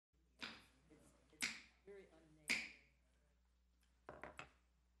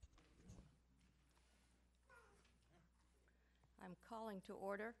I'm calling to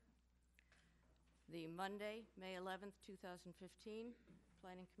order the Monday, May 11th, 2015,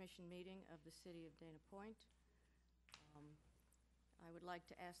 Planning Commission meeting of the City of Dana Point. I would like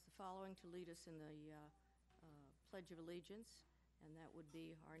to ask the following to lead us in the Pledge of Allegiance, and that would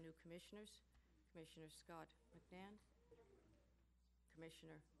be our new commissioners, Commissioner Scott McNann,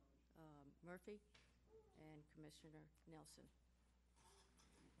 Commissioner Murphy, and Commissioner Nelson.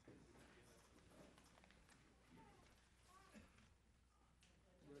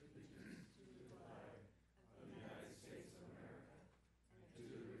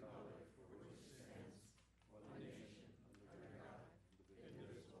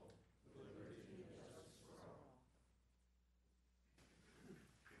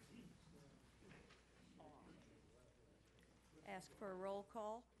 Ask for a roll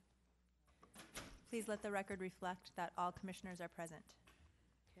call. Please let the record reflect that all commissioners are present.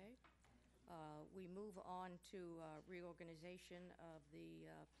 Okay. We move on to reorganization of the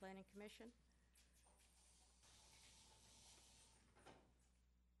Planning Commission.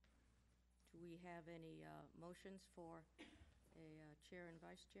 Do we have any motions for a chair and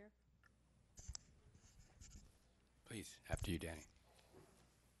vice chair? Please, after you, Danny.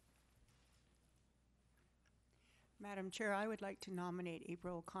 Madam Chair, I would like to nominate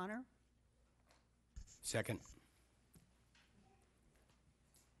April O'Connor. Second.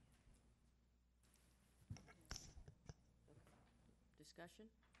 Discussion?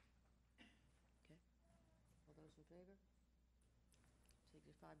 Okay. All those in favor?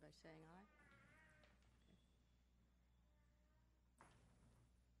 Signify by saying aye. Okay.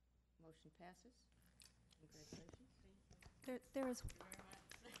 Motion passes. Congratulations. There is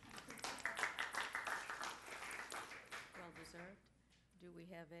Well deserved. Do we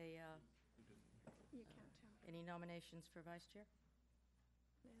have any nominations for vice chair?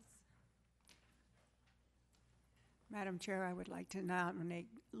 Liz. Madam Chair, I would like to nominate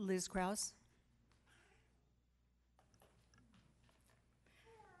Liz Kraus.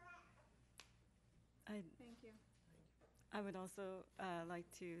 Thank you. I would also like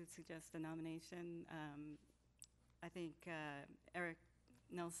to suggest a nomination. I think Eric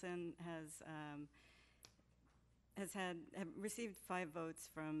Nelson has received 5 votes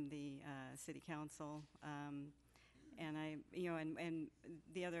from the City Council, and and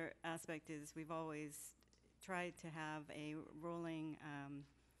the other aspect is we've always tried to have a rolling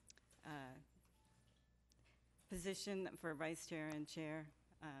position for vice chair and chair.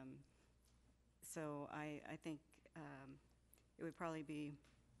 So I think it would probably be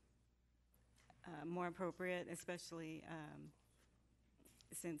more appropriate, especially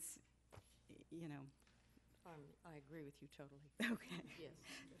since, I agree with you totally. Okay. Yes.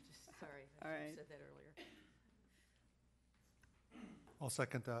 Just sorry. All I right. said that earlier. I'll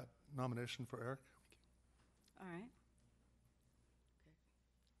second that nomination for Eric. All right.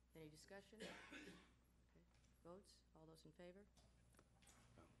 Okay. Any discussion? Okay. Votes? All those in favor?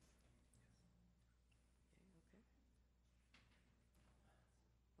 Okay.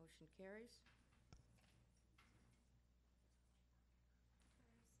 Motion carries.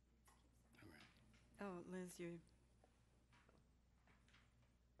 All right. Oh, Liz, you.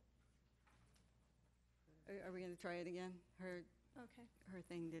 Are we going to try it again? Her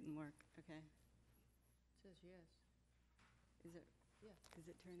thing didn't work. Okay. It says yes. Is it? Yeah. Is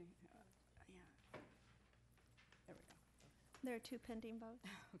it turning? Yeah. There we go. There are 2 pending votes.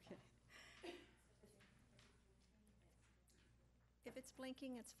 Okay. If it's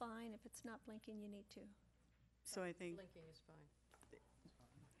blinking, it's fine. If it's not blinking, you need to. So I think Blinking is fine. So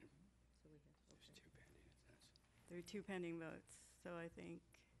we have, There's okay. 2 pending, it says. there are 2 pending votes. So I think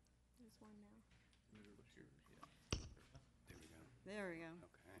There's one now. There we go. there we go.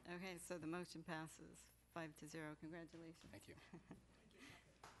 Okay. Okay, so the motion passes 5-0. Congratulations. Thank you.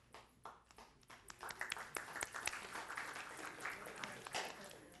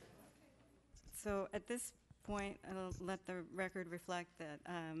 So at this point, I'll let the record reflect that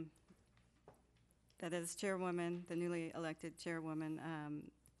that as chairwoman, the newly elected chairwoman,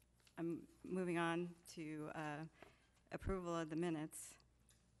 I'm moving on to approval of the minutes.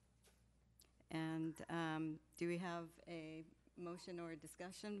 And do we have a motion or a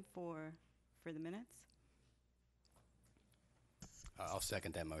discussion for the minutes? I'll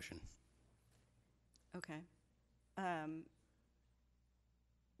second that motion. Okay.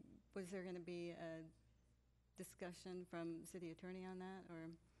 Was there going to be a discussion from city attorney on that, or?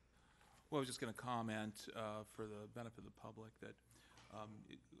 Well, I was just going to comment for the benefit of the public that a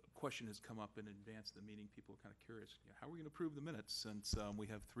question has come up in advance of the meeting. People are kind of curious, how are we going to approve the minutes since we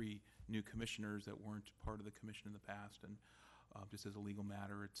have 3 new commissioners that weren't part of the commission in the past, and just as a legal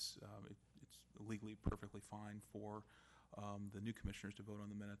matter, it's legally perfectly fine for the new commissioners to vote on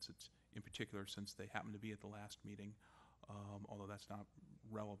the minutes. It's in particular since they happen to be at the last meeting, although that's not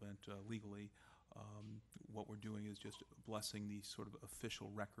relevant legally. What we're doing is just blessing the sort of official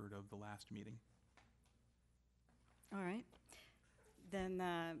record of the last meeting. All right. Then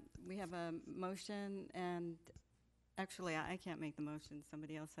we have a motion, and actually, I can't make the motion.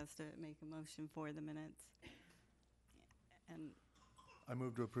 Somebody else has to make a motion for the minutes. And I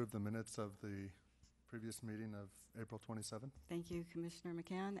move to approve the minutes of the previous meeting of April 27th. thank you, Commissioner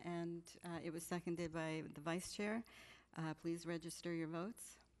McCann. And it was seconded by the Vice Chair. Please register your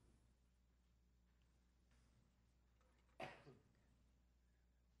votes.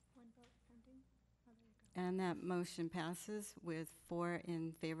 One vote pending. Oh, there you go. And that motion passes with 4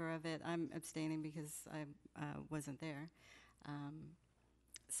 in favor of it. I'm abstaining because I wasn't there.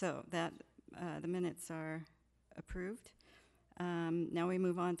 So that the minutes are approved. Now we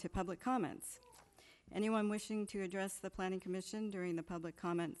move on to public comments. Anyone wishing to address the Planning Commission during the public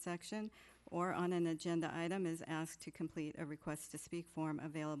comment section or on an agenda item is asked to complete a request to speak form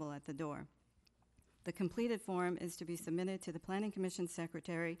available at the door. The completed form is to be submitted to the Planning Commission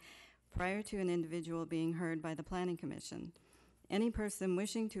Secretary prior to an individual being heard by the Planning Commission. Any person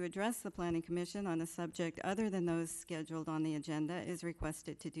wishing to address the Planning Commission on a subject other than those scheduled on the agenda is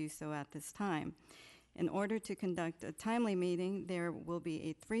requested to do so at this time. In order to conduct a timely meeting, there will be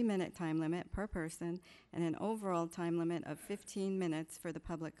a 3-minute time limit per person and an overall time limit of 15 minutes for the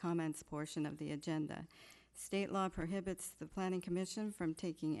public comments portion of the agenda. State law prohibits the Planning Commission from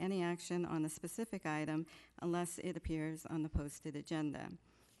taking any action on a specific item unless it appears on the posted agenda.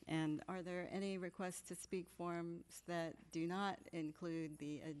 And are there any requests to speak forms that do not include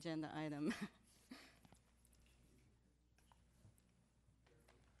the agenda item?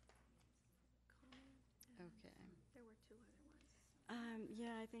 Okay. There were 2 other ones.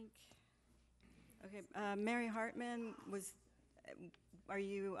 Yeah, I think. Okay, Mary Hartman was. Are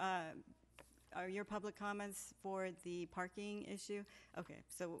your public comments for the parking issue? Okay,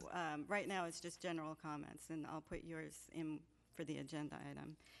 so right now it's just general comments, and I'll put yours in for the agenda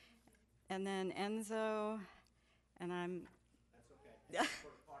item. And then Enzo, and I'm. That's okay.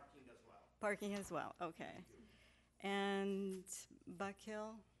 For parking as well. Parking as well. Okay. And Buck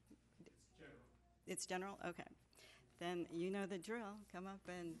Hill. It's general? Okay. Then you know the drill. Come up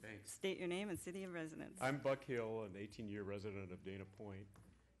and Thanks. State your name and city of residence. I'm Buck Hill, an 18-year resident of Dana Point,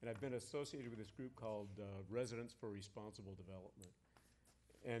 and I've been associated with this group called Residents for Responsible Development.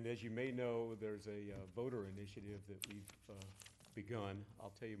 And as you may know, there's a voter initiative that we've begun.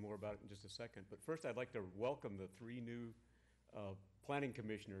 I'll tell you more about it in just a second. But first, I'd like to welcome the 3 new planning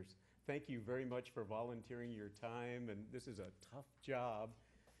commissioners. Thank you very much for volunteering your time, and this is a tough job.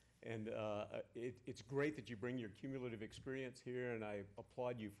 And it's great that you bring your cumulative experience here, and I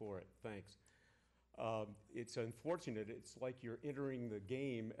applaud you for it. Thanks. It's unfortunate. It's like you're entering the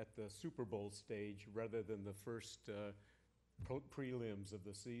game at the Super Bowl stage rather than the first prelims of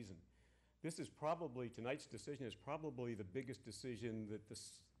the season. This is probably, tonight's decision is probably the biggest decision that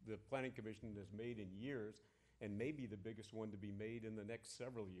the Planning Commission has made in years, and maybe the biggest one to be made in the next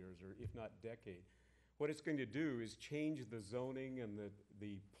several years, or if not decade. What it's going to do is change the zoning and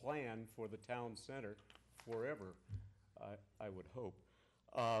the plan for the town center forever, I would hope.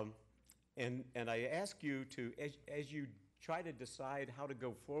 And I ask you to, as you try to decide how to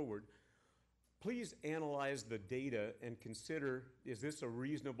go forward, please analyze the data and consider, is this a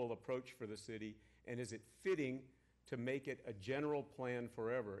reasonable approach for the city, and is it fitting to make it a general plan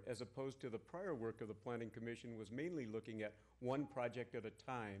forever, as opposed to the prior work of the Planning Commission was mainly looking at one project at a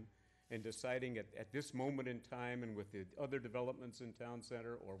time and deciding at this moment in time and with the other developments in town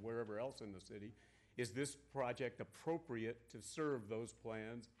center or wherever else in the city, is this project appropriate to serve those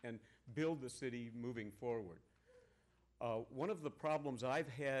plans and build the city moving forward? One of the problems I've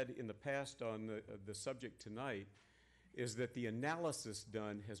had in the past on the subject tonight is that the analysis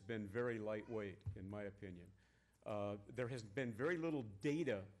done has been very lightweight, in my opinion. There has been very little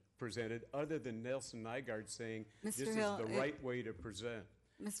data presented other than Nelson Nygaard saying this is the right way to present.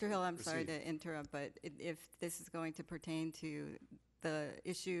 Mr. Hill, I'm sorry Proceed. to interrupt, but if this is going to pertain to the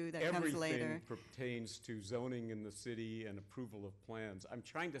issue that comes later. Everything pertains to zoning in the city and approval of plans. I'm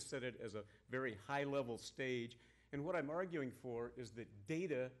trying to set it as a very high-level stage, and what I'm arguing for is that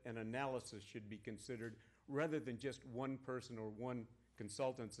data and analysis should be considered rather than just one person or one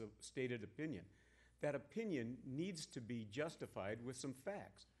consultant's stated opinion. That opinion needs to be justified with some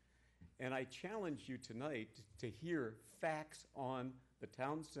facts. And I challenge you tonight to hear facts on the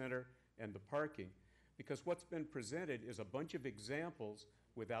town center and the parking, because what's been presented is a bunch of examples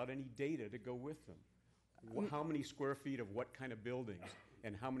without any data to go with them. How many square feet of what kind of buildings?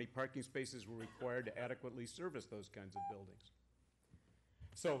 and how many parking spaces were required to adequately service those kinds of buildings.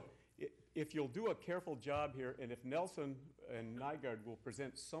 So if you'll do a careful job here, and if Nelson and Nygaard will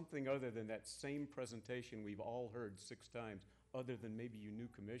present something other than that same presentation we've all heard 6 times, other than maybe you new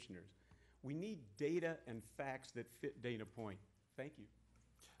commissioners, we need data and facts that fit Dana Point. Thank you.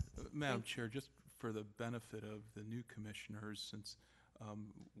 Madam Chair, just for the benefit of the new commissioners, since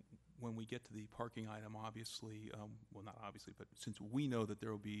when we get to the parking item, obviously, well, not obviously, but since we know that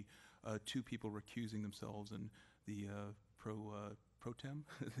there will be 2 people recusing themselves, and the pro tem,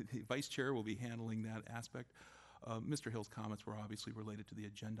 the vice chair, will be handling that aspect. Mr. Hill's comments were obviously related to the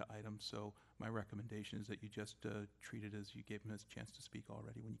agenda item, so my recommendation is that you just treat it as you gave him his chance to speak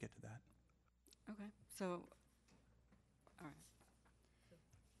already when you get to that. Okay, so,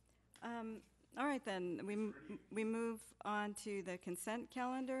 all right then, we move on to the consent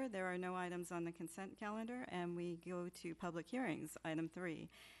calendar. There are no items on the consent calendar, and we go to public hearings. Item 3,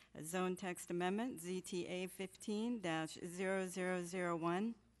 a zone text amendment, ZTA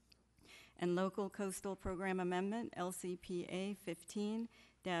 15-0001, and local coastal program amendment, LCPA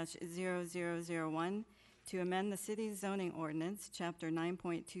 15-0001, to amend the city's zoning ordinance, Chapter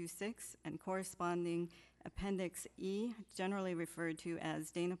 9.26, and corresponding Appendix E, generally referred to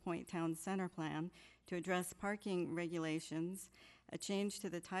as Dana Point Town Center Plan, to address parking regulations, a change to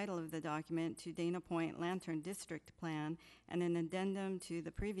the title of the document to Dana Point Lantern District Plan, and an addendum to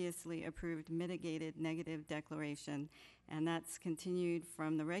the previously approved mitigated negative declaration. And that's continued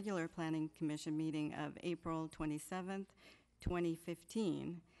from the regular Planning Commission meeting of April 27th,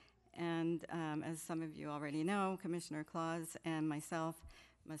 2015. And as some of you already know, Commissioner Claus and myself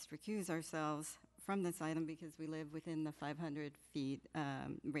must recuse ourselves from this item because we live within the 500 feet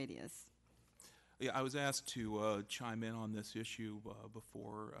radius. Yeah, I was asked to chime in on this issue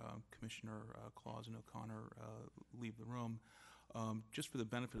before Commissioner Claus and O'Connor leave the room, just for the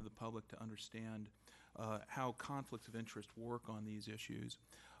benefit of the public to understand how conflicts of interest work on these issues.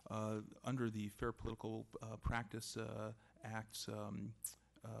 Under the Fair Political Practice Act's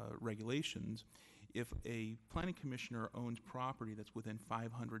regulations, if a planning commissioner owns property that's within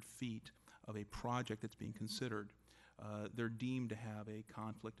 500 feet of a project that's being considered, they're deemed to have a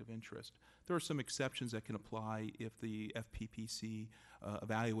conflict of interest. There are some exceptions that can apply if the FPPC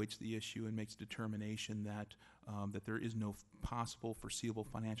evaluates the issue and makes a determination that that there is no possible foreseeable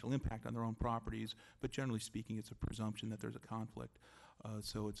financial impact on their own properties, but generally speaking, it's a presumption that there's a conflict.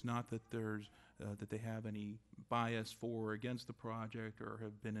 So it's not that there's that they have any bias for or against the project or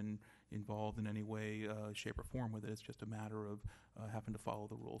have been involved in any way, shape, or form with it. It's just a matter of having to follow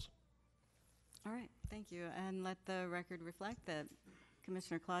the rules. All right, thank you. And let the record reflect that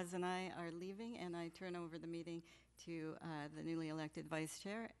Commissioner Claus and I are leaving, and I turn over the meeting to the newly elected Vice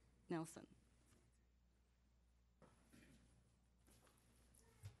Chair, Nelson.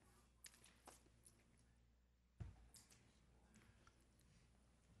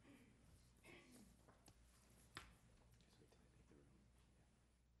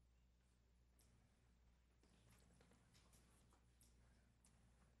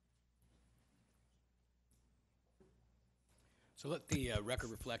 So let the record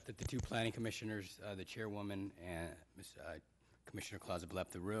reflect that the 2 planning commissioners, the chairwoman and Commissioner Claus, have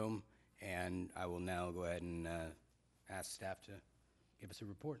left the room, and I will now go ahead and ask staff to give us a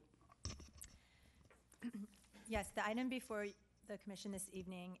report. Yes, the item before the commission this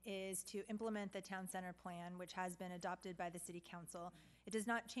evening is to implement the town center plan, which has been adopted by the city council. It does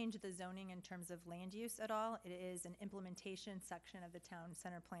not change the zoning in terms of land use at all. It is an implementation section of the town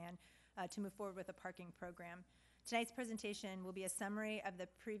center plan to move forward with a parking program. Tonight's presentation will be a summary of the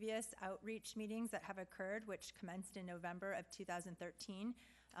previous outreach meetings that have occurred, which commenced in November of 2013.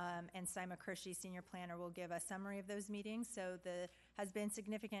 And Sima Kershi, Senior Planner, will give a summary of those meetings. So there has been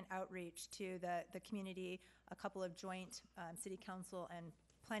significant outreach to the community, a couple of joint City Council and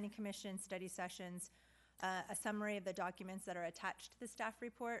Planning Commission study sessions, a summary of the documents that are attached to the staff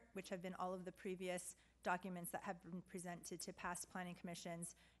report, which have been all of the previous documents that have been presented to past planning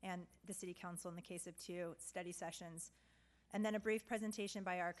commissions and the City Council in the case of 2 study sessions. And then a brief presentation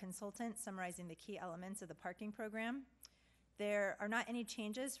by our consultant summarizing the key elements of the parking program. There are not any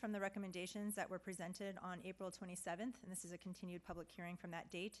changes from the recommendations that were presented on April 27th, and this is a continued public hearing from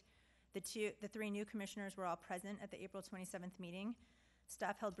that date. The 3 new commissioners were all present at the April 27th meeting.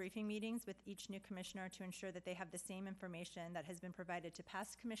 Staff held briefing meetings with each new commissioner to ensure that they have the same information that has been provided to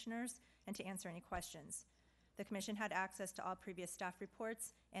past commissioners and to answer any questions. The commission had access to all previous staff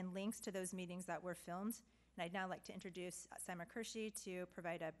reports and links to those meetings that were filmed. And I'd now like to introduce Sima Kershi to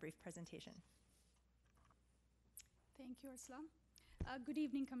provide a brief presentation. Thank you, Ursula. Good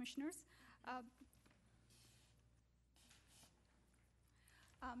evening, commissioners.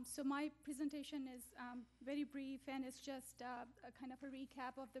 So my presentation is very brief, and it's just a kind of a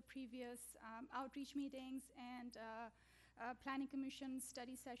recap of the previous outreach meetings and Planning Commission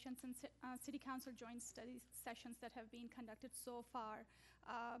study sessions and City Council joint study sessions that have been conducted so far.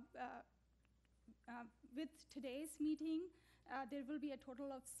 With today's meeting, there will be a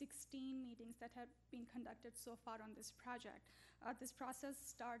total of 16 meetings that have been conducted so far on this project. This process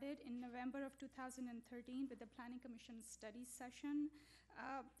started in November of 2013 with the Planning Commission study session.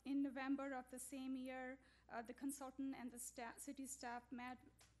 In November of the same year, the consultant and the city staff met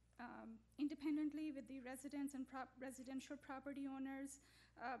independently with the residents and residential property owners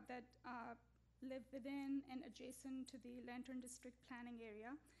that live within and adjacent to the Lantern District planning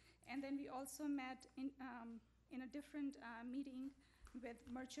area. And then we also met in a different meeting with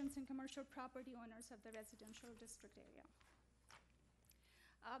merchants and commercial property owners of the residential district area.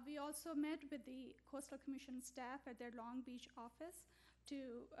 We also met with the Coastal Commission staff at their Long Beach office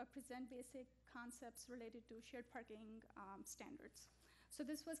to present basic concepts related to shared parking standards. So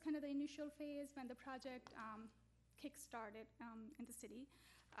this was kind of the initial phase when the project kick-started in the city.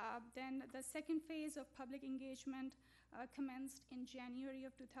 Then the second phase of public engagement commenced in January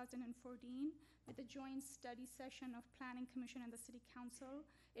of 2014 with a joint study session of Planning Commission and the City Council.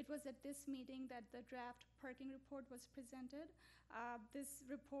 It was at this meeting that the draft parking report was presented. This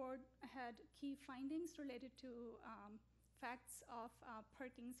report had key findings related to facts of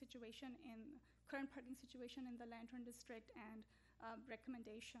parking situation current parking situation in the Lantern District and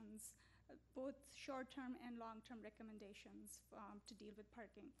recommendations, both short-term and long-term recommendations to deal with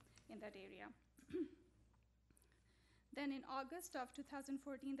parking in that area. Then in August of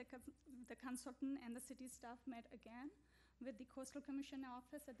 2014, the consultant and the city staff met again with the Coastal Commission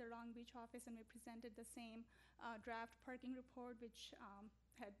office at the Long Beach office, and we presented the same draft parking report, which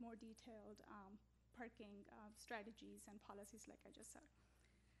had more detailed parking strategies and policies, like I just said.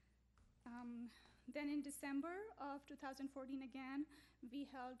 Then in December of 2014 again,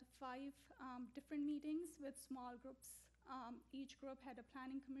 we held 5 different meetings with small groups. Each group had a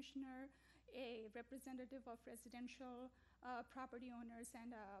planning commissioner, a representative of residential property owners,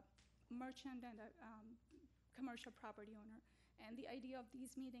 and a merchant and a commercial property owner. And the idea of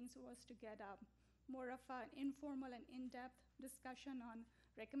these meetings was to get more of an informal and in-depth discussion on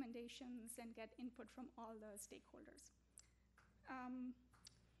recommendations and get input from all the stakeholders.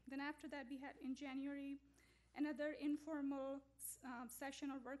 Then after that, we had in January another informal session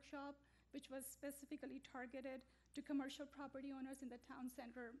or workshop, which was specifically targeted to commercial property owners in the town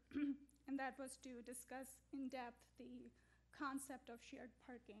center, and that was to discuss in depth the concept of shared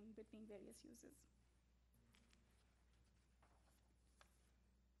parking between various uses.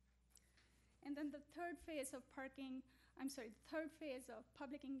 And then the third phase of public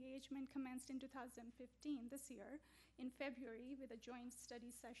engagement commenced in 2015, this year, in February, with a joint study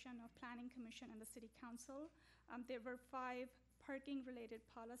session of Planning Commission and the City Council. There were 5 parking-related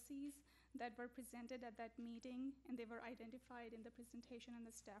policies that were presented at that meeting, and they were identified in the presentation and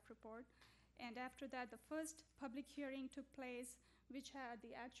the staff report. And after that, the first public hearing took place, which had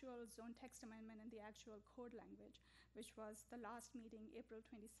the actual zone text amendment and the actual code language, which was the last meeting, April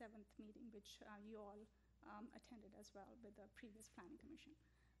 27th meeting, which you all attended as well with the previous Planning Commission.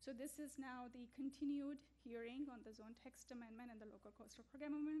 So this is now the continued hearing on the zone text amendment and the local coastal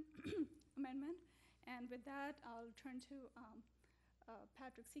program amendment. And with that, I'll turn to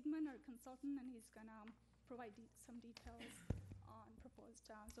Patrick Siegman, our consultant, and he's gonna provide some details on proposed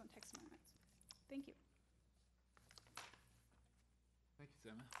zone text amendments. Thank you. Thank you,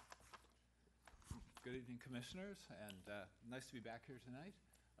 Zema. Good evening, commissioners, and nice to be back here tonight.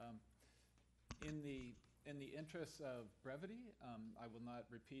 In the interest of brevity, I will not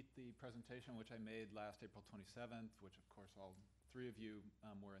repeat the presentation which I made last April 27th, which of course all 3 of you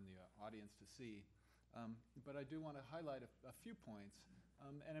were in the audience to see. But I do want to highlight a few points,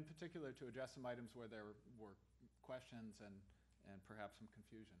 and in particular to address some items where there were questions and perhaps some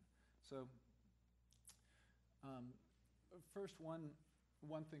confusion. So first, one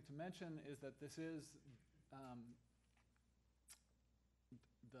thing to mention is that this is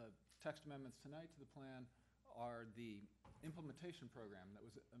the text amendments tonight to the plan are the implementation program that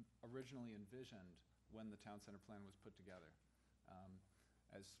was originally envisioned when the town center plan was put together.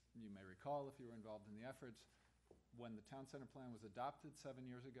 As you may recall, if you were involved in the efforts, when the town center plan was adopted 7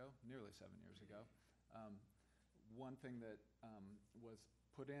 years ago, nearly 7 years ago, one thing that was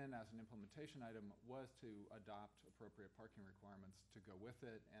put in as an implementation item was to adopt appropriate parking requirements to go with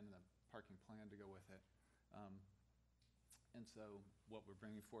it and the parking plan to go with it. And so what we're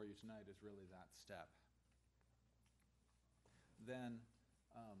bringing for you tonight is really that step. Then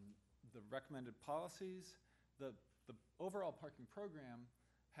the recommended policies, the overall parking program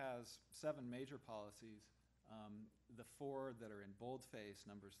has 7 major policies. The 4 that are in boldface,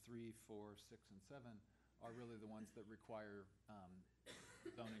 numbers 3, 4, 6, and 7, are really the ones that require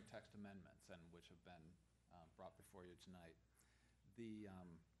zoning text amendments and which have been brought before you tonight.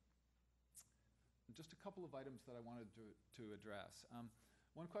 Just a couple of items that I wanted to address.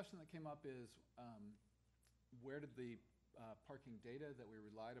 One question that came up is where did the parking data that we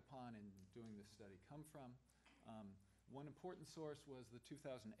relied upon in doing this study come from? One important source was the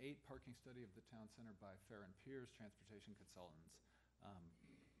 2008 parking study of the town center by Fair and Piers Transportation Consultants.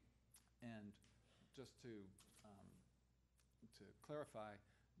 And just to clarify,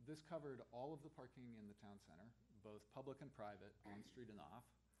 this covered all of the parking in the town center, both public and private, on street and off.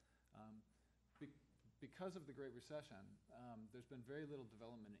 Because of the Great Recession, there's been very little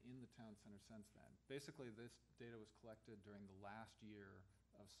development in the town center since then. Basically, this data was collected during the last year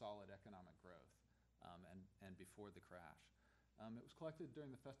of solid economic growth and before the crash. It was collected during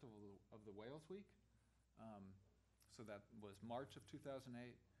the Festival of the Whales Week, so that was March of 2008,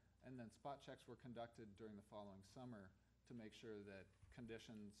 and then spot checks were conducted during the following summer to make sure that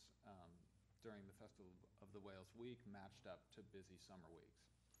conditions during the Festival of the Whales Week matched up to busy summer weeks.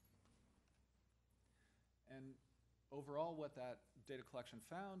 And overall, what that data collection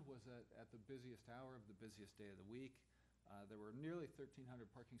found was that at the busiest hour of the busiest day of the week, there were nearly 1,300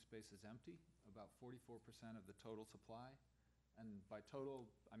 parking spaces empty, about 44% of the total supply. And by total,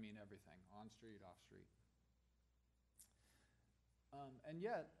 I mean everything, on-street, off-street. And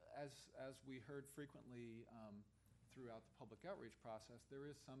yet, as we heard frequently throughout the public outreach process, there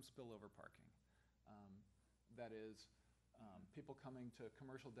is some spillover parking. That is, people coming to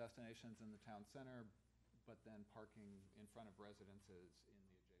commercial destinations in the town center, but then parking in front of residences in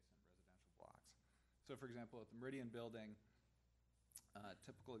the adjacent residential blocks. So for example, at the Meridian Building,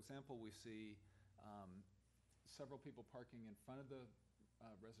 typical example, we see several people parking in front of the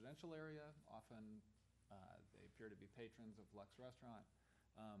residential area. Often they appear to be patrons of Lux Restaurant.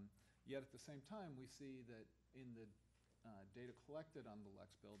 Yet at the same time, we see that in the data collected on the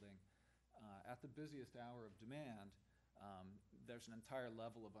Lux Building, at the busiest hour of demand, there's an entire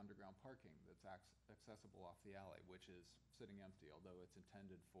level of underground parking that's accessible off the alley, which is sitting empty, although it's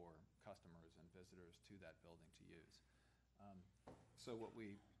intended for customers and visitors to that building to use. So what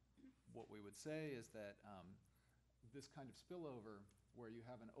we would say is that this kind of spillover, where you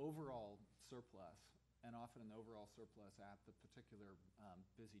have an overall surplus, and often an overall surplus at the particular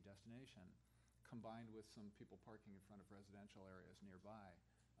busy destination, combined with some people parking in front of residential areas nearby,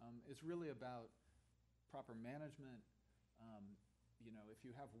 is really about proper management. If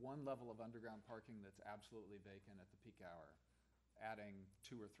you have one level of underground parking that's absolutely vacant at the peak hour, adding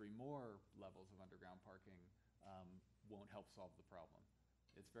 2 or 3 more levels of underground parking won't help solve the problem.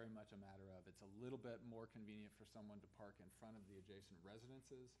 It's very much a matter of it's a little bit more convenient for someone to park in front of the adjacent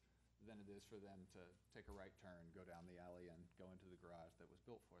residences than it is for them to take a right turn, go down the alley, and go into the garage that was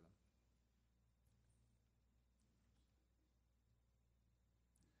built for them.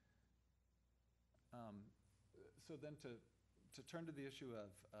 So then to turn to the issue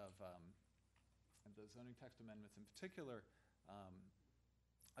of the zoning text amendments in particular,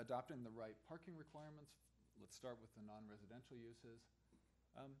 adopting the right parking requirements. Let's start with the non-residential uses.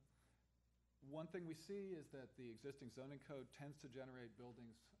 One thing we see is that the existing zoning code tends to generate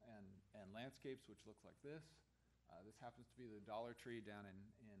buildings and landscapes which look like this. This happens to be the Dollar Tree down in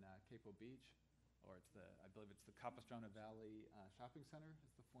Capo Beach, or I believe it's the Capistrano Valley Shopping Center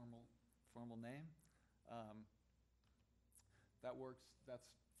is the formal name. That works. That's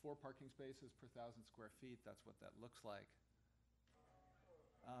 4 parking spaces per 1,000 square feet. That's what that looks like.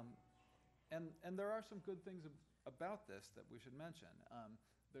 And there are some good things about this that we should mention.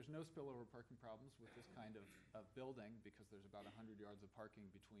 There's no spillover parking problems with this kind of building because there's about 100 yards of parking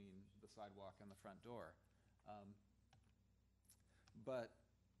between the sidewalk and the front door. But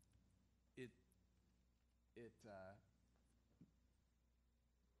it's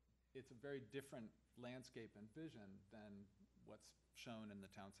a very different landscape and vision than what's shown in the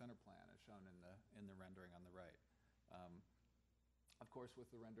town center plan, as shown in the rendering on the right. Of course, with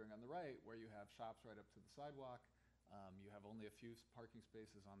the rendering on the right, where you have shops right up to the sidewalk, you have only a few parking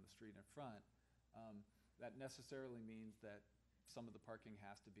spaces on the street in front. That necessarily means that some of the parking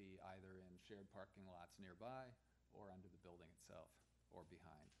has to be either in shared parking lots nearby or under the building itself or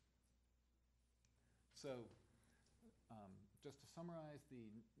behind. So just to summarize, the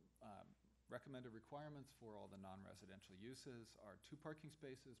recommended requirements for all the non-residential uses are 2 parking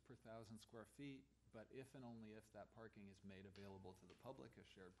spaces per 1,000 square feet, but if and only if that parking is made available to the public as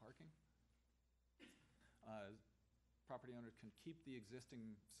shared parking. Property owners can keep the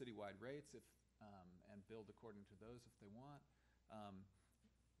existing citywide rates and build according to those if they want.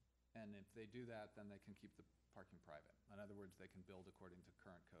 And if they do that, then they can keep the parking private. In other words, they can build according to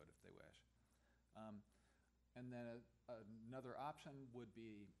current code if they wish. And then another option would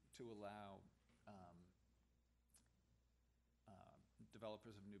be to allow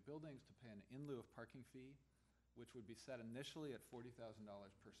developers of new buildings to pay an in lieu of parking fee, which would be set initially at $40,000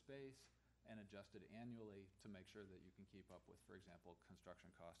 per space and adjusted annually to make sure that you can keep up with, for example,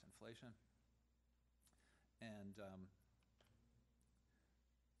 construction cost inflation. And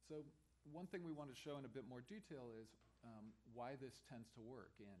so one thing we want to show in a bit more detail is why this tends to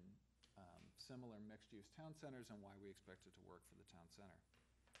work in similar mixed-use town centers and why we expect it to work for the town center.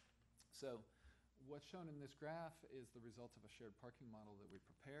 So what's shown in this graph is the results of a shared parking model that we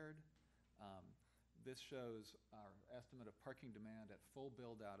prepared. This shows our estimate of parking demand at full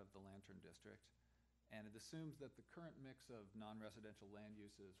build-out of the Lantern District, and it assumes that the current mix of non-residential land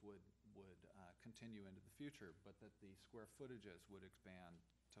uses would continue into the future, but that the square footages would expand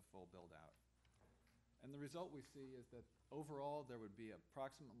to full build-out. And the result we see is that overall there would be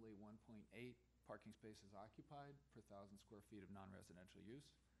approximately 1.8 parking spaces occupied per 1,000 square feet of non-residential use,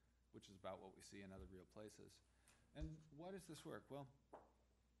 which is about what we see in other real places. And why does this work? Well,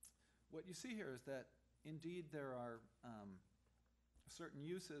 what you see here is that indeed there are certain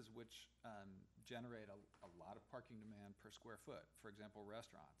uses which generate a lot of parking demand per square foot. For example,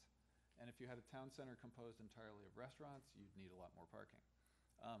 restaurants. And if you had a town center composed entirely of restaurants, you'd need a lot more parking.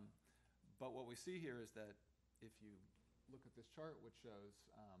 But what we see here is that if you look at this chart, which shows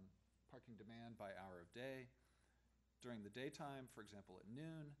parking demand by hour of day, during the daytime, for example, at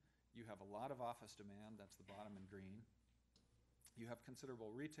noon, you have a lot of office demand, that's the bottom in green. You have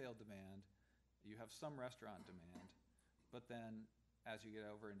considerable retail demand, you have some restaurant demand, but then as you get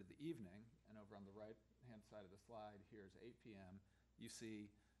over into the evening, and over on the right-hand side of the slide, here's 8 p.m., you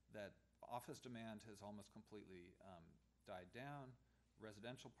see that office demand has almost completely died down,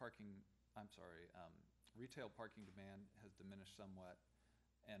 retail parking demand has diminished somewhat,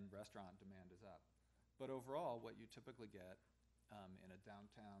 and restaurant demand is up. But overall, what you typically get in a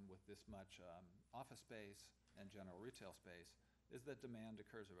downtown with this much office space and general retail space is that demand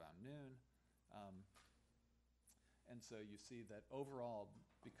occurs around noon. And so you see that overall,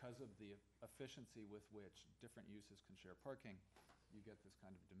 because of the efficiency with which different uses can share parking, you get this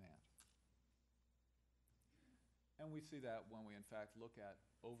kind of demand. And we see that when we in fact look at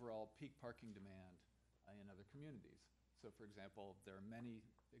overall peak parking demand in other communities. So for example, there are many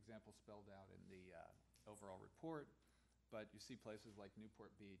examples spelled out in the overall report, but you see places like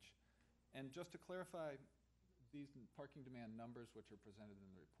Newport Beach. And just to clarify, these parking demand numbers which are presented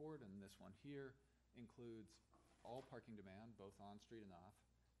in the report, and this one here, includes all parking demand, both on-street and off,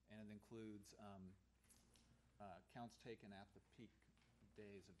 and it includes counts taken at the peak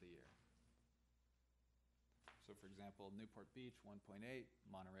days of the year. So for example, Newport Beach, 1.8,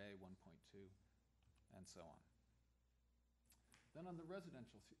 Monterey, 1.2, and so on. Then on the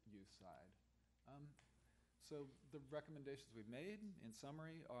residential use side, so the recommendations we've made, in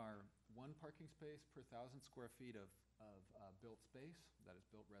summary, are 1 parking space per 1,000 square feet of built space, that is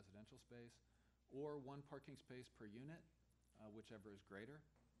built residential space, or 1 parking space per unit, whichever is greater.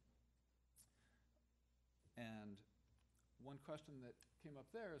 And one question that came up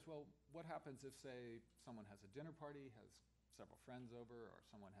there is, well, what happens if, say, someone has a dinner party, has several friends over, or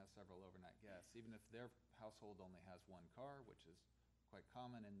someone has several overnight guests, even if their household only has 1 car, which is quite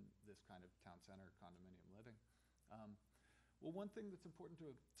common in this kind of town center condominium living. Well, one thing that's important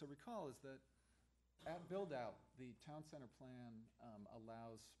to recall is that at build-out, the town center plan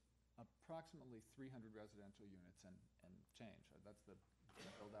allows approximately 300 residential units and change. That's the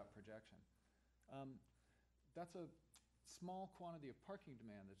build-out projection. That's a small quantity of parking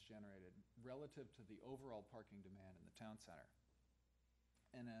demand that's generated relative to the overall parking demand in the town center.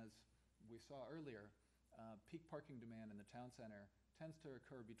 And as we saw earlier, peak parking demand in the town center tends to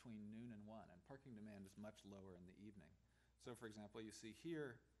occur between noon and 1, and parking demand is much lower in the evening. So for example, you see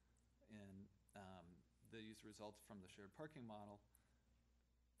here in these results from the shared parking model,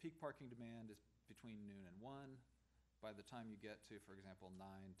 peak parking demand is between noon and 1. By the time you get to, for example, 9,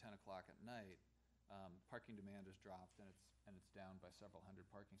 10 o'clock at night, parking demand has dropped and it's down by several hundred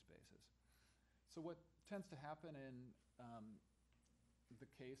parking spaces. So what tends to happen in the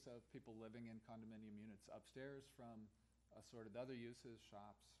case of people living in condominium units upstairs from assorted other uses,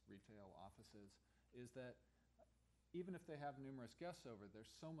 shops, retail, offices, is that even if they have numerous guests over,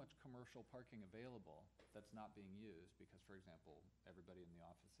 there's so much commercial parking available that's not being used because, for example, everybody in the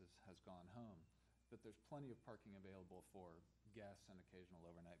offices has gone home, that there's plenty of parking available for guests and occasional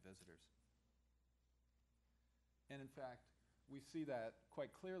overnight visitors. And in fact, we see that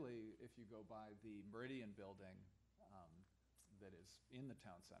quite clearly if you go by the Meridian building that is in the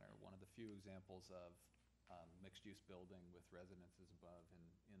town center, one of the few examples of mixed-use building with residences above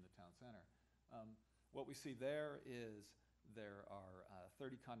in the town center. What we see there is there are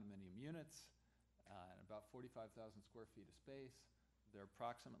 30 condominium units and about 45,000 square feet of space. There are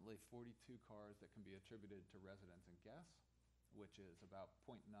approximately 42 cars that can be attributed to residents and guests, which is about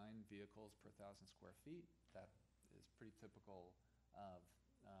 0.9 vehicles per 1,000 square feet. That is pretty typical of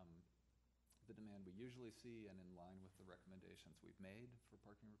the demand we usually see and in line with the recommendations we've made for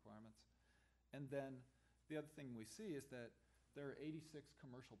parking requirements. And then the other thing we see is that there are 86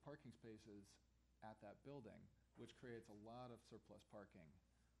 commercial parking spaces at that building, which creates a lot of surplus parking,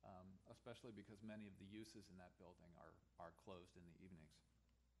 especially because many of the uses in that building are closed in the evenings.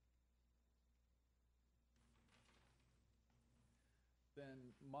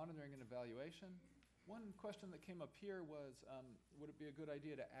 Then monitoring and evaluation. One question that came up here was, would it be a good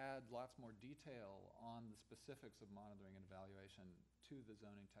idea to add lots more detail on the specifics of monitoring and evaluation to the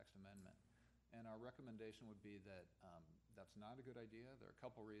zoning text amendment? And our recommendation would be that that's not a good idea. There are a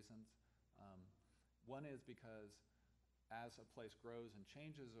couple reasons. One is because as a place grows and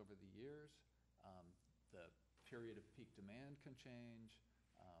changes over the years, the period of peak demand can change,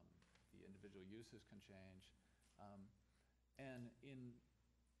 the individual uses can change. And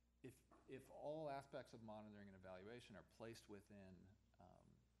if all aspects of monitoring and evaluation are placed within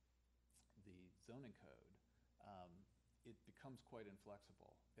the zoning code, it becomes quite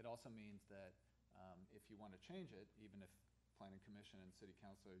inflexible. It also means that if you want to change it, even if Planning Commission and City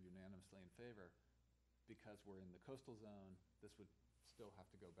Council are unanimously in favor, because we're in the coastal zone, this would still have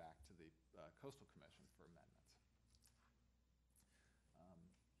to go back to the Coastal Commission for amendments.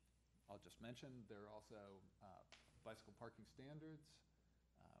 I'll just mention there are also bicycle parking standards.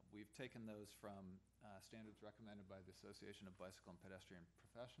 We've taken those from standards recommended by the Association of Bicycle and Pedestrian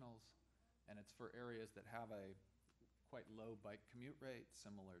Professionals, and it's for areas that have a quite low bike commute rate,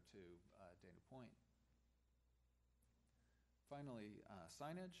 similar to Dana Point. Finally,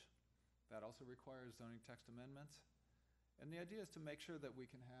 signage. That also requires zoning text amendments. And the idea is to make sure that we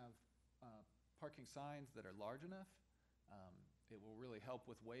can have parking signs that are large enough. It will really help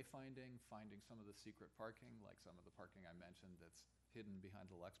with wayfinding, finding some of the secret parking, like some of the parking I mentioned that's hidden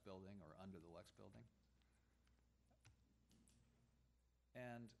behind the Lex building or under the Lex building.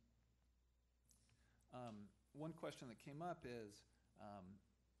 And one question that came up is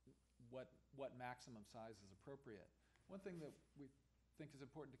what maximum size is appropriate? One thing that we think is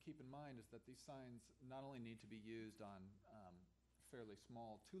important to keep in mind is that these signs not only need to be used on fairly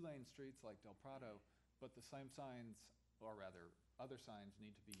small two-lane streets like Del Prado, but the same signs, or rather other signs,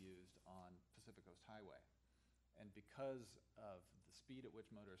 need to be used on Pacific Coast Highway. And because of the speed at which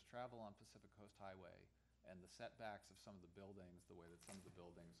motorists travel on Pacific Coast Highway and the setbacks of some of the buildings, the way that some of the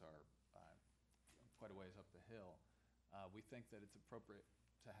buildings are quite a ways up the hill, we think that it's appropriate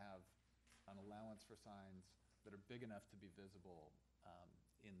to have an allowance for signs that are big enough to be visible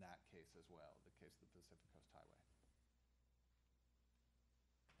in that case as well, the case of the Pacific Coast Highway.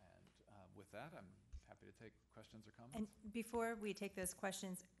 And with that, I'm happy to take questions or comments. And before we take those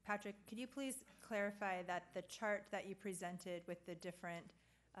questions, Patrick, could you please clarify that the chart that you presented with the different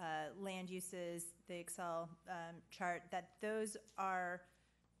land uses, the Excel chart, that those are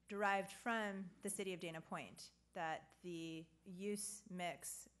derived from the city of Dana Point, that the use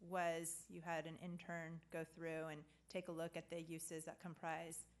mix was, you had an intern go through and take a look at the uses that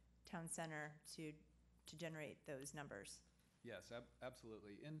comprise town center to generate those numbers? Yes,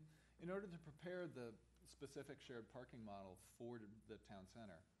 absolutely. In order to prepare the specific shared parking model for the town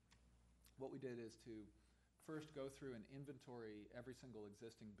center, what we did is to first go through and inventory every single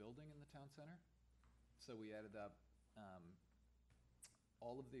existing building in the town center. So we added up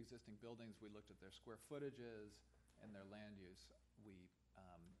all of the existing buildings. We looked at their square footages and their land use. We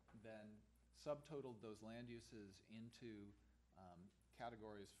then subtotaled those land uses into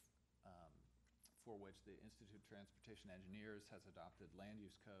categories for which the Institute of Transportation Engineers has adopted land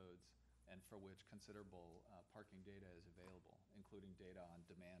use codes and for which considerable parking data is available, including data on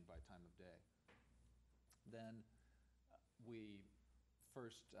demand by time of day. Then we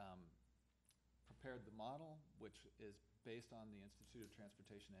first prepared the model, which is based on the Institute of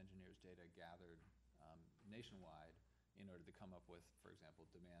Transportation Engineers data gathered nationwide in order to come up with, for example,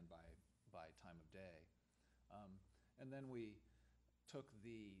 demand by time of day. And then we took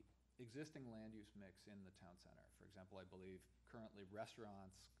the existing land use mix in the town center. For example, I believe currently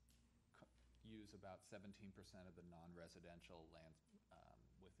restaurants use about 17% of the non-residential land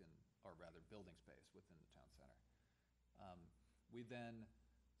within, or rather building space within the town center. We then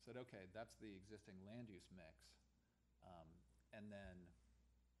said, okay, that's the existing land use mix, and then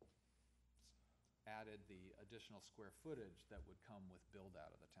added added the additional square footage that would come with build-out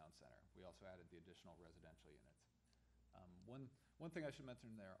of the town center. We also added the additional residential units. One thing I should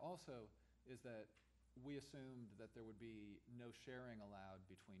mention there also is that we assumed that there would be no sharing allowed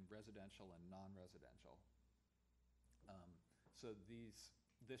between residential and non-residential. So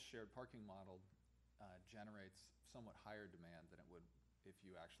this shared parking model generates somewhat higher demand than it would if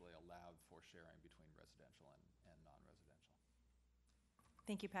you actually allowed for sharing between residential and non-residential.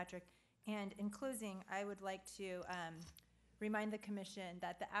 Thank you, Patrick. And in closing, I would like to remind the commission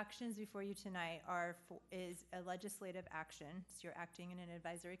that the actions before you tonight is a legislative action. So you're acting in an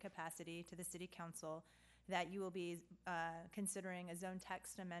advisory capacity to the City Council, that you will be considering a zone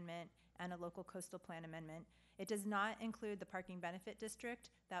text amendment and a local coastal plan amendment. It does not include the parking benefit district.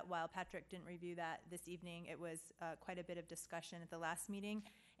 That while Patrick didn't review that this evening, it was quite a bit of discussion at the last meeting.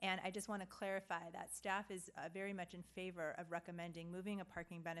 And I just want to clarify that staff is very much in favor of recommending moving a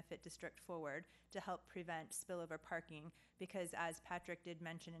parking benefit district forward to help prevent spillover parking, because as Patrick did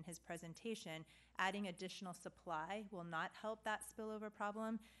mention in his presentation, adding additional supply will not help that spillover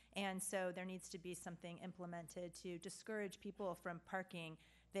problem. And so there needs to be something implemented to discourage people from parking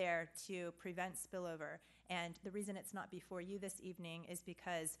there to prevent spillover. And the reason it's not before you this evening is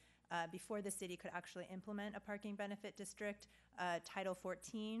because before the city could actually implement a parking benefit district, Title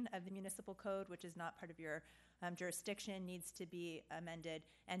 14 of the municipal code, which is not part of your jurisdiction, needs to be amended.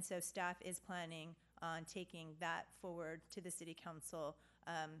 And so staff is planning on taking that forward to the City Council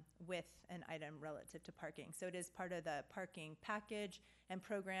with an item relative to parking. So it is part of the parking package and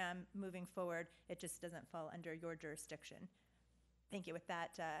program moving forward. It just doesn't fall under your jurisdiction. Thank you. With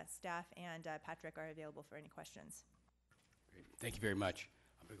that, staff and Patrick are available for any questions. Great. Thank you very much.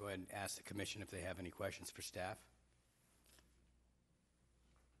 I'm going to go ahead and ask the commission if they have any questions for staff.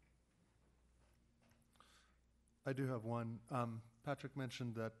 I do have one. Patrick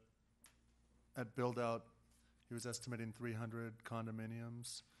mentioned that at build-out, he was estimating 300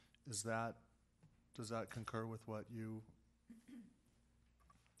 condominiums. Does that concur with what you?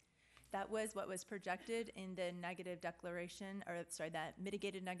 That was what was projected in the negative declaration, or sorry, that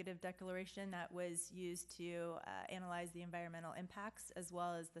mitigated negative declaration that was used to analyze the environmental impacts, as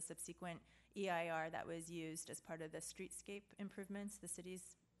well as the subsequent EIR that was used as part of the streetscape improvements, the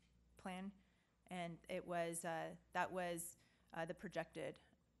city's plan. And it was that was the projected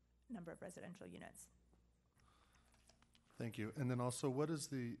number of residential units. Thank you. And then also, what is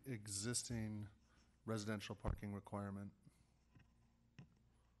the existing residential parking requirement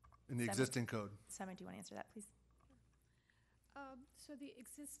in the existing code? Simon, do you want to answer that, please? So the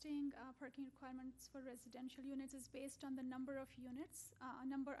existing parking requirements for residential units is based on the number of units,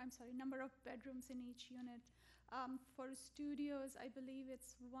 number of bedrooms in each unit. For studios, I believe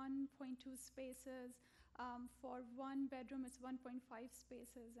it's 1.2 spaces. For one bedroom, it's 1.5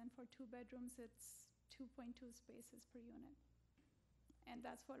 spaces, and for two bedrooms, it's 2.2 spaces per unit. And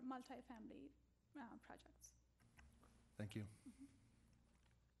that's for multifamily projects. Thank you. Mm-hmm.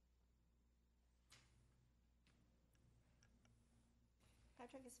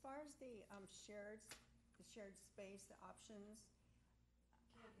 Patrick, as far as the shared space, the options.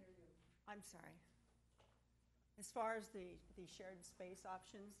 Can't hear you. I'm sorry. As far as the shared space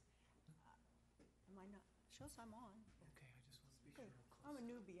options, am I not? Shows I'm on. Okay, I just want to be Good. sure. I'm a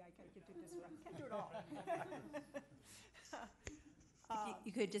newbie. I can't do this right. Can't do it all. You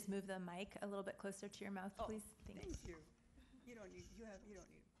could just move the mic a little bit closer to your mouth, please. Thank you. You don't need that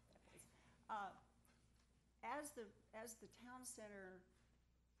place. As the town center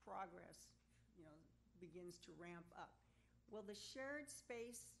progress, begins to ramp up, will the shared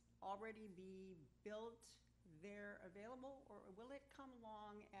space already be built there available, or will it come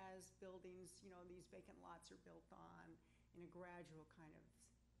along as buildings, these vacant lots are built on in a gradual kind of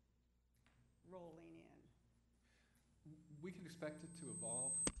rolling in? We can expect it to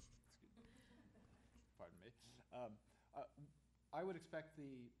evolve. Pardon me. I would expect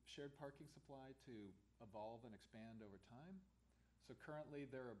the shared parking supply to evolve and expand over time. So currently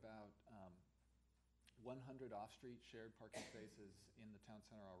there are about 100 off-street shared parking spaces in the town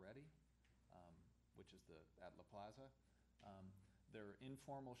center already, which is at La Plaza. There are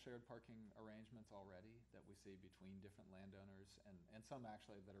informal shared parking arrangements already that we see between different landowners, and some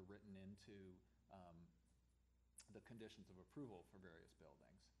actually that are written into the conditions of approval for various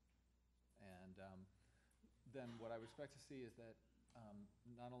buildings. And then what I would expect to see is that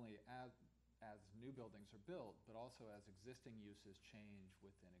not only as new buildings are built, but also as existing uses change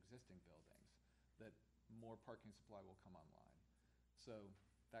within existing buildings, that more parking supply will come online. So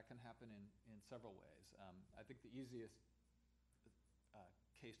that can happen in several ways. I think the easiest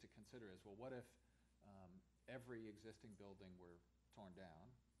case to consider is, well, what if every existing building were torn down,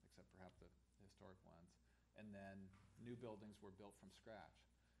 except perhaps the historic ones, and then new buildings were built from scratch.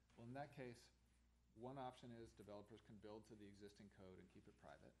 Well, in that case, one option is developers can build to the existing code and keep it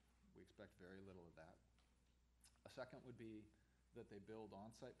private. We expect very little of that. A second would be that they build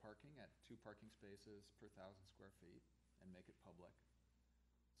on-site parking at 2 parking spaces per 1,000 square feet and make it public.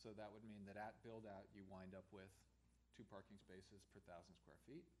 So that would mean that at build-out, you wind up with 2 parking spaces per 1,000 square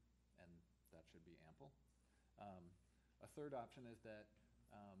feet, and that should be ample. A third option is that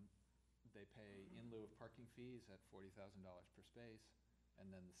they pay in lieu of parking fees at $40,000 per space,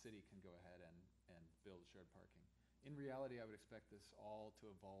 and then the city can go ahead and build shared parking. In reality, I would expect this all to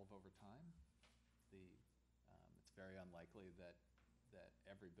evolve over time. It's very unlikely that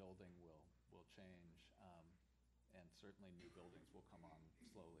every building will change, and certainly new buildings will come on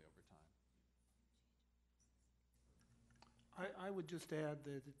slowly over time. I would just add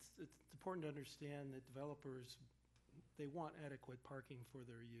that it's important to understand that developers, they want adequate parking for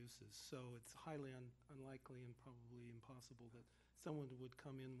their uses. So it's highly unlikely and probably impossible that someone would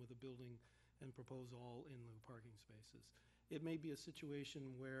come in with a building and propose all in lieu parking spaces. It may be a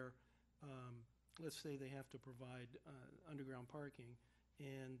situation where, let's say they have to provide underground parking,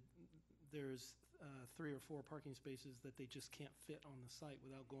 and there's 3 or 4 parking spaces that they just can't fit on the site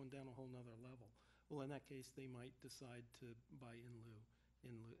without going down a whole nother level. Well, in that case, they might decide to buy in lieu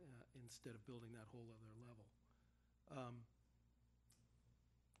instead of building that whole other level.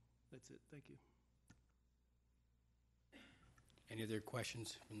 That's it. Thank you. Any other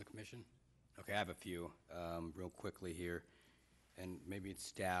questions from the commission? Okay, I have a few real quickly here, and maybe it's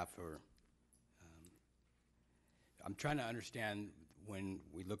staff or I'm trying to understand when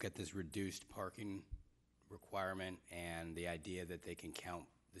we look at this reduced parking requirement and the idea that they can count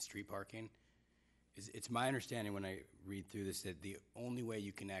the street parking. It's my understanding when I read through this that the only way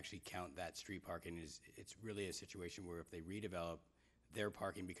you can actually count that street parking is it's really a situation where if they redevelop, their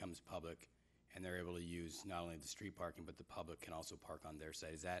parking becomes public and they're able to use not only the street parking, but the public can also park on their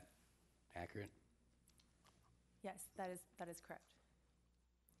side. Is that accurate? Yes, that is correct.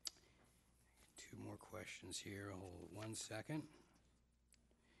 2 more questions here. Hold 1 second.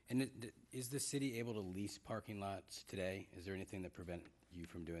 And is the city able to lease parking lots today? Is there anything that prevents you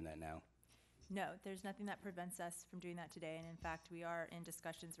from doing that now? No, there's nothing that prevents us from doing that today, and in fact, we are in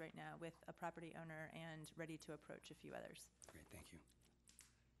discussions right now with a property owner and ready to approach a few others. Great, thank you.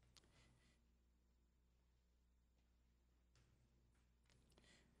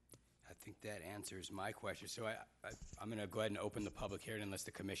 I think that answers my question. So I'm going to go ahead and open the public hearing unless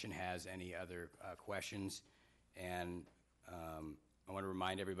the commission has any other questions. And I want to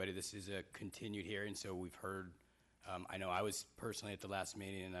remind everybody this is a continued hearing, so we've heard I know I was personally at the last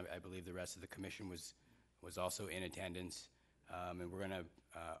meeting, and I believe the rest of the commission was also in attendance. And we're going to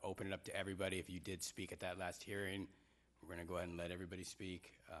open it up to everybody. If you did speak at that last hearing, we're going to go ahead and let everybody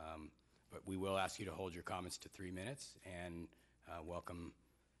speak. But we will ask you to hold your comments to 3 minutes and welcome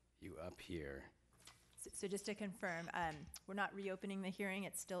you up here. So just to confirm, we're not reopening the hearing.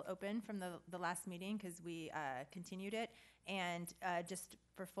 It's still open from the last meeting because we continued it. And just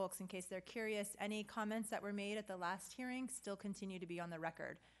for folks, in case they're curious, any comments that were made at the last hearing still continue to be on the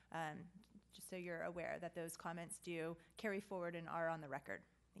record. Just so you're aware that those comments do carry forward and are on the record.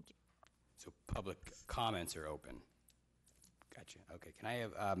 Thank you. So public comments are open. Gotcha. Okay. Can I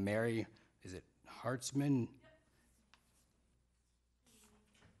have Mary, is it Hartzman?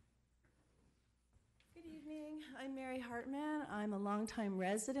 Good evening. I'm Mary Hartman. I'm a longtime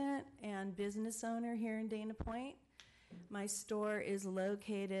resident and business owner here in Dana Point. My store is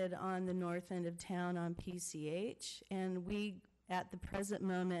located on the north end of town on PCH, and we, at the present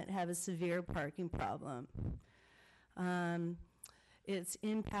moment, have a severe parking problem. It's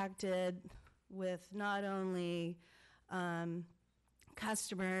impacted with not only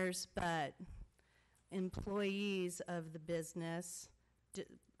customers, but employees of the business,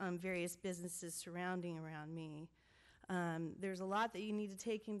 various businesses surrounding around me. There's a lot that you need to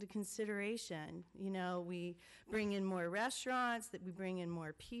take into consideration. You know, we bring in more restaurants, that we bring in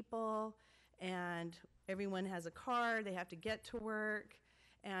more people, and everyone has a car, they have to get to work.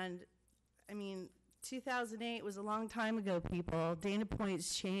 And I mean, 2008 was a long time ago, people. Dana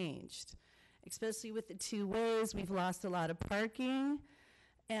Point's changed, especially with the 2 ways. We've lost a lot of parking.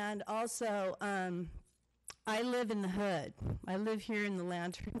 And also, I live in the hood. I live here in the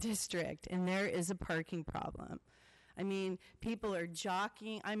Lantern District, and there is a parking problem. I mean, people are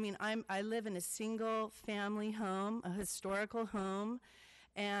jockeying. I mean, I live in a single family home, a historical home,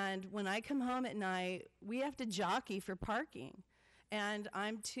 and when I come home at night, we have to jockey for parking. And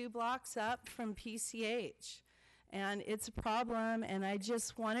I'm 2 blocks up from PCH, and it's a problem, and I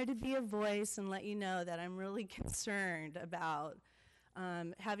just wanted to be a voice and let you know that I'm really concerned about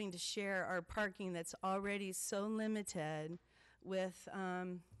having to share our parking that's already so limited with,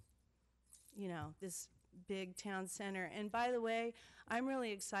 this big town center. And by the way, I'm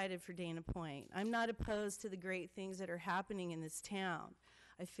really excited for Dana Point. I'm not opposed to the great things that are happening in this town.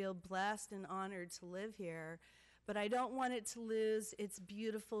 I feel blessed and honored to live here, but I don't want it to lose its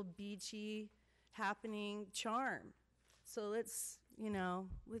beautiful, beachy, happening charm. So let's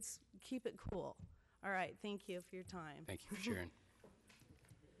keep it cool. All right, thank you for your time. Thank you for sharing.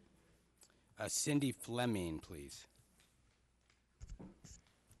 Cindy Fleming, please.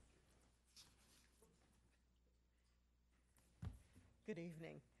 Good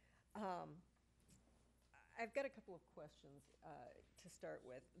evening. I've got a couple of questions to start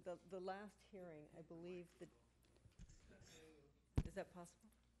with. The last hearing, I believe that, is that possible?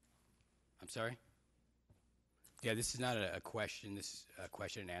 I'm sorry? Yeah, this is not a question. This is a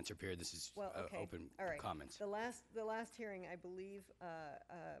question and answer period. This is Okay. open All right. comments. The last hearing, I believe,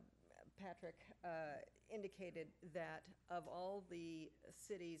 Patrick indicated that of all the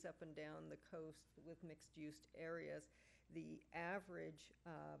cities up and down the coast with mixed-use areas, the average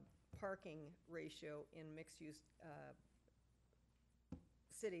parking ratio in mixed-use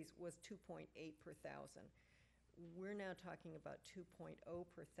cities was 2.8 per thousand. We're now talking about 2.0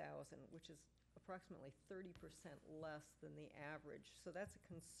 per thousand, which is approximately 30% less than the average. So that's a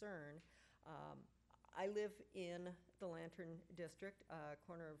concern. I live in the Lantern District,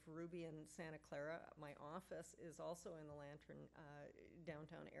 corner of Ruby and Santa Clara. My office is also in the Lantern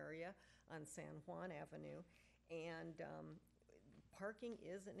downtown area on San Juan Avenue. And parking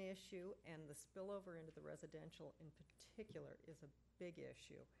is an issue, and the spillover into the residential in particular is a big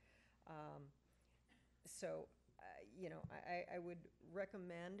issue. I would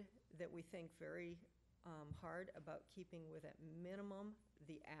recommend that we think very hard about keeping with at minimum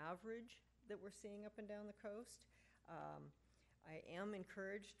the average that we're seeing up and down the coast. I am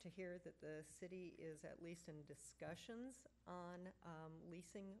encouraged to hear that the city is at least in discussions on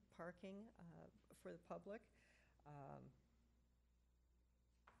leasing parking for the public.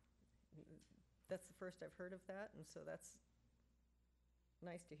 That's the first I've heard of that, and so that's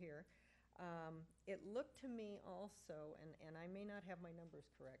nice to hear. It looked to me also, and I may not have my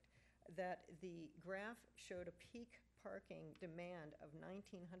numbers correct, that the graph showed a peak parking demand of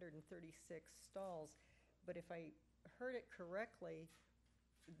 1,936 stalls, but if I heard it correctly,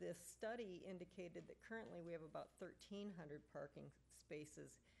 this study indicated that currently we have about 1,300 parking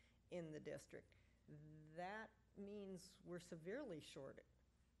spaces in the district. That means we're severely short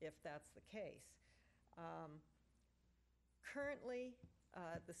if that's the case. Currently,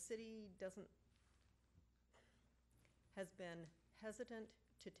 the city has been hesitant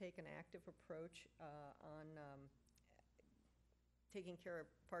to take an active approach on taking care of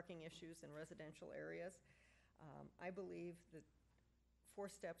parking issues in residential areas. I believe that 4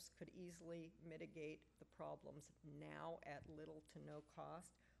 steps could easily mitigate the problems now at little to no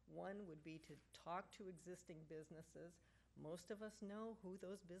cost. One would be to talk to existing businesses. Most of us know who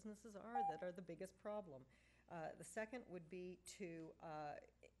those businesses are that are the biggest problem. The second would be to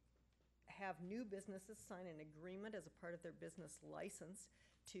have new businesses sign an agreement as a part of their business license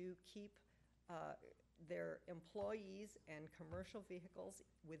to keep their employees and commercial vehicles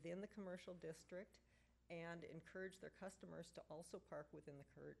within the commercial district and encourage their customers to also park within the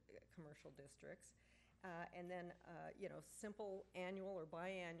commercial districts. And then, simple annual or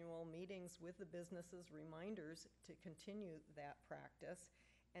biannual meetings with the businesses, reminders to continue that practice.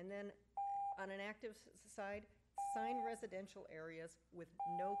 And then, on an active side, sign residential areas with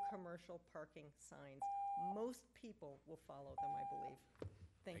no commercial parking signs. Most people will follow them, I believe.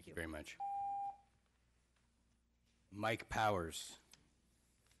 Thank you very much. Mike Powers.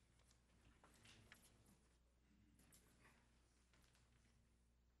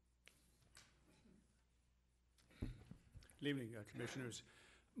 Good evening, Commissioners.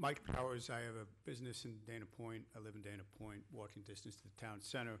 Mike Powers. I have a business in Dana Point. I live in Dana Point, walking distance to the town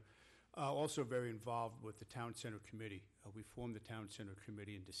center. Also very involved with the Town Center Committee. We formed the Town Center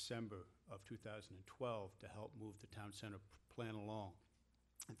Committee in December of 2012 to help move the Town Center plan along.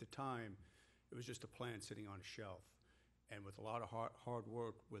 At the time, it was just a plan sitting on a shelf. And with a lot of hard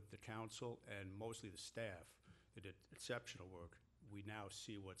work with the council and mostly the staff that did exceptional work, we now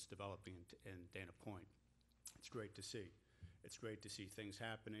see what's developing in Dana Point. It's great to see. It's great to see things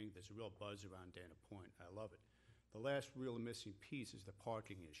happening. There's a real buzz around Dana Point. I love it. The last real missing piece is the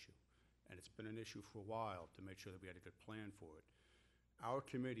parking issue. And it's been an issue for a while to make sure that we had a good plan for it. Our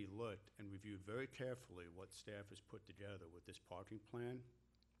committee looked and reviewed very carefully what staff has put together with this parking plan,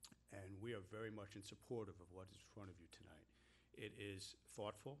 and we are very much in support of what is in front of you tonight. It is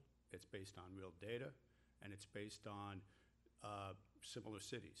thoughtful, it's based on real data, and it's based on similar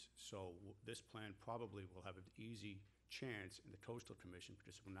cities. So this plan probably will have an easy chance in the Coastal Commission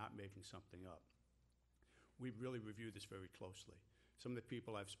because we're not making something up. We really reviewed this very closely. Some of the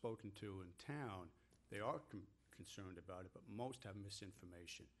people I've spoken to in town, they are concerned about it, but most have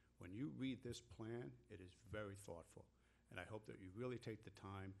misinformation. When you read this plan, it is very thoughtful. And I hope that you really take the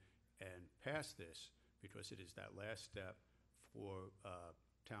time and pass this because it is that last step for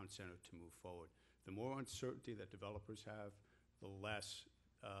Town Center to move forward. The more uncertainty that developers have, the less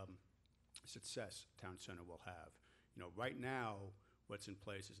success Town Center will have. You know, right now, what's in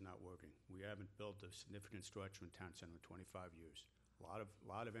place is not working. We haven't built a significant structure in Town Center in 25 years. A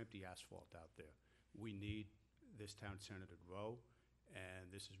lot of empty asphalt out there. We need this Town Center to grow,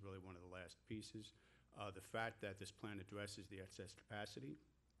 and this is really one of the last pieces. The fact that this plan addresses the excess capacity,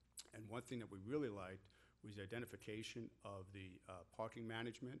 and one thing that we really liked was the identification of the parking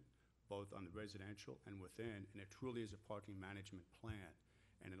management, both on the residential and within, and it truly is a parking management plan.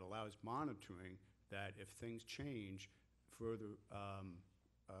 And it allows monitoring that if things change, further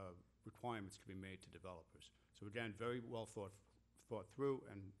requirements can be made to developers. So again, very well thought through,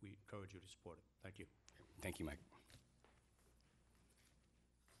 and we encourage you to support it. Thank you. Thank you, Mike.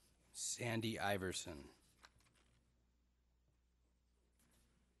 Sandy Iverson.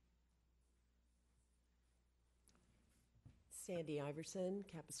 Sandy Iverson,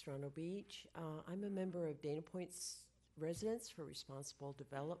 Capistrano Beach. I'm a member of Dana Point's Residents for Responsible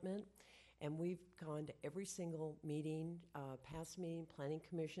Development, and we've gone to every single meeting, past meeting, Planning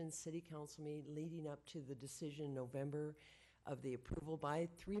Commission, City Council meeting, leading up to the decision in November of the approval by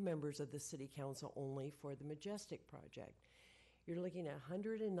 3 members of the City Council only for the Majestic project. You're looking at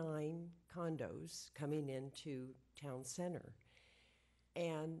 109 condos coming into Town Center.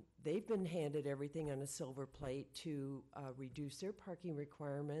 And they've been handed everything on a silver plate to reduce their parking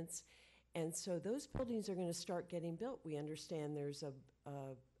requirements. And so those buildings are going to start getting built. We understand there's a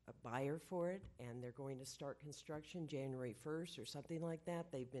buyer for it, and they're going to start construction January 1st or something like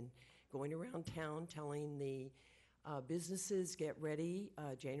that. They've been going around town telling the businesses, get ready,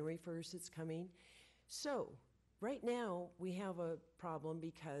 January 1st it's coming. So right now we have a problem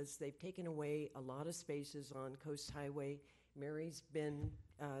because they've taken away a lot of spaces on Coast Highway. Mary's been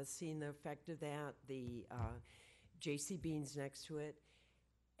seeing the effect of that. The J.C. Bean's next to it.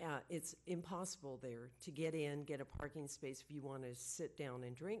 It's impossible there to get in, get a parking space if you want to sit down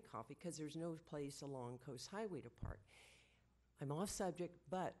and drink coffee because there's no place along Coast Highway to park. I'm off subject,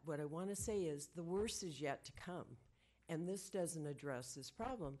 but what I want to say is the worst is yet to come, and this doesn't address this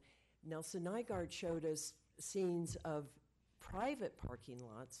problem. Nelson Nygaard showed us scenes of private parking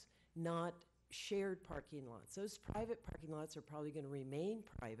lots, not shared parking lots. Those private parking lots are probably going to remain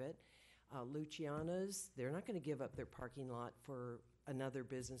private. Luciana's, they're not going to give up their parking lot for another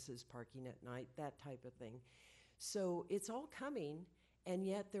business's parking at night, that type of thing. So it's all coming, and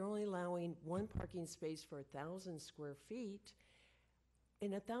yet they're only allowing one parking space for 1,000 square feet.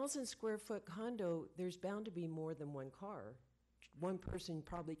 In a 1,000 square foot condo, there's bound to be more than one car. One person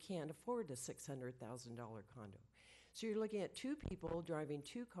probably can't afford a $600,000 condo. So you're looking at 2 people driving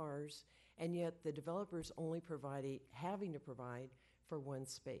 2 cars, and yet the developer's only having to provide for 1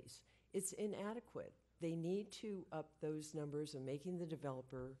 space. It's inadequate. They need to up those numbers and making the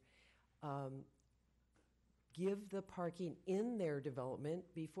developer give the parking in their development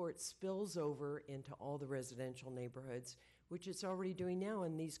before it spills over into all the residential neighborhoods, which it's already doing now,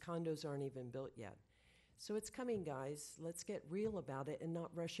 and these condos aren't even built yet. So it's coming, guys. Let's get real about it and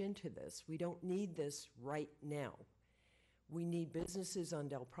not rush into this. We don't need this right now. We need businesses on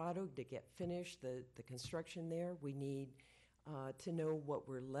Del Prado to get finished, the construction there. We need to know what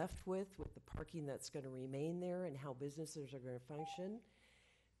we're left with the parking that's going to remain there and how businesses are going to function.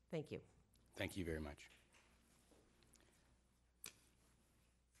 Thank you. Thank you very much.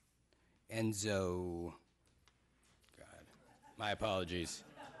 Enzo, God, my apologies.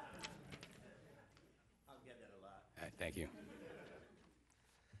 I'll get that a lot. All right, thank you.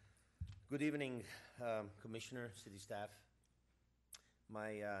 Good evening, Commissioner, City staff.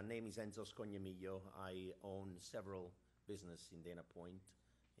 My name is Enzo Scognamiglio. I own several businesses in Dana Point,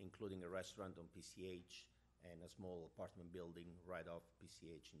 including a restaurant on PCH and a small apartment building right off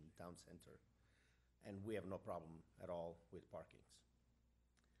PCH in town center. And we have no problem at all with parkings.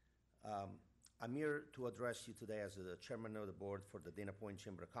 I'm here to address you today as the chairman of the board for the Dana Point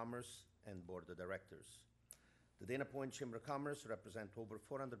Chamber of Commerce and board of directors. The Dana Point Chamber of Commerce represent over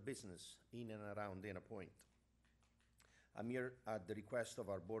 400 businesses in and around Dana Point. I'm here at the request of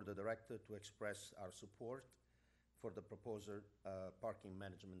our board of directors to express our support for the proposed parking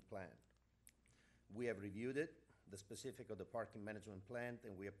management plan. We have reviewed it, the specific of the parking management plan,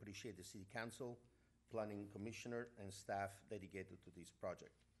 and we appreciate the City Council planning commissioner and staff dedicated to this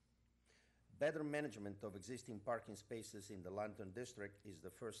project. Better management of existing parking spaces in the Lantern District is the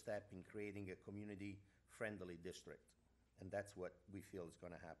first step in creating a community-friendly district, and that's what we feel is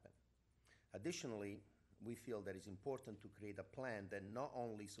going to happen. Additionally, we feel that it's important to create a plan that not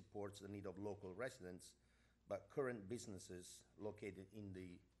only supports the need of local residents, but current businesses located in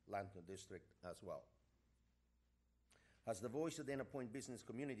the Lantern District as well. As the voice of the Dana Point business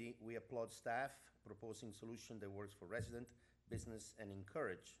community, we applaud staff proposing solution that works for resident, business, and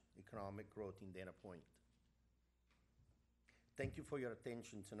encourage economic growth in Dana Point. Thank you for your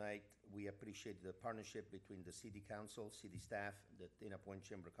attention tonight. We appreciate the partnership between the City Council, City staff, the Dana Point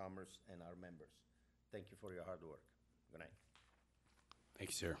Chamber of Commerce, and our members. Thank you for your hard work. Good night.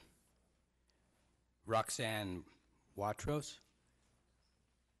 Thank you, sir. Roxanne Watros.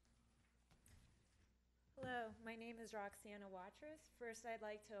 Hello, my name is Roxana Watras. First, I'd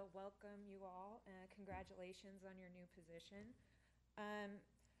like to welcome you all and congratulations on your new position.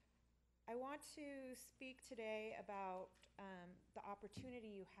 I want to speak today about the opportunity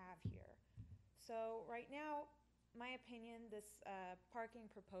you have here. So right now, my opinion, this parking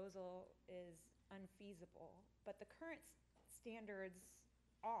proposal is unfeasible, but the current standards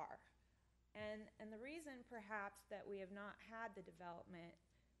are. And the reason perhaps that we have not had the development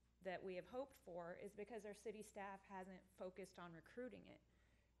that we have hoped for is because our city staff hasn't focused on recruiting it.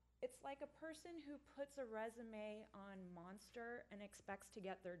 It's like a person who puts a resume on Monster and expects to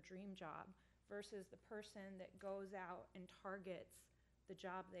get their dream job versus the person that goes out and targets the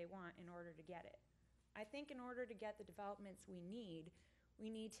job they want in order to get it. I think in order to get the developments we need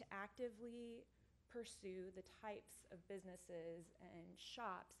to actively pursue the types of businesses and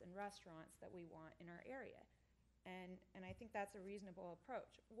shops and restaurants that we want in our area. And I think that's a reasonable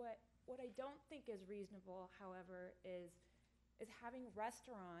approach. What I don't think is reasonable, however, is having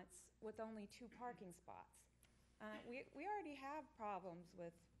restaurants with only 2 parking spots. We already have problems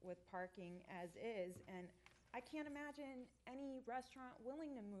with parking as is, and I can't imagine any restaurant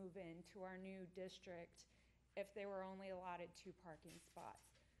willing to move into our new district if they were only allotted 2 parking spots.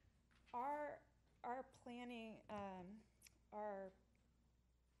 Our planning, our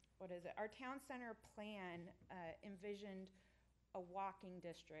town center plan envisioned a walking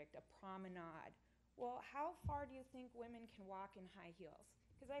district, a promenade. Well, how far do you think women can walk in high heels?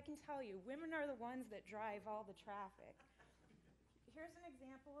 Because I can tell you, women are the ones that drive all the traffic. Here's an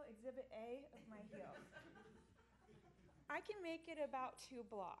example, Exhibit A of my heels. I can make it about 2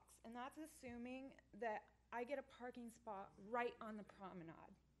 blocks, and that's assuming that I get a parking spot right on the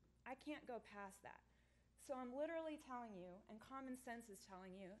promenade. I can't go past that. So I'm literally telling you, and common sense is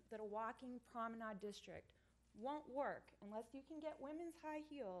telling you, that a walking promenade district won't work unless you can get women's high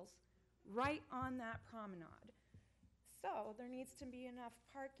heels right on that promenade. So there needs to be enough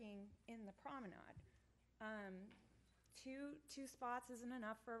parking in the promenade. Two spots isn't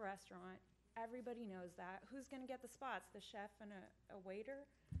enough for a restaurant. Everybody knows that. Who's going to get the spots? The chef and a waiter?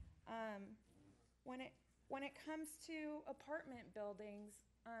 When it comes to apartment buildings,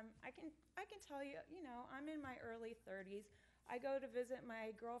 I can tell you, I'm in my early 30s. I go to visit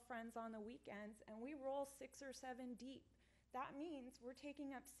my girlfriends on the weekends, and we roll 6 or 7 deep. That means we're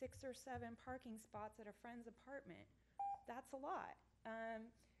taking up 6 or 7 parking spots at a friend's apartment. That's a lot.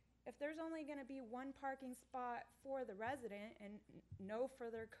 If there's only going to be 1 parking spot for the resident and none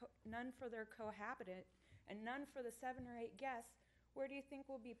for their cohabitant and none for the 7 or 8 guests, where do you think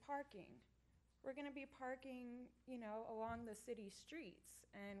we'll be parking? We're going to be parking, along the city streets,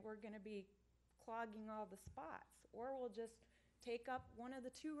 and we're going to be clogging all the spots. Or we'll just take up one of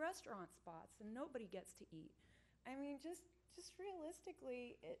the 2 restaurant spots and nobody gets to eat. I mean, just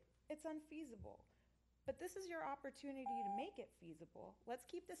realistically, it's unfeasible. But this is your opportunity to make it feasible. Let's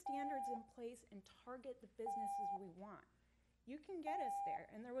keep the standards in place and target the businesses we want. You can get us there,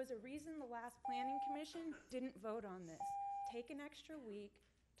 and there was a reason the last Planning Commission didn't vote on this. Take an extra week,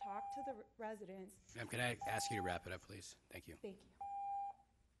 talk to the residents. Ma'am, can I ask you to wrap it up, please? Thank you. Thank you.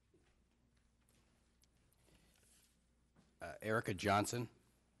 Erica Johnson.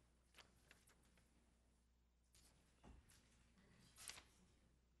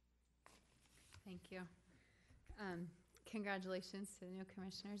 Thank you. Congratulations to the new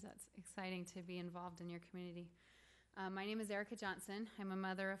commissioners. That's exciting to be involved in your community. My name is Erica Johnson. I'm a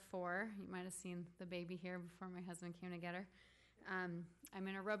mother of 4. You might have seen the baby here before my husband came to get her. I'm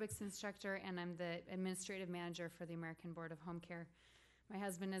an aerobics instructor, and I'm the administrative manager for the American Board of Home Care. My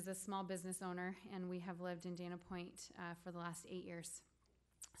husband is a small business owner, and we have lived in Dana Point for the last 8 years.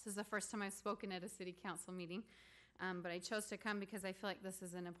 This is the first time I've spoken at a city council meeting, but I chose to come because I feel like this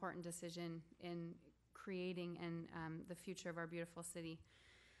is an important decision in creating and the future of our beautiful city.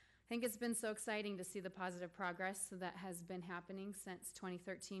 think it's been so exciting to see the positive progress that has been happening since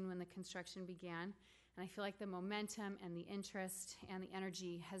 2013 when the construction began. And I feel like the momentum and the interest and the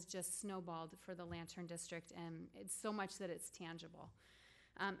energy has just snowballed for the Lantern District, and it's so much that it's tangible.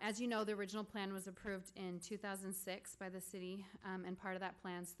 As you know, the original plan was approved in 2006 by the city, and part of that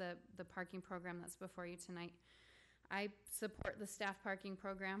plan's the parking program that's before you tonight. I support the staff parking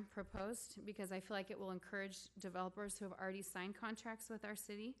program proposed because I feel like it will encourage developers who have already signed contracts with our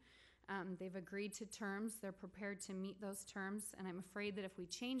city. They've agreed to terms, they're prepared to meet those terms, and I'm afraid that if we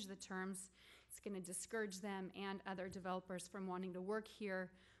change the terms, it's going to discourage them and other developers from wanting to work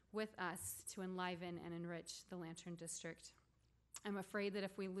here with us to enliven and enrich the Lantern District. I'm afraid that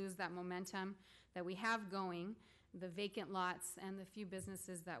if we lose that momentum that we have going, the vacant lots and the few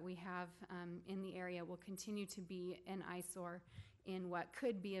businesses that we have in the area will continue to be an eyesore in what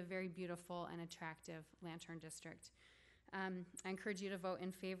could be a very beautiful and attractive Lantern District. I encourage you to vote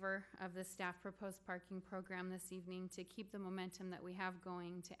in favor of the staff proposed parking program this evening to keep the momentum that we have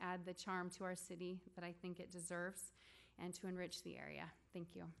going, to add the charm to our city that I think it deserves, and to enrich the area.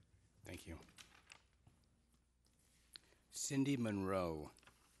 Thank you. Thank you. Cindy Monroe.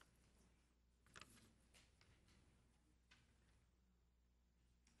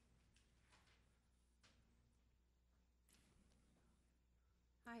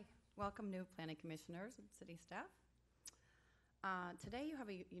 Hi, welcome new planning commissioners and city staff. Today you have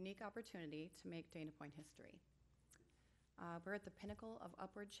a unique opportunity to make Dana Point history. We're at the pinnacle of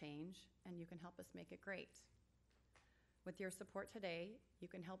upward change, and you can help us make it great. With your support today, you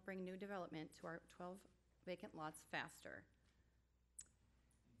can help bring new development to our 12 vacant lots faster.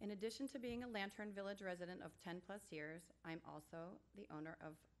 In addition to being a Lantern Village resident of 10 plus years, I'm also the owner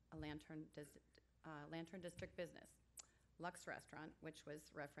of a Lantern District business, Lux Restaurant, which was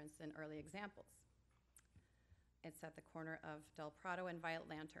referenced in early examples. It's at the corner of Del Prado and Violet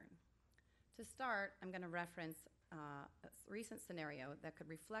Lantern. To start, I'm going to reference a recent scenario that could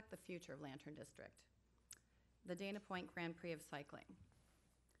reflect the future of Lantern District, the Dana Point Grand Prix of cycling.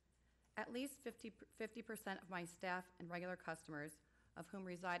 At least 50% of my staff and regular customers, of whom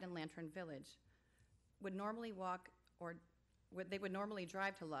reside in Lantern Village, would normally walk or they would normally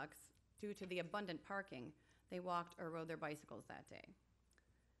drive to Lux. Due to the abundant parking, they walked or rode their bicycles that day.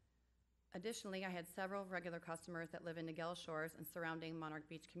 Additionally, I had several regular customers that live in Niguel Shores and surrounding Monarch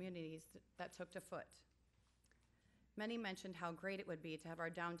Beach communities that took to foot. Many mentioned how great it would be to have our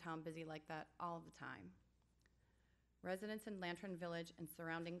downtown busy like that all the time. Residents in Lantern Village and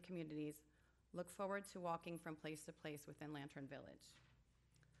surrounding communities look forward to walking from place to place within Lantern Village.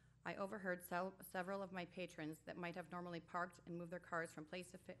 I overheard several of my patrons that might have normally parked and moved their cars from place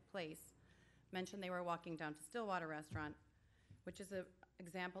to place mention they were walking down to Stillwater Restaurant, which is an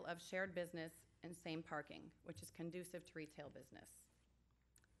example of shared business and same parking, which is conducive to retail business.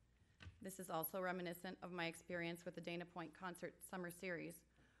 This is also reminiscent of my experience with the Dana Point Concert Summer Series,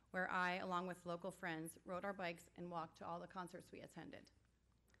 where I, along with local friends, rode our bikes and walked to all the concerts we attended.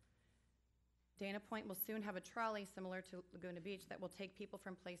 Dana Point will soon have a trolley similar to Laguna Beach that will take people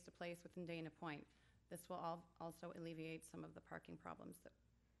from place to place within Dana Point. This will also alleviate some of the parking problems that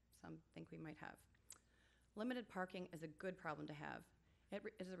some think we might have. Limited parking is a good problem to have. It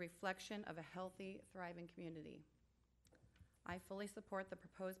is a reflection of a healthy, thriving community. I fully support the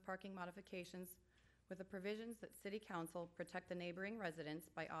proposed parking modifications with the provisions that City Council protect the neighboring residents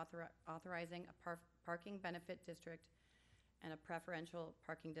by authorizing a parking benefit district and a preferential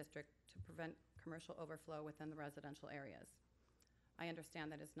parking district to prevent commercial overflow within the residential areas. I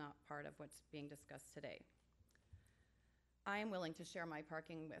understand that is not part of what's being discussed today. I am willing to share my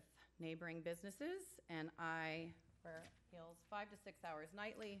parking with neighboring businesses, and I wear heels 5 to 6 hours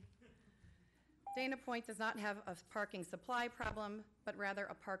nightly. Dana Point does not have a parking supply problem, but rather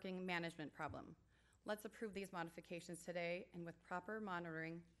a parking management problem. Let's approve these modifications today, and with proper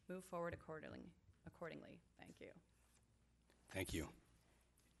monitoring, move forward accordingly. Thank you. Thank you.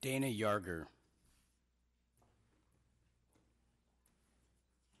 Dana Yarger.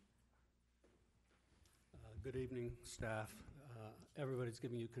 Good evening, staff. Everybody's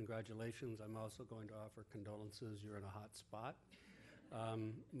giving you congratulations. I'm also going to offer condolences. You're in a hot spot.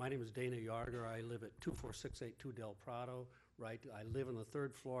 My name is Dana Yarger. I live at 24682 Del Prado. Right, I live on the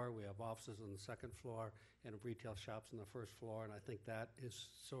 3rd floor. We have offices on the 2nd floor and retail shops on the 1st floor, and I think that is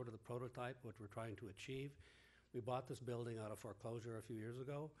sort of the prototype, what we're trying to achieve. We bought this building out of foreclosure a few years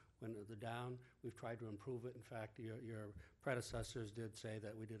ago. When they're down, we've tried to improve it. In fact, your predecessors did say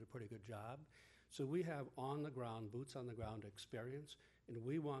that we did a pretty good job. So we have on-the-ground, boots-on-the-ground experience, and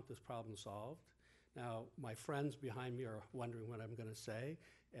we want this problem solved. Now, my friends behind me are wondering what I'm going to say,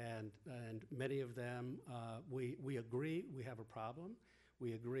 and many of them, we agree we have a problem.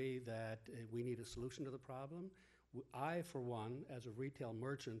 We agree that we need a solution to the problem. I, for one, as a retail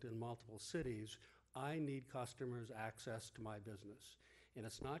merchant in multiple cities, I need customers access to my business. And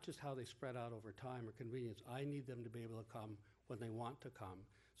it's not just how they spread out over time or convenience. I need them to be able to come when they want to come.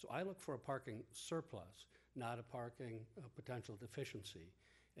 So I look for a parking surplus, not a parking potential deficiency.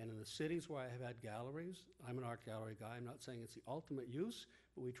 And in the cities where I have had galleries, I'm an art gallery guy, I'm not saying it's the ultimate use,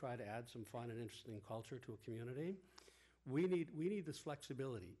 but we try to add some fun and interesting culture to a community. We need this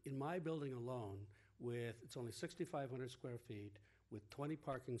flexibility. In my building alone, it's only 6,500 square feet, with 20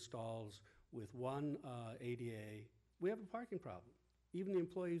 parking stalls, with one ADA, we have a parking problem. Even the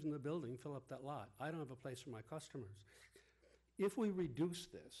employees in the building fill up that lot. I don't have a place for my customers. If we reduce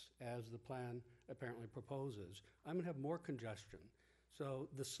this, as the plan apparently proposes, I'm going to have more congestion. So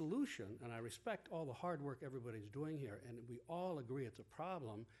the solution, and I respect all the hard work everybody's doing here, and we all agree it's a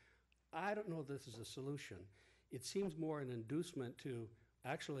problem, I don't know if this is a solution. It seems more an inducement to,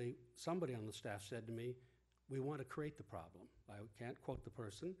 actually, somebody on the staff said to me, we want to create the problem. I can't quote the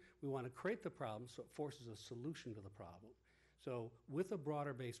person. We want to create the problem so it forces a solution to the problem. So with a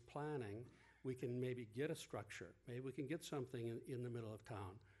broader-based planning, we can maybe get a structure. Maybe we can get something in the middle of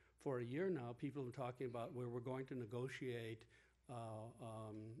town. For a year now, people have been talking about where we're going to negotiate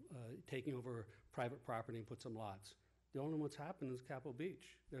taking over private property and put some lots. The only one that's happened is Capitol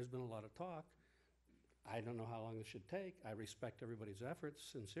Beach. There's been a lot of talk. I don't know how long this should take. I respect everybody's efforts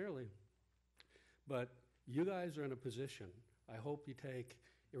sincerely. But you guys are in a position, I hope you take,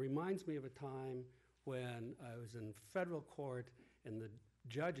 it reminds me of a time when I was in federal court and the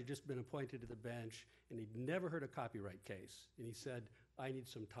judge had just been appointed to the bench and he'd never heard a copyright case. And he said, I need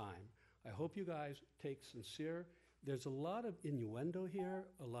some time. I hope you guys take sincere. There's a lot of innuendo here,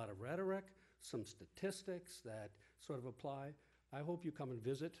 a lot of rhetoric, some statistics that sort of apply. I hope you come and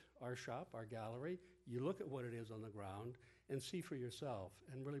visit our shop, our gallery. You look at what it is on the ground and see for yourself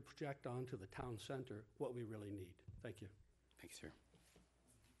and really project onto the town center what we really need. Thank you. Thank you, sir.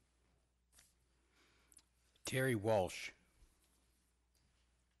 Terry Walsh.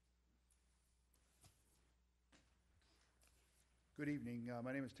 Good evening.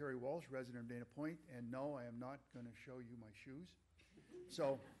 My name is Terry Walsh, resident of Dana Point, and no, I am not going to show you my shoes.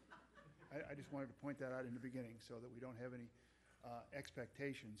 So I just wanted to point that out in the beginning so that we don't have any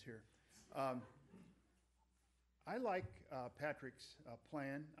expectations here. I like Patrick's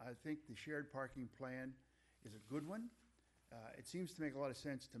plan. I think the shared parking plan is a good one. It seems to make a lot of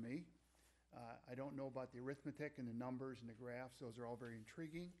sense to me. I don't know about the arithmetic and the numbers and the graphs. Those are all very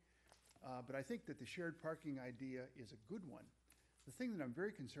intriguing. But I think that the shared parking idea is a good one. The thing that I'm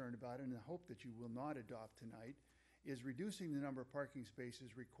very concerned about, and I hope that you will not adopt tonight, is reducing the number of parking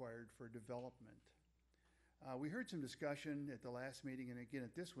spaces required for development. We heard some discussion at the last meeting, and again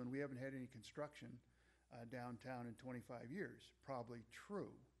at this one, we haven't had any construction downtown in 25 years. Probably true.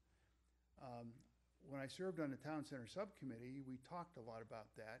 When I served on the Town Center Subcommittee, we talked a lot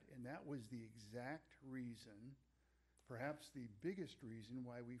about that, and that was the exact reason, perhaps the biggest reason,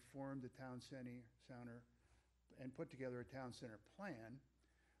 why we formed the Town Center and put together a Town Center plan,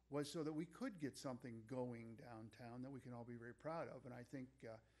 was so that we could get something going downtown that we can all be very proud of, and I think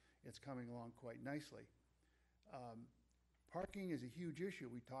it's coming along quite nicely. Parking is a huge issue.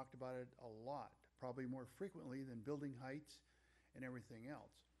 We talked about it a lot, probably more frequently than building heights and everything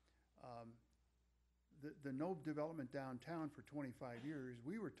else. The no development downtown for 25 years,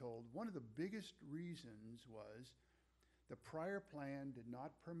 we were told one of the biggest reasons was the prior plan did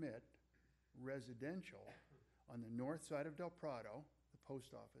not permit residential on the north side of Del Prado, the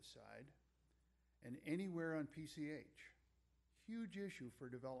post office side, and anywhere on PCH. Huge issue for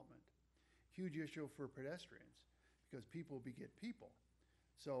development. Huge issue for pedestrians, because people beget people.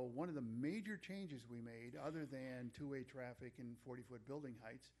 So one of the major changes we made, other than two-way traffic and 40-foot building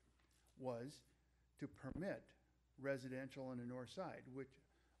heights, was to permit residential on the north side, which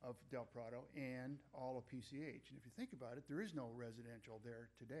of Del Prado and all of PCH. And if you think about it, there is no residential there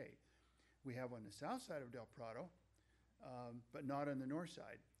today. We have on the south side of Del Prado, but not on the north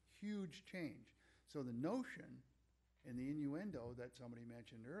side. Huge change. So the notion and the innuendo that somebody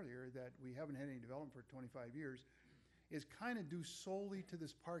mentioned earlier, that we haven't had any development for 25 years, is kind of due solely to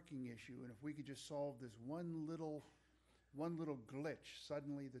this parking issue. And if we could just solve this one little glitch,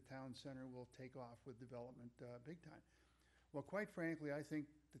 suddenly the town center will take off with development big time. Well, quite frankly, I think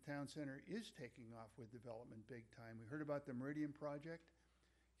the town center is taking off with development big time. We heard about the Meridian project,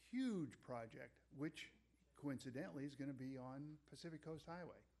 huge project, which coincidentally is going to be on Pacific Coast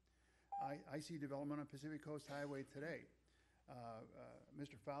Highway. I see development on Pacific Coast Highway today.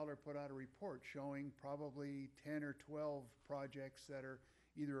 Mr. Fowler put out a report showing probably 10 or 12 projects that are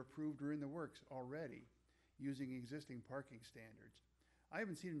either approved or in the works already using existing parking standards. I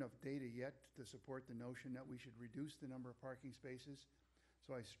haven't seen enough data yet to support the notion that we should reduce the number of parking spaces.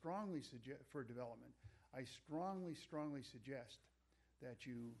 So I strongly suggest, for development, I strongly suggest that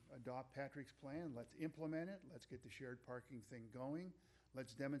you adopt Patrick's plan. Let's implement it. Let's get the shared parking thing going.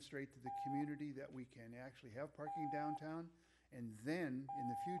 Let's demonstrate to the community that we can actually have parking downtown. And then, in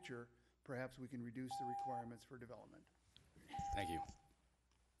the future, perhaps we can reduce the requirements for development. Thank you.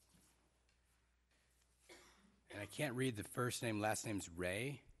 And I can't read the first name, last name's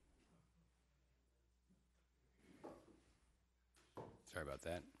Ray. Sorry about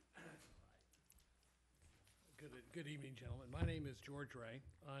that. Good evening, gentlemen. My name is George Ray.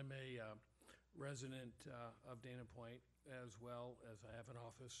 I'm a resident of Dana Point, as well as I have an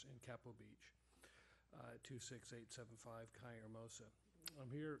office in Capo Beach, 26875 Calle Hermosa. I'm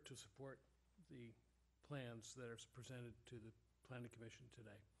here to support the plans that are presented to the Planning Commission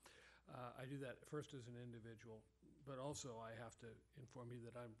today. I do that first as an individual, but also I have to inform you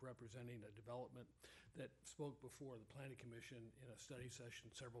that I'm representing a development that spoke before the Planning Commission in a study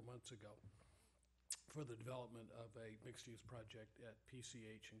session several months ago for the development of a mixed-use project at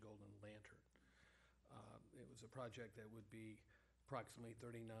PCH and Golden Lantern. It was a project that would be approximately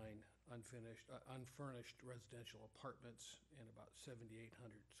 39 unfurnished residential apartments and about 7,800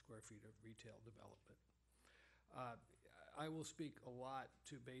 square feet of retail development. I will speak a lot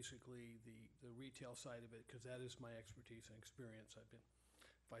to basically the retail side of it because that is my expertise and experience. I've been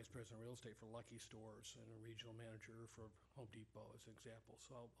vice president of real estate for Lucky Stores and a regional manager for Home Depot as an example.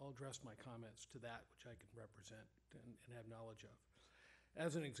 So I'll address my comments to that, which I can represent and have knowledge of.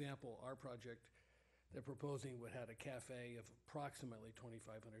 As an example, our project they're proposing would have a cafe of approximately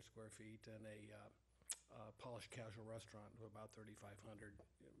 2,500 square feet and a polished casual restaurant of about 3,500,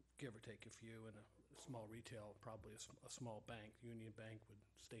 give or take a few, and a small retail, probably a small bank. Union Bank would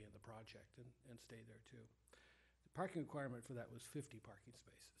stay in the project and stay there too. The parking requirement for that was 50 parking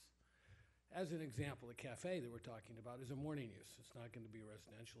spaces. As an example, the cafe that we're talking about is a morning use. It's not going to be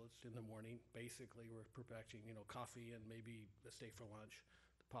residential. It's in the morning. Basically, we're projecting, coffee and maybe a stay for lunch.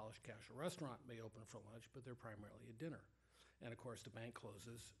 The polished casual restaurant may open for lunch, but they're primarily a dinner. And of course, the bank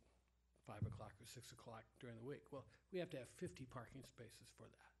closes 5 o'clock or 6 o'clock during the week. Well, we have to have 50 parking spaces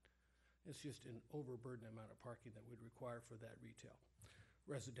for that. It's just an overburdened amount of parking that we'd require for that retail.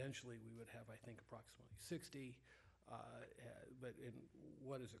 Residentially, we would have, I think, approximately 60. But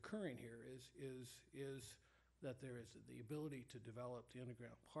what is occurring here is that there is the ability to develop the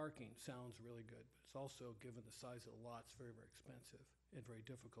underground parking sounds really good, but it's also, given the size of the lots, very, very expensive and very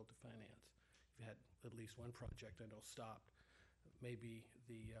difficult to finance. You've had at least one project I know stopped. Maybe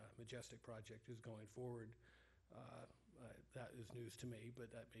the Majestic project is going forward. That is news to me,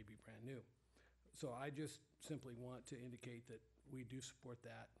 but that may be brand new. So I just simply want to indicate that we do support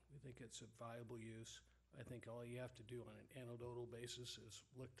that. We think it's a viable use. I think all you have to do on an anecdotal basis is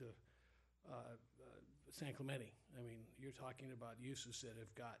look to San Clemente. I mean, you're talking about uses that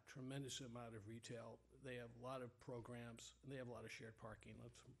have got tremendous amount of retail. They have a lot of programs, and they have a lot of shared parking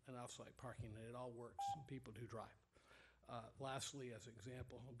and off-site parking, and it all works. People do drive. Lastly, as an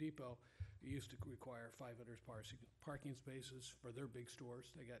example, Home Depot used to require 500 parking spaces for their big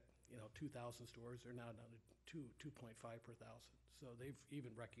stores. They got 2,000 stores. They're now down to 2.5 per thousand. So they've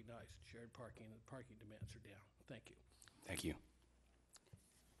even recognized shared parking and parking demands are down. Thank you. Thank you.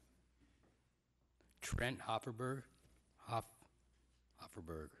 Trent Hofferberg.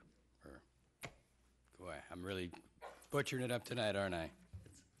 Hofferberg. Boy, I'm really butchering it up tonight, aren't I?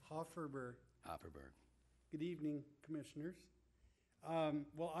 It's Hofferberg. Hofferberg. Good evening, Commissioners.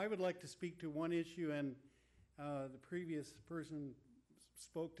 Well, I would like to speak to one issue, and the previous person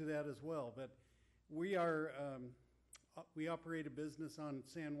spoke to that as well, but we operate a business on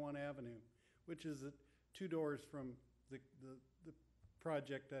San Juan Avenue, which is 2 doors from the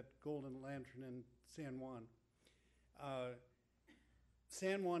project at Golden Lantern in San Juan.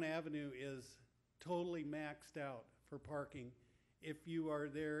 San Juan Avenue is totally maxed out for parking if you are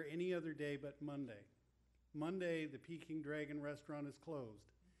there any other day but Monday. Monday, the Peking Dragon restaurant is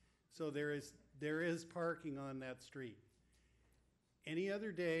closed. So there is parking on that street. Any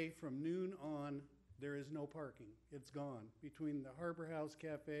other day from noon on, there is no parking. It's gone between the Harbor House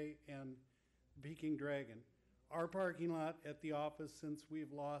Cafe and Peking Dragon. Our parking lot at the office, since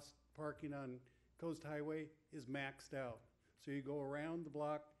we've lost parking on Coast Highway, is maxed out. So you go around the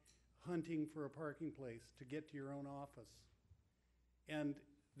block hunting for a parking place to get to your own office. And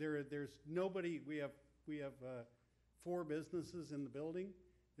there's nobody. We have 4 businesses in the building.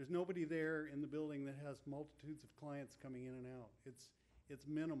 There's nobody there in the building that has multitudes of clients coming in and out. It's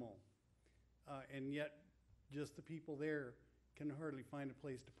minimal. And yet, just the people there can hardly find a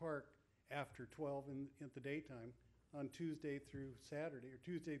place to park after 12 in the daytime on Tuesday through Saturday, or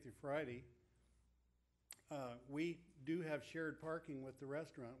Tuesday through Friday. We do have shared parking with the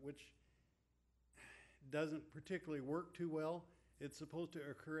restaurant, which doesn't particularly work too well. It's supposed to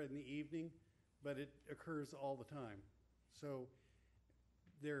occur in the evening, but it occurs all the time. So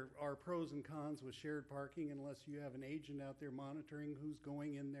there are pros and cons with shared parking unless you have an agent out there monitoring who's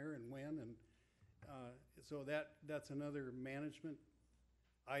going in there and when. And so that's another management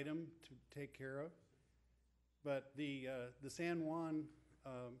item to take care of. But the San Juan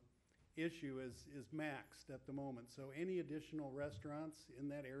issue is maxed at the moment. So any additional restaurants in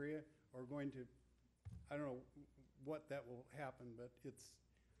that area are going to, I don't know what that will happen, but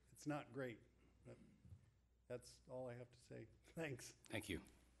it's not great. But that's all I have to say. Thanks. Thank you.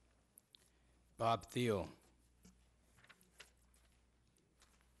 Bob Thiel.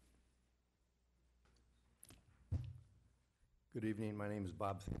 Good evening. My name is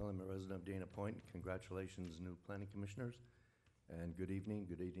Bob Thiel. I'm a resident of Dana Point. Congratulations, new planning commissioners. And good evening,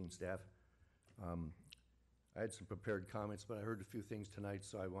 staff. I had some prepared comments, but I heard a few things tonight,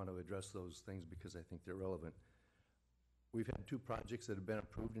 so I want to address those things because I think they're relevant. We've had two projects that have been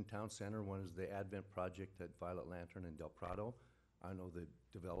approved in Town Center. One is the Advent project at Violet Lantern in Del Prado. I know the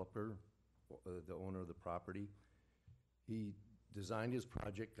developer, the owner of the property. He designed his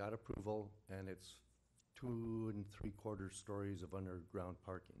project, got approval, and it's 2 3/4 stories of underground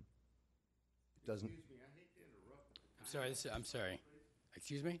parking. It doesn't. Excuse me, I hate to interrupt. I'm sorry.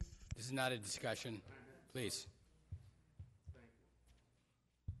 Excuse me? This is not a discussion. Please. Thank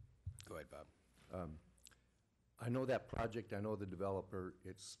you. Go ahead, Bob. I know that project. I know the developer.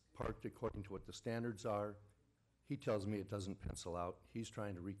 It's parked according to what the standards are. He tells me it doesn't pencil out. He's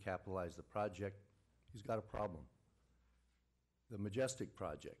trying to recapitalize the project. He's got a problem. The Majestic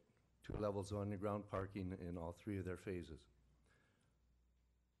project, 2 levels of underground parking in all 3 of their phases.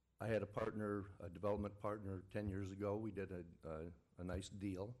 I had a partner, a development partner 10 years ago. We did a nice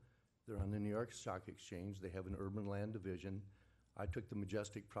deal. They're on the New York Stock Exchange. They have an urban land division. I took the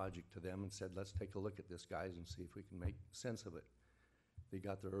Majestic project to them and said, let's take a look at this, guys, and see if we can make sense of it. They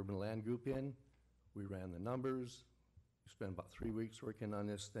got their urban land group in. We ran the numbers. We spent about 3 weeks working on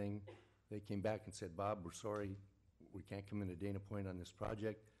this thing. They came back and said, Bob, we're sorry. We can't come into Dana Point on this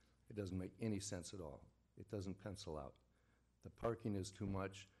project. It doesn't make any sense at all. It doesn't pencil out. The parking is too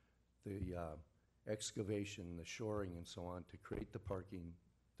much. The excavation, the shoring, and so on to create the parking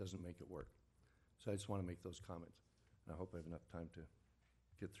doesn't make it work. So I just want to make those comments. And I hope I have enough time to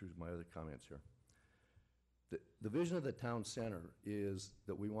get through my other comments here. The vision of the town center is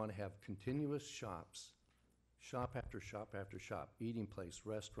that we want to have continuous shops, shop after shop after shop, eating place,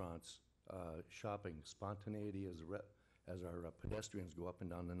 restaurants, shopping, spontaneity as our pedestrians go up and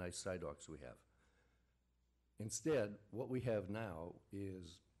down the nice sidewalks we have. Instead, what we have now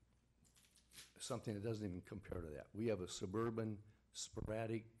is something that doesn't even compare to that. We have a suburban,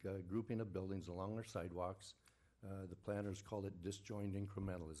 sporadic grouping of buildings along our sidewalks. The planners call it disjoint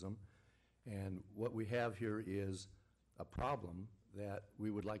incrementalism. And what we have here is a problem that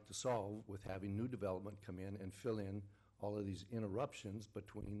we would like to solve with having new development come in and fill in all of these interruptions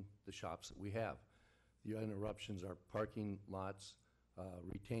between the shops that we have. The interruptions are parking lots,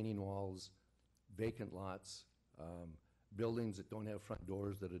 retaining walls, vacant lots, buildings that don't have front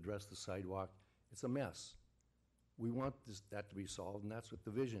doors that address the sidewalk. It's a mess. We want that to be solved, and that's what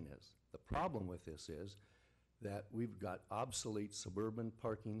the vision is. The problem with this is that we've got obsolete suburban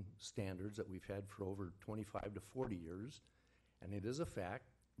parking standards that we've had for over 25 to 40 years, and it is a fact,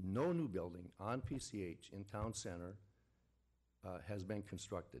 no new building on PCH in Town Center has been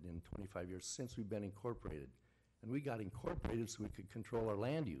constructed in 25 years since we've been incorporated. And we got incorporated so we could control our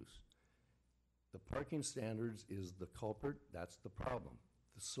land use. The parking standards is the culprit, that's the problem.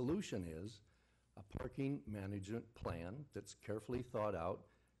 The solution is a parking management plan that's carefully thought out.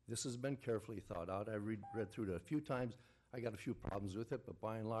 This has been carefully thought out. I read through it a few times. I got a few problems with it, but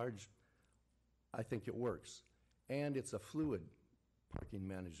by and large, I think it works. And it's a fluid parking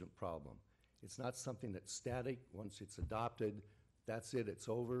management problem. It's not something that's static. Once it's adopted, that's it, it's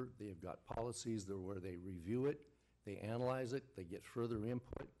over. They've got policies that where they review it, they analyze it, they get further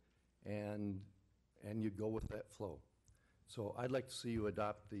input, and you go with that flow. So I'd like to see you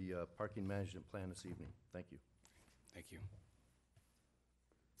adopt the parking management plan this evening. Thank you. Thank you.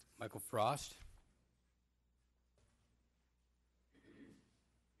 Michael Frost.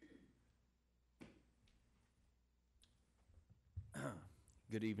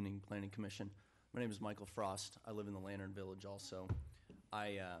 Good evening, Planning Commission. My name is Michael Frost. I live in the Lantern Village also.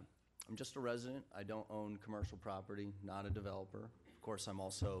 I'm just a resident. I don't own commercial property, not a developer. Of course, I'm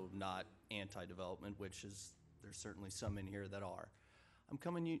also not anti-development, which is, there's certainly some in here that are. I'm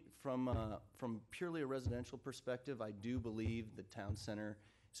coming from purely a residential perspective. I do believe the town center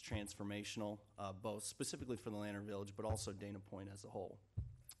is transformational, both specifically for the Lantern Village, but also Dana Point as a whole.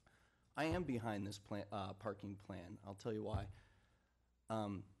 I am behind this parking plan. I'll tell you why.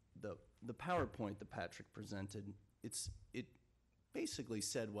 The PowerPoint that Patrick presented, it basically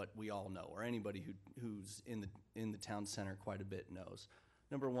said what we all know, or anybody who's in the town center quite a bit knows.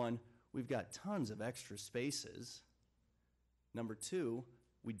 Number one, we've got tons of extra spaces. Number two,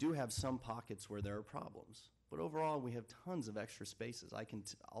 we do have some pockets where there are problems, but overall we have tons of extra spaces. I can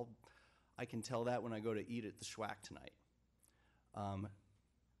tell that when I go to eat at the Schwack tonight.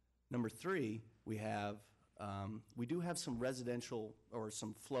 Number three, we do have some residential or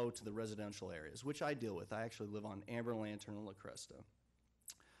some flow to the residential areas, which I deal with. I actually live on Amber Lantern and La Cresta.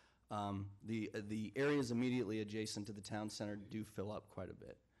 The areas immediately adjacent to the town center do fill up quite a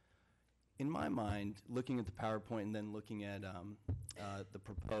bit. In my mind, looking at the PowerPoint and then looking at the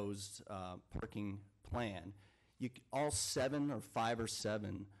proposed parking plan, all 7 or 5 or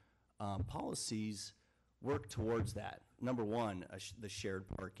 7 policies work towards that. Number one, the shared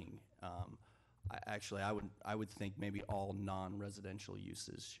parking. I would think maybe all non-residential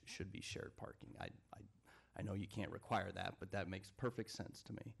uses should be shared parking. I know you can't require that, but that makes perfect sense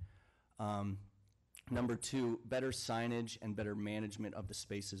to me. Number two, better signage and better management of the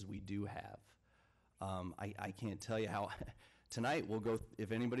spaces we do have. I can't tell you how. Tonight we'll go,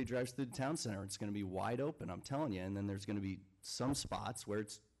 if anybody drives through the town center, it's going to be wide open, I'm telling you, and then there's going to be some spots where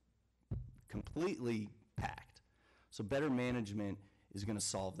it's completely packed. So better management is going to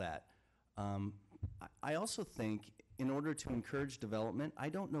solve that. I also think in order to encourage development, I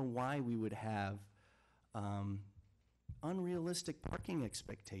don't know why we would have unrealistic parking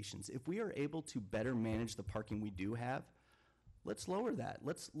expectations. If we are able to better manage the parking we do have, let's lower that.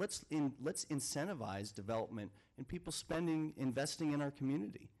 Let's incentivize development and people investing in our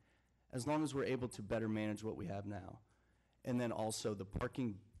community, as long as we're able to better manage what we have now. And then also the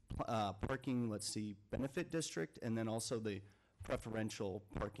parking, benefit district, and then also the preferential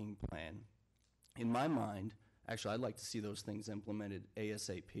parking plan. In my mind, actually, I'd like to see those things implemented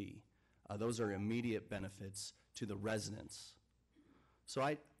ASAP. Those are immediate benefits to the residents. So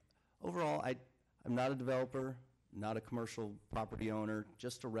overall, I'm not a developer, not a commercial property owner,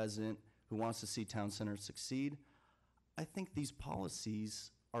 just a resident who wants to see town centers succeed. I think these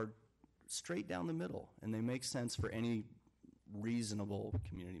policies are straight down the middle, and they make sense for any reasonable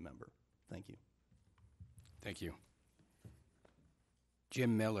community member. Thank you. Thank you.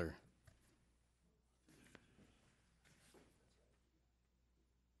 Jim Miller.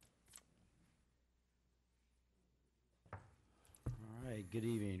 All right, good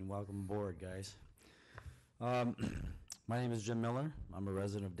evening. Welcome aboard, guys. My name is Jim Miller. I'm a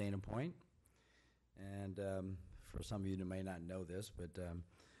resident of Dana Point. And for some of you that may not know this, but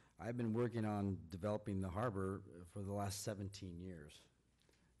I've been working on developing the harbor for the last 17 years.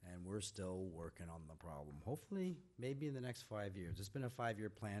 And we're still working on the problem. Hopefully, maybe in the next 5 years. It's been a 5-year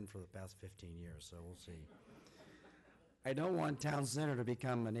plan for the past 15 years, so we'll see. I don't want Town Center to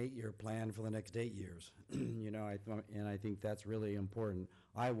become an 8-year plan for the next 8 years. And I think that's really important.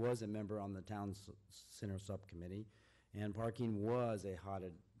 I was a member on the Town Center Subcommittee, and parking was a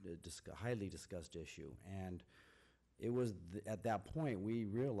highly discussed issue. And it was at that point we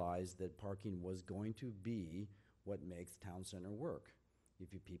realized that parking was going to be what makes Town Center work.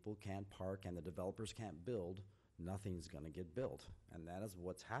 If you people can't park and the developers can't build, nothing's going to get built. And that is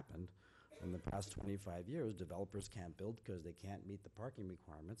what's happened in the past 25 years. Developers can't build because they can't meet the parking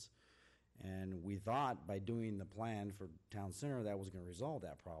requirements. And we thought by doing the plan for Town Center that was going to resolve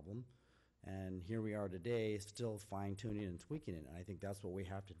that problem. And here we are today still fine-tuning and tweaking it. And I think that's what we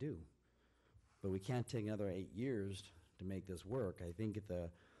have to do. But we can't take another 8 years to make this work. I think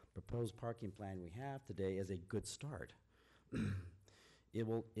the proposed parking plan we have today is a good start. It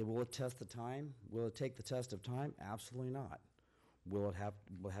will test the time. Will it take the test of time? Absolutely not. Will it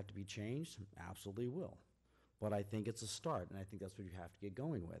have to be changed? Absolutely will. But I think it's a start, and I think that's what you have to get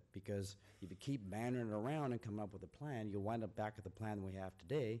going with. Because if you keep bantering it around and come up with a plan, you'll wind up back at the plan we have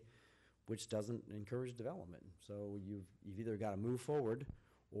today, which doesn't encourage development. So you've either got to move forward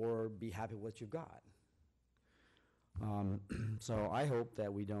or be happy with what you've got. So I hope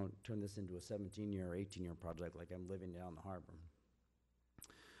that we don't turn this into a 17-year or 18-year project like I'm living down the harbor.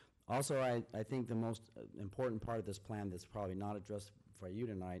 Also, I think the most important part of this plan that's probably not addressed for you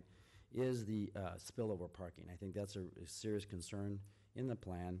tonight is the spillover parking. I think that's a serious concern in the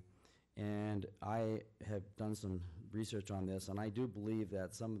plan, and I have done some research on this, and I do believe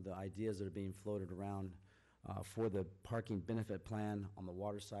that some of the ideas that are being floated around for the parking benefit plan on the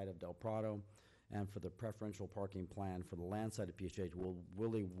water side of Del Prado and for the preferential parking plan for the land side of PHH will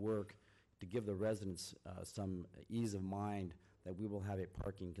really work to give the residents some ease of mind that we will have a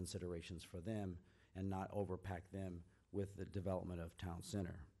parking considerations for them and not overpack them with the development of town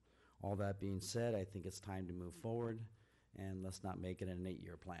center. All that being said, I think it's time to move forward, and let's not make it an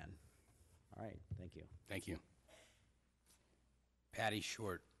 8-year plan. All right, thank you. Thank you. Patty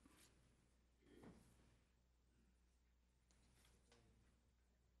Short.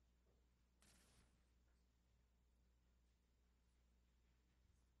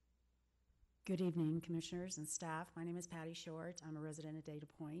 Good evening, commissioners and staff. My name is Patty Short. I'm a resident of Dana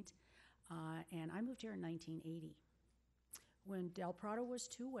Point, and I moved here in 1980 when Del Prado was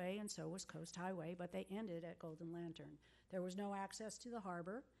two-way and so was Coast Highway, but they ended at Golden Lantern. There was no access to the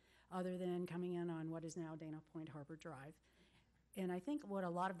harbor other than coming in on what is now Dana Point Harbor Drive. And I think what a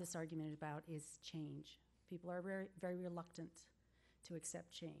lot of this argument is about is change. People are very, very reluctant to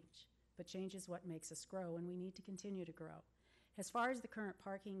accept change, but change is what makes us grow, and we need to continue to grow. As far as the current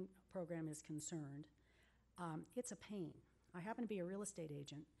parking program is concerned, it's a pain. I happen to be a real estate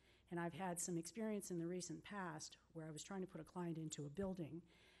agent, and I've had some experience in the recent past where I was trying to put a client into a building,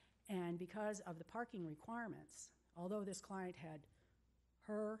 and because of the parking requirements, although this client had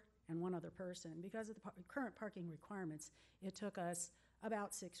her and one other person, because of the current parking requirements, it took us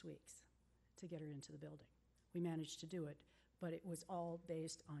about 6 weeks to get her into the building. We managed to do it, but it was all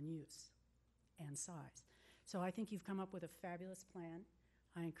based on use and size. So I think you've come up with a fabulous plan.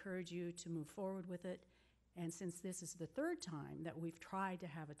 I encourage you to move forward with it. And since this is the third time that we've tried to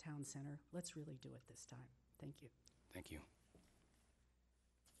have a town center, let's really do it this time. Thank you. Thank you.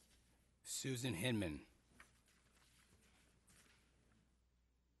 Susan Hinman.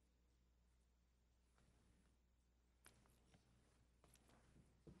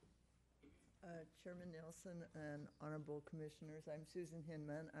 Chairman Nelson and honorable commissioners, I'm Susan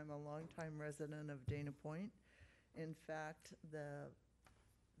Hinman. I'm a longtime resident of Dana Point. In fact, the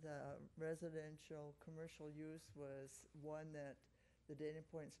residential commercial use was one that the Dana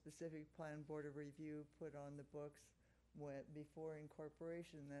Point Specific Plan Board of Review put on the books before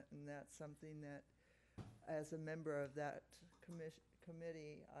incorporation, and that's something that, as a member of that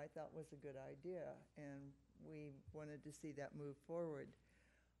committee, I thought was a good idea, and we wanted to see that move forward.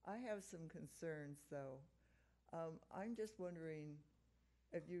 I have some concerns, though. I'm just wondering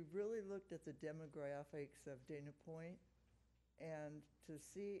if you really looked at the demographics of Dana Point and to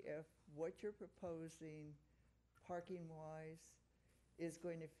see if what you're proposing parking-wise is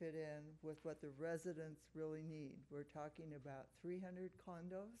going to fit in with what the residents really need. We're talking about 300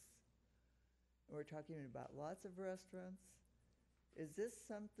 condos. We're talking about lots of restaurants. Is this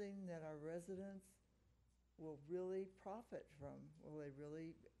something that our residents will really profit from? Will they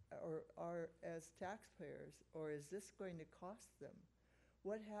really, or as taxpayers, or is this going to cost them?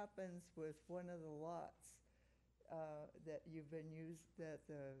 What happens with one of the lots that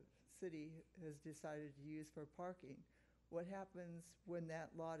the city has decided to use for parking? What happens when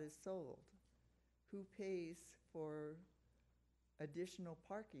that lot is sold? Who pays for additional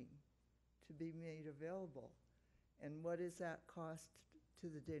parking to be made available? And what is that cost to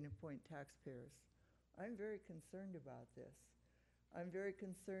the Dana Point taxpayers? I'm very concerned about this. I'm very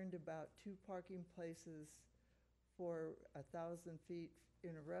concerned about 2 parking places for 1,000 feet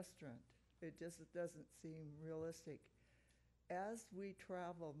in a restaurant. It just doesn't seem realistic. As we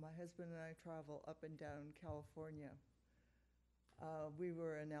travel, my husband and I travel up and down California. We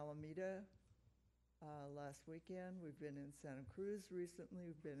were in Alameda last weekend. We've been in Santa Cruz recently.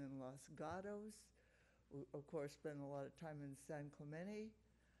 We've been in Los Gatos. We, of course, spent a lot of time in San Clemente.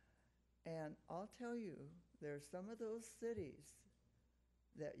 And I'll tell you, there's some of those cities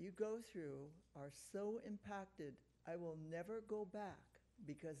that you go through are so impacted, I will never go back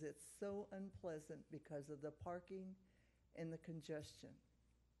because it's so unpleasant because of the parking and the congestion.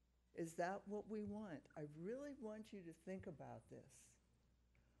 Is that what we want? I really want you to think about this,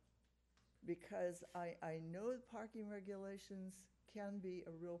 because I know the parking regulations can be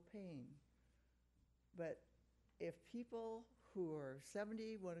a real pain, but if people who are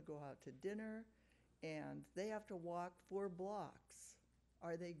 70 want to go out to dinner and they have to walk 4 blocks,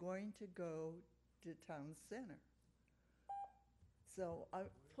 are they going to go to town center? So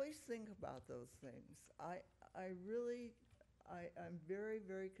please think about those things. I'm very,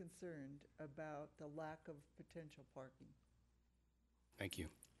 very concerned about the lack of potential parking. Thank you.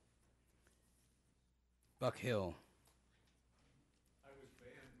 Buck Hill. I was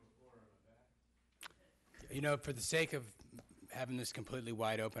banned before on that. You know, for the sake of having this completely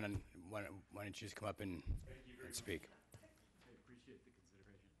wide open, why don't you just come up and speak? I appreciate the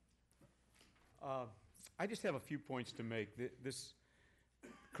consideration. I just have a few points to make.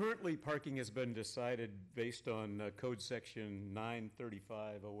 currently, parking has been decided based on Code Section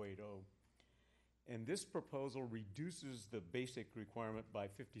 935-080. And this proposal reduces the basic requirement by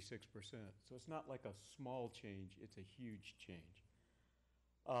 56%. So it's not like a small change, it's a huge change.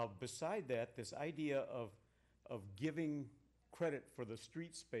 Beside that, this idea of giving credit for the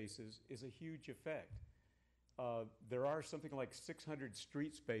street spaces is a huge effect. There are something like 600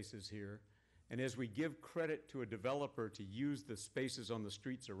 street spaces here, and as we give credit to a developer to use the spaces on the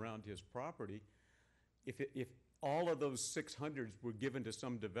streets around his property, if all of those 600s were given to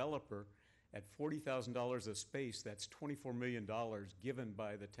some developer at $40,000 a space, that's $24 million given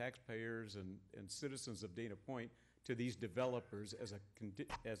by the taxpayers and citizens of Dana Point to these developers as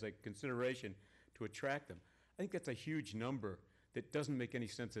a consideration to attract them. I think that's a huge number that doesn't make any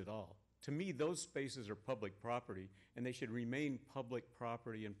sense at all. To me, those spaces are public property, and they should remain public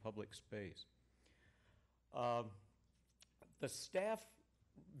property and public space. The staff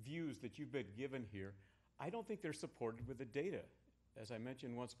views that you've been given here, I don't think they're supported with the data, as I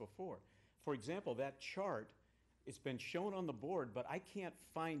mentioned once before. For example, that chart, it's been shown on the board, but I can't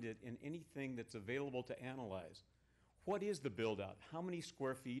find it in anything that's available to analyze. What is the build-out? How many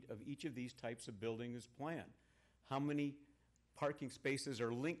square feet of each of these types of buildings is planned? How many parking spaces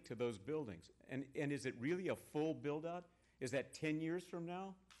are linked to those buildings? And is it really a full build-out? Is that 10 years from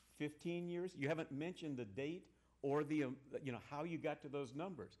now? 15 years? You haven't mentioned the date or the, how you got to those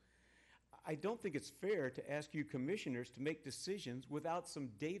numbers. I don't think it's fair to ask you commissioners to make decisions without some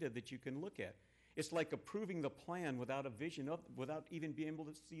data that you can look at. It's like approving the plan without a vision of, without even being able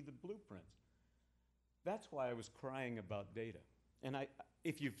to see the blueprints. That's why I was crying about data. And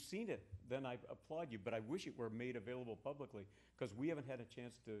if you've seen it, then I applaud you, but I wish it were made available publicly because we haven't had a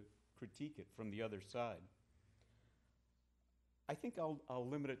chance to critique it from the other side. I think I'll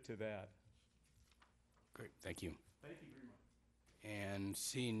limit it to that. Great, thank you. Thank you very much. And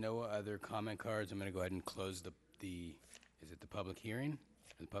seeing no other comment cards, I'm going to go ahead and close is it the public hearing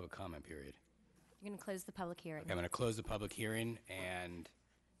or the public comment period? You're going to close the public hearing. Okay, I'm going to close the public hearing and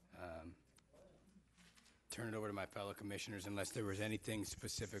turn it over to my fellow commissioners unless there was anything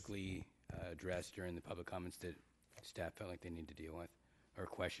specifically addressed during the public comments that staff felt like they need to deal with or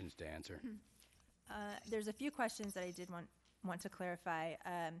questions to answer. There's a few questions that I did want to clarify.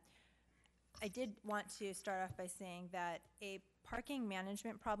 I did want to start off by saying that a parking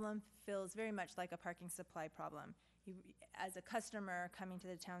management problem feels very much like a parking supply problem. As a customer coming to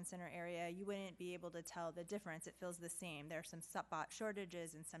the town center area, you wouldn't be able to tell the difference. It feels the same. There are some spot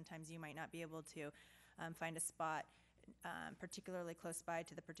shortages, and sometimes you might not be able to find a spot particularly close by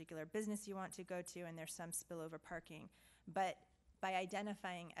to the particular business you want to go to, and there's some spillover parking. But by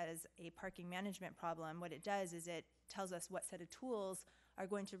identifying as a parking management problem, what it does is it tells us what set of tools are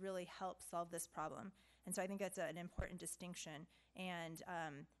going to really help solve this problem. And so I think that's an important distinction. And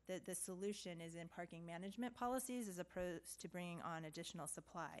the solution is in parking management policies as opposed to bringing on additional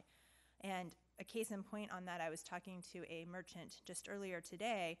supply. And a case in point on that, I was talking to a merchant just earlier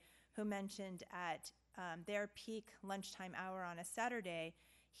today who mentioned at their peak lunchtime hour on a Saturday,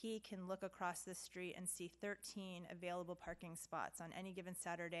 he can look across the street and see 13 available parking spots on any given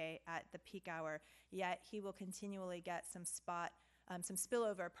Saturday at the peak hour, yet he will continually get some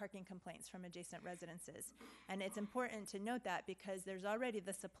spillover parking complaints from adjacent residences. And it's important to note that because there's already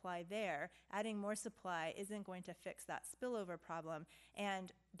the supply there, adding more supply isn't going to fix that spillover problem,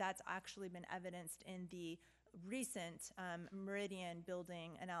 and that's actually been evidenced in the recent Meridian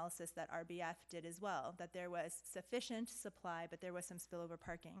building analysis that RBF did as well, that there was sufficient supply, but there was some spillover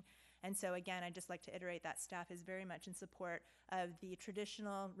parking. And so again, I'd just like to iterate that staff is very much in support of the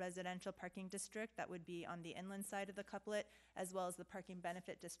traditional residential parking district that would be on the inland side of the couplet, as well as the parking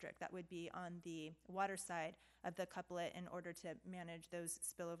benefit district that would be on the water side of the couplet in order to manage those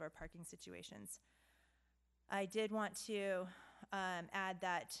spillover parking situations. I did want to add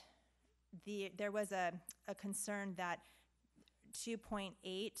that there was a concern that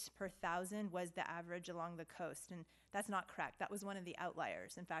 2.8 per thousand was the average along the coast, and that's not correct. That was one of the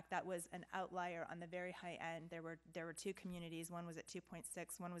outliers. In fact, that was an outlier on the very high end. There were two communities. One was at 2.6,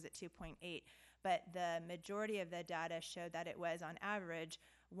 one was at 2.8, but the majority of the data showed that it was on average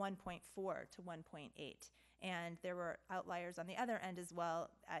 1.4 to 1.8. And there were outliers on the other end as well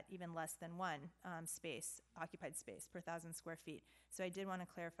at even less than one occupied space per 1,000 square feet. So I did want to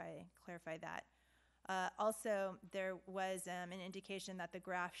clarify that. Also, there was an indication that the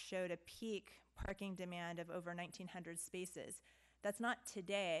graph showed a peak parking demand of over 1,900 spaces. That's not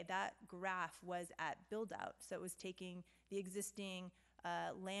today. That graph was at build-out. So it was taking the existing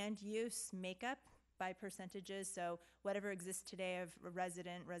land use makeup by percentages. So whatever exists today of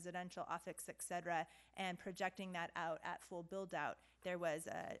residential, office, et cetera, and projecting that out at full build out, there was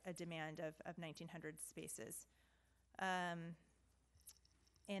a demand of 1,900 spaces. And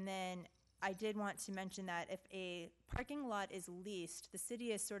then I did want to mention that if a parking lot is leased, the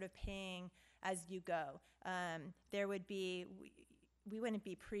city is sort of paying as you go. There would be, we wouldn't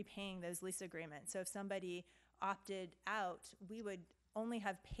be prepaying those lease agreements. So if somebody opted out, we would only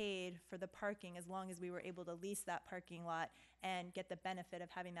have paid for the parking as long as we were able to lease that parking lot and get the benefit of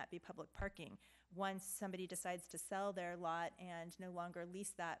having that be public parking. Once somebody decides to sell their lot and no longer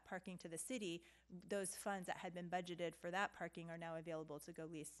lease that parking to the city, those funds that had been budgeted for that parking are now available to go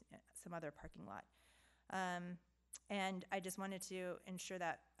lease some other parking lot. And I just wanted to ensure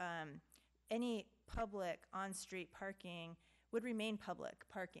that any public on-street parking would remain public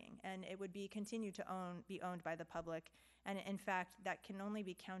parking, and it would be continued to be owned by the public. And in fact, that can only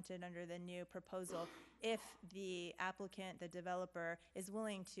be counted under the new proposal if the applicant, the developer, is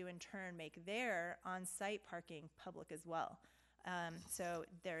willing to in turn make their on-site parking public as well. So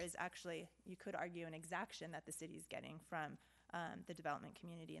there is actually, you could argue, an exaction that the city is getting from the development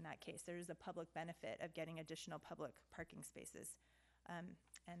community in that case. There is a public benefit of getting additional public parking spaces.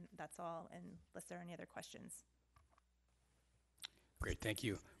 And that's all, unless there are any other questions. Great, thank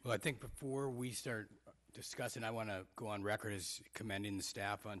you. Well, I think before we start discussing, I want to go on record as commending the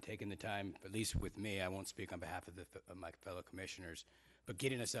staff on taking the time, at least with me, I won't speak on behalf of my fellow commissioners, but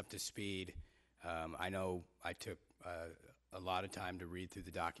getting us up to speed. I know I took a lot of time to read through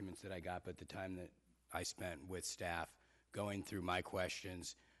the documents that I got, but the time that I spent with staff going through my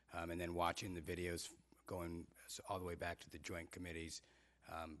questions and then watching the videos going all the way back to the joint committees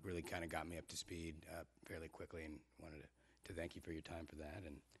really kind of got me up to speed fairly quickly, and wanted to thank you for your time for that,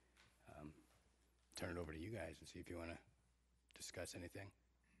 and turn it over to you guys and see if you want to discuss anything.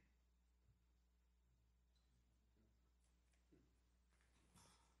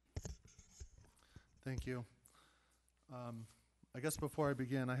 Thank you. I guess before I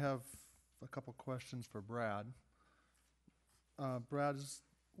begin, I have a couple questions for Brad. Brad,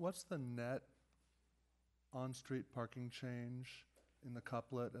 what's the net on-street parking change in the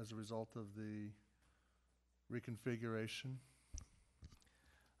couplet as a result of the reconfiguration?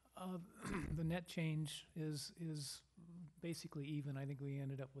 The net change is basically even. I think we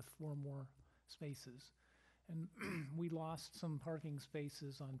ended up with 4 more spaces. And we lost some parking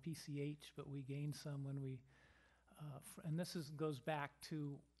spaces on PCH, but we gained some when we, and this goes back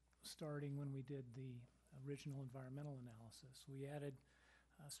to starting when we did the original environmental analysis. We added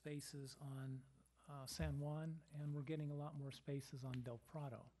spaces on San Juan, and we're getting a lot more spaces on Del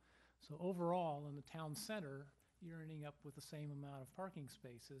Prado. So overall, in the town center, you're ending up with the same amount of parking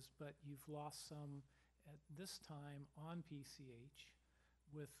spaces, but you've lost some at this time on PCH,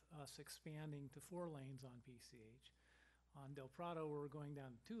 with us expanding to 4 lanes on PCH. On Del Prado, where we're going down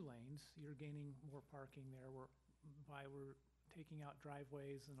to 2 lanes, you're gaining more parking there. We're taking out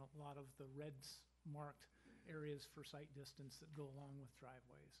driveways and a lot of the marked areas for sight distance that go along with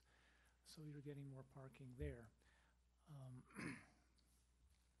driveways. So you're getting more parking there.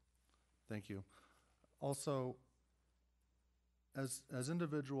 Thank you. Also, as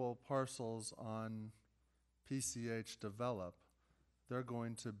individual parcels on PCH develop, they're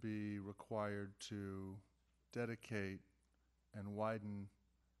going to be required to dedicate and widen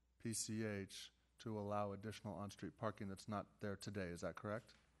PCH to allow additional on-street parking that's not there today. Is that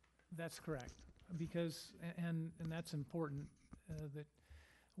correct? That's correct. Because, and that's important, that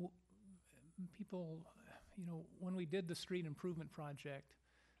people, when we did the street improvement project,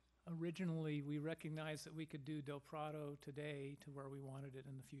 originally we recognized that we could do Del Prado today to where we wanted it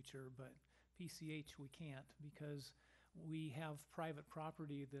in the future, but PCH we can't, because we have private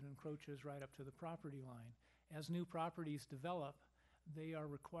property that encroaches right up to the property line. As new properties develop, they are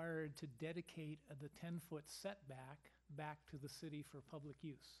required to dedicate the 10-foot setback back to the city for public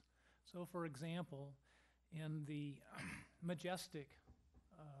use. So for example, in the Majestic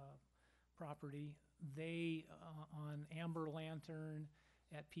property, they, on Amber Lantern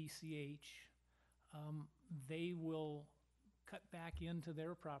at PCH, they will cut back into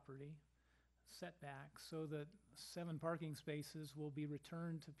their property setback so that 7 parking spaces will be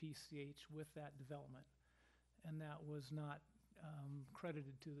returned to PCH with that development. And that was not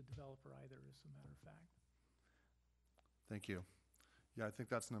credited to the developer either, as a matter of fact. Thank you. Yeah, I think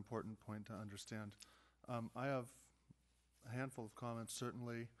that's an important point to understand. I have a handful of comments,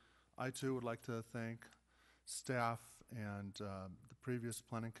 certainly. I, too, would like to thank staff and the previous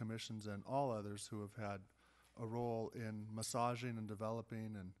planning commissions and all others who have had a role in massaging and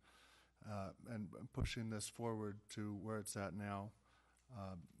developing and pushing this forward to where it's at now.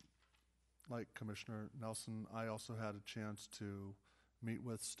 like Commissioner Nelson, I also had a chance to meet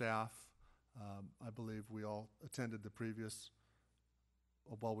with staff. I believe we all attended the previous,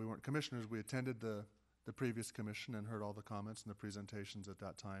 while we weren't commissioners, we attended the previous commission and heard all the comments and the presentations at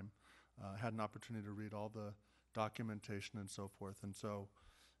that time. Had an opportunity to read all the documentation and so forth, and so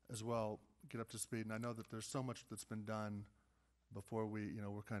as well get up to speed. And I know that there's so much that's been done before we're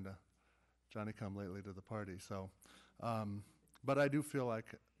kind of Johnny-come-lately to the party. So, but I do feel like,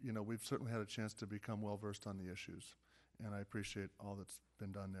 we've certainly had a chance to become well-versed on the issues, and I appreciate all that's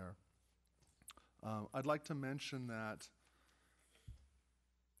been done there. I'd like to mention that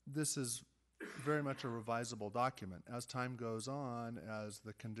this is very much a revisable document. As time goes on, as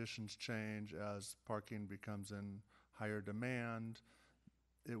the conditions change, as parking becomes in higher demand,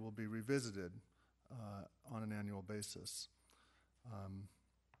 it will be revisited on an annual basis.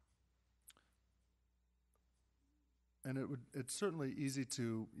 And it's certainly easy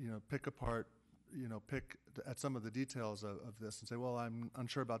to, pick apart, pick at some of the details of this and say, well, I'm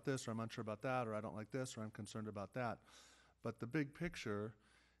unsure about this, or I'm unsure about that, or I don't like this, or I'm concerned about that. But the big picture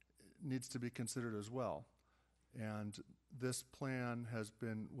needs to be considered as well. And this plan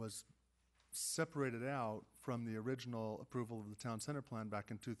was separated out from the original approval of the town center plan back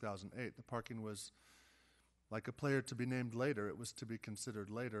in 2008. The parking was like a player to be named later. It was to be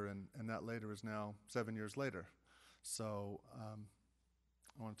considered later, and that later is now 7 years later. So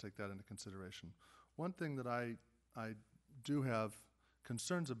I want to take that into consideration. One thing that I do have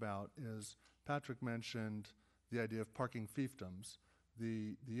concerns about is Patrick mentioned the idea of parking fiefdoms,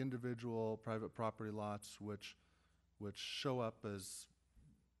 the individual private property lots which show up as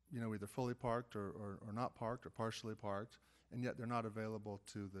either fully parked or not parked or partially parked, and yet they're not available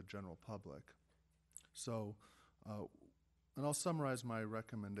to the general public. So, and I'll summarize my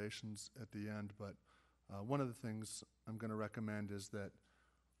recommendations at the end, but one of the things I'm going to recommend is that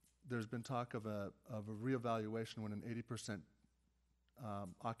there's been talk of a reevaluation when an 80%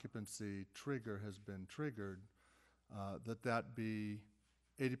 occupancy trigger has been triggered, that be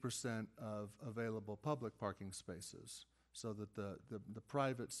 80% of available public parking spaces, so that the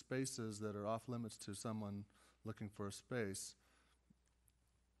private spaces that are off limits to someone looking for a space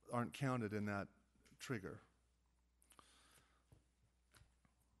aren't counted in that trigger.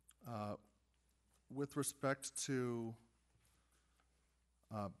 With respect to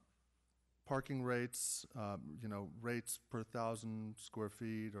parking rates, rates per 1,000 square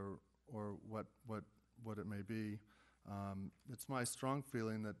feet or what it may be, it's my strong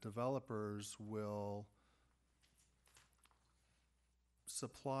feeling that developers will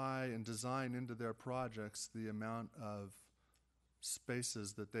supply and design into their projects the amount of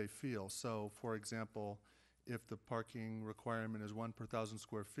spaces that they feel. So, for example, if the parking requirement is 1 per 1,000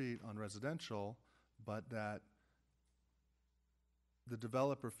 square feet on residential, but that the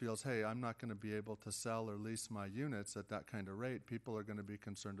developer feels, hey, I'm not going to be able to sell or lease my units at that kind of rate, people are going to be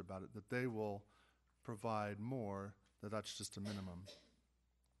concerned about it, that they will provide more, that's just a minimum.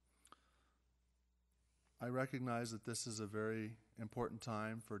 I recognize that this is a very important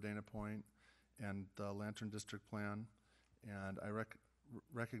time for Dana Point and the Lantern District Plan, and I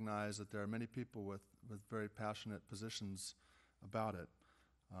recognize that there are many people with very passionate positions about it.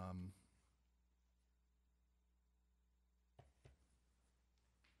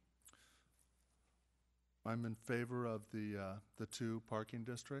 I'm in favor of the two parking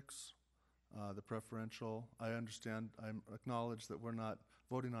districts, the preferential. I acknowledge that we're not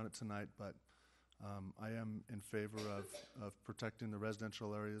voting on it tonight, but I am in favor of protecting the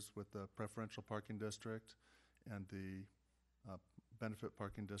residential areas with the preferential parking district and the benefit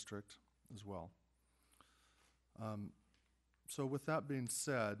parking district as well. So with that being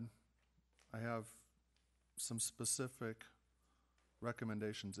said, I have some specific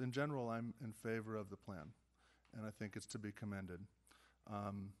recommendations. In general, I'm in favor of the plan, and I think it's to be commended.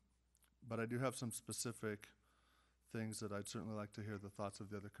 But I do have some specific things that I'd certainly like to hear the thoughts of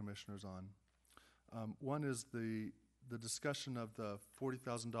the other commissioners on. One is the discussion of the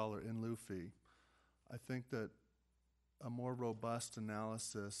 $40,000 in lieu fee. I think that a more robust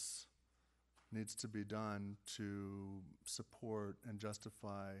analysis needs to be done to support and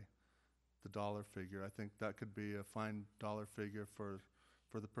justify the dollar figure. I think that could be a fine dollar figure for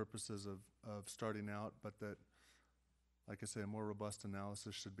the purposes of starting out, but that, like I say, a more robust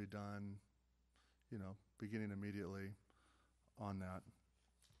analysis should be done, beginning immediately on that.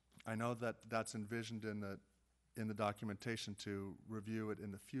 I know that that's envisioned in the documentation to review it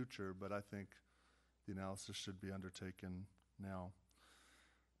in the future, but I think the analysis should be undertaken now.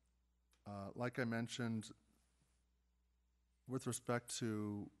 Like I mentioned, with respect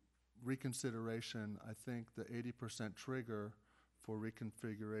to reconsideration, I think the 80% trigger for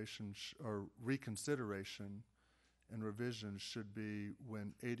reconfiguration or reconsideration and revision should be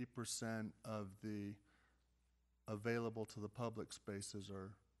when 80% of the available to the public spaces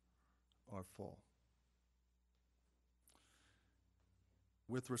are full.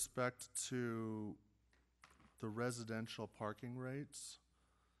 With respect to the residential parking rates,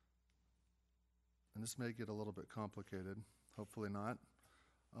 and this may get a little bit complicated, hopefully not,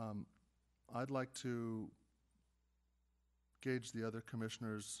 I'd like to gauge the other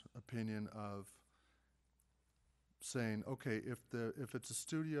commissioners' opinion of saying, okay, if it's a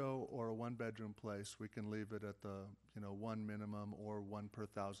studio or a one-bedroom place, we can leave it at the one minimum or 1 per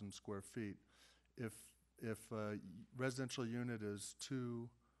 1,000 square feet. If a residential unit is 2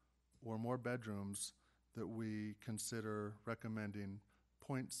 or more bedrooms, that we consider recommending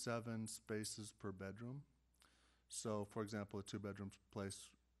 0.7 spaces per bedroom. So, for example, a 2-bedroom place,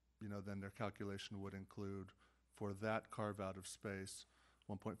 then their calculation would include, for that carve-out of space,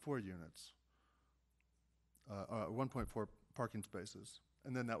 1.4 units. 1.4 parking spaces,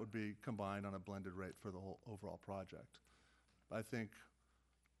 and then that would be combined on a blended rate for the whole overall project. I think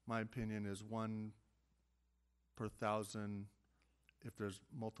my opinion is 1 per 1,000. If there's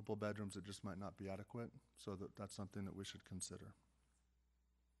multiple bedrooms, it just might not be adequate, so that's something that we should consider.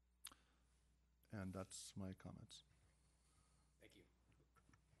 And that's my comments. Thank you.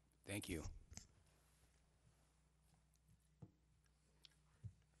 Thank you.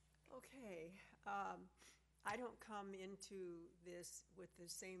 Okay. I don't come into this with the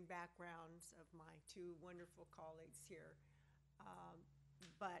same backgrounds of my two wonderful colleagues here.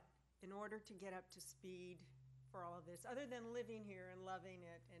 But in order to get up to speed for all of this, other than living here and loving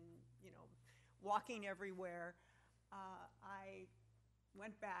it and, walking everywhere, I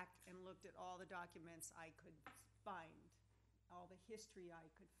went back and looked at all the documents I could find, all the history I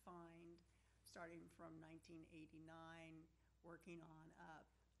could find, starting from 1989, working on up.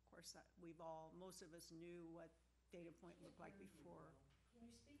 Of course, most of us knew what Dana Point looked like before. Can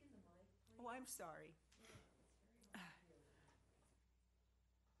you speak in the mic, please? Oh, I'm sorry.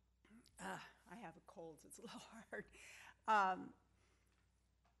 I have a cold, so it's a little hard.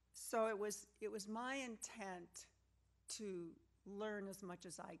 So it was my intent to learn as much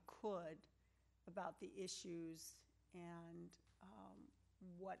as I could about the issues and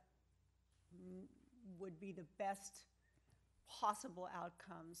what would be the best possible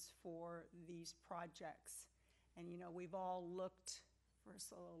outcomes for these projects. And we've all looked for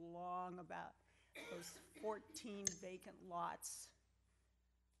so long about those 14 vacant lots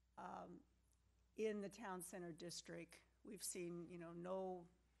in the town center district. We've seen,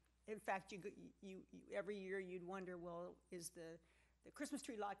 in fact, you every year you'd wonder, well, is the Christmas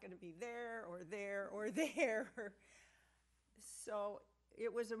tree lot going to be there or there or there? So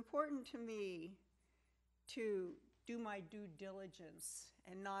it was important to me to do my due diligence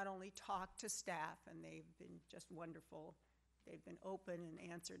and not only talk to staff, and they've been just wonderful. They've been open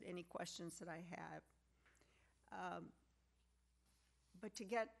and answered any questions that I have. But to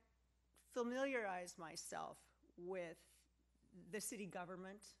familiarize myself with the city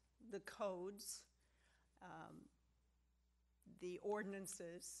government, the codes, the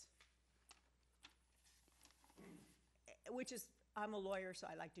ordinances, which is, I'm a lawyer, so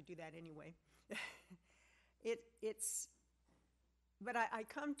I like to do that anyway. But I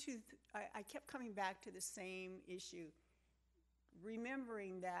kept coming back to the same issue,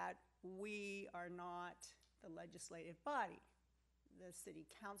 remembering that we are not the legislative body. The city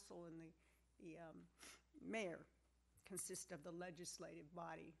council and the mayor consist of the legislative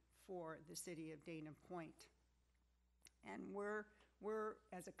body for the city of Dana Point. And we're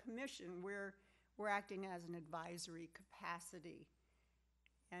as a commission, we're acting as an advisory capacity.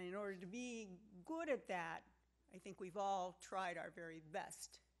 And in order to be good at that, I think we've all tried our very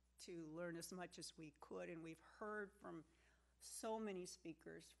best to learn as much as we could, and we've heard from so many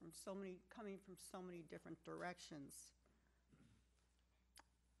speakers, coming from so many different directions.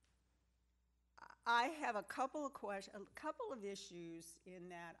 I have a couple of issues in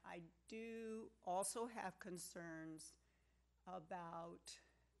that I do also have concerns about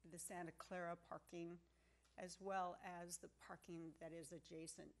the Santa Clara parking, as well as the parking that is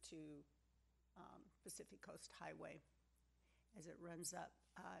adjacent to Pacific Coast Highway as it runs up.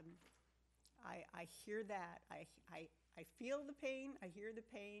 I hear that. I feel the pain. I hear the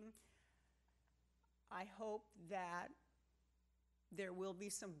pain. I hope that there will be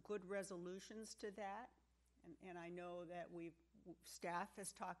some good resolutions to that, and I know that staff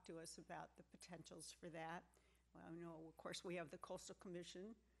has talked to us about the potentials for that. Well, I know, of course, we have the Coastal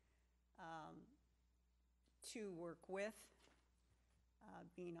Commission to work with,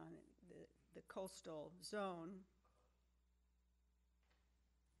 being on the coastal zone.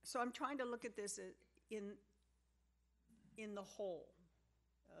 So I'm trying to look at this in the whole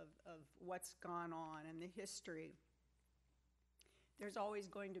of what's gone on and the history. There's always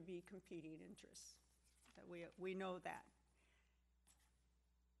going to be competing interests. That we know that.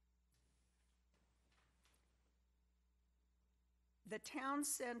 The town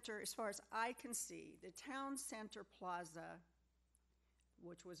center, as far as I can see, the town center plaza,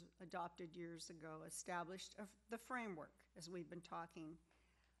 which was adopted years ago, established the framework, as we've been talking,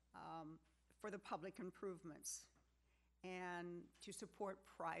 for the public improvements and to support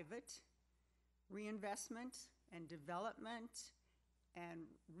private reinvestment and development and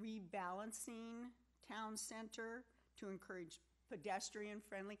rebalancing town center to encourage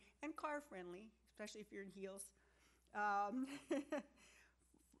pedestrian-friendly and car-friendly, especially if you're in heels,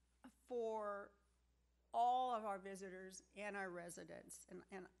 for all of our visitors and our residents.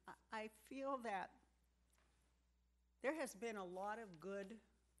 And I feel that there has been a lot of good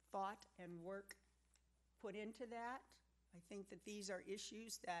thought and work put into that. I think that these are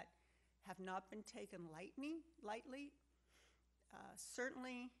issues that have not been taken lightly.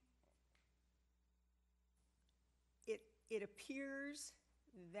 Certainly, it appears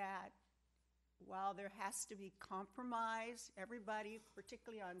that while there has to be compromise, everybody,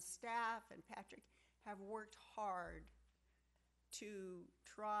 particularly on staff and Patrick, have worked hard to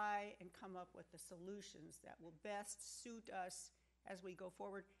try and come up with the solutions that will best suit us as we go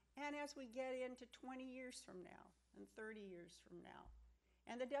forward and as we get into 20 years from now and 30 years from now.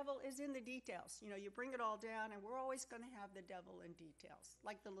 And the devil is in the details. You know, you bring it all down, and we're always going to have the devil in details,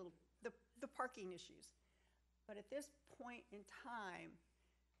 like the parking issues. But at this point in time,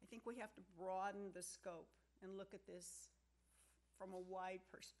 I think we have to broaden the scope and look at this from a wide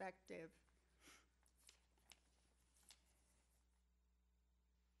perspective.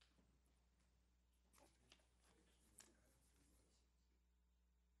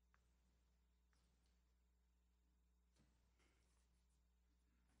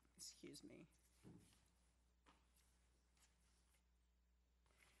 Excuse me.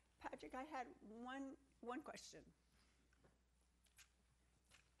 Patrick, I had one question.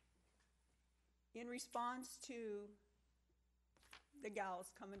 In response to the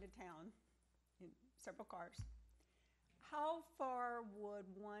gals coming to town in several cars, how far would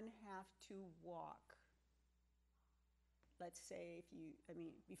one have to walk? Let's say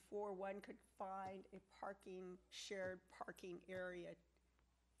before one could find a shared parking area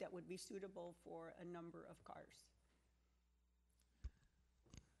that would be suitable for a number of cars.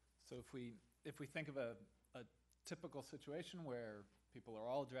 So if we think of a typical situation where people are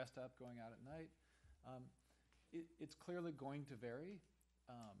all dressed up going out at night, it's clearly going to vary.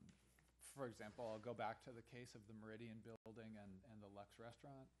 For example, I'll go back to the case of the Meridian building and the Lux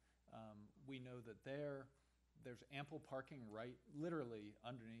restaurant. We know that there's ample parking literally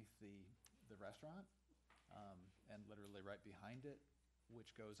underneath the restaurant, and literally right behind it,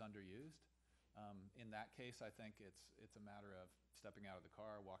 which goes underused. In that case, I think it's a matter of stepping out of the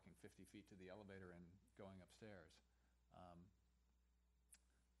car, walking 50 feet to the elevator, and going upstairs.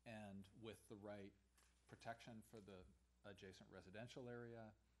 And with the right protection for the adjacent residential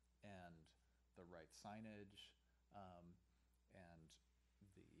area and the right signage and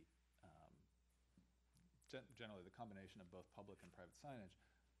generally the combination of both public and private signage,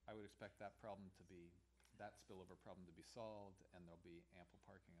 I would expect that spillover problem to be solved, and there'll be ample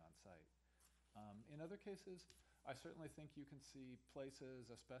parking on site. In other cases, I certainly think you can see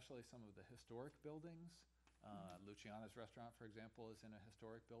places, especially some of the historic buildings. Luciana's restaurant, for example, is in a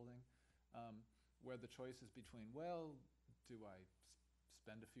historic building, where the choice is between, well, do I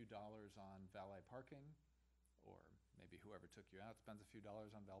spend a few dollars on valet parking, or maybe whoever took you out spends a few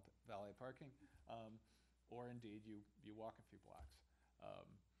dollars on valet parking, or indeed you walk a few blocks.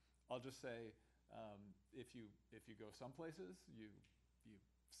 I'll just say, if you go some places, you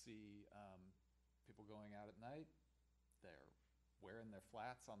see people going out at night. They're wearing their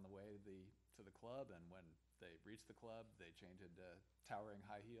flats on the way to the club, and when they reach the club, they change into towering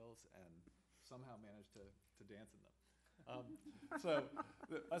high heels and somehow manage to dance in them.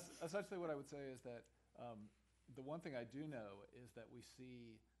 Essentially what I would say is that the one thing I do know is that we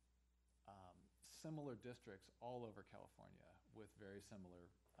see similar districts all over California with very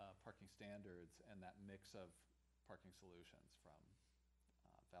similar parking standards and that mix of parking solutions, from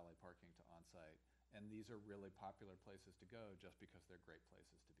valet parking to on-site. And these are really popular places to go just because they're great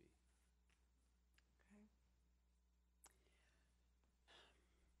places to be. Okay.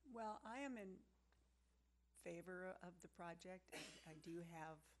 Well, I am in favor of the project. I do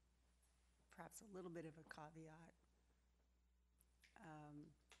have perhaps a little bit of a caveat.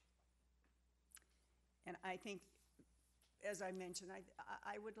 And I think as I mentioned,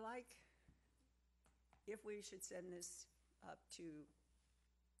 I would like, if we should send this up to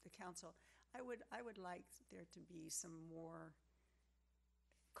the council, I would like there to be some more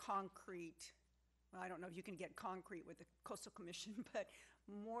concrete, well, I don't know if you can get concrete with the Coastal Commission, but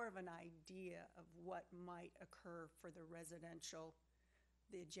more of an idea of what might occur for the residential,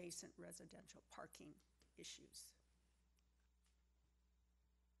 the adjacent residential parking issues.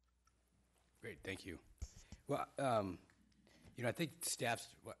 Great, thank you. Well, I think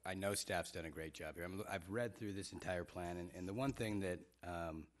I know staff's done a great job here. I've read through this entire plan, and the one thing that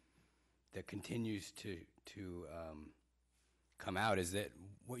that continues to come out is that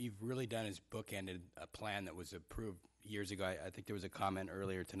what you've really done is bookended a plan that was approved years ago. I think there was a comment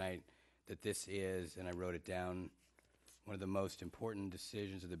earlier tonight that this is, and I wrote it down, one of the most important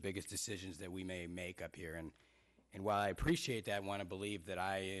decisions or the biggest decisions that we may make up here. And while I appreciate that, want to believe that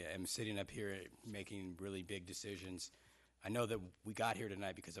I am sitting up here making really big decisions, I know that we got here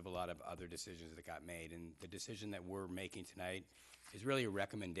tonight because of a lot of other decisions that got made. And the decision that we're making tonight is really a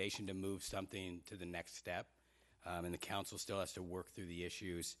recommendation to move something to the next step. And the council still has to work through the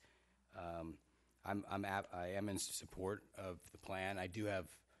issues. I am in support of the plan. I do have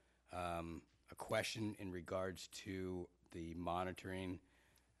a question in regards to the monitoring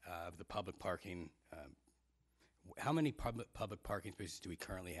of the public parking. How many public parking spaces do we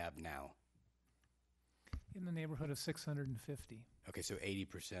currently have now? In the neighborhood of 650. Okay, so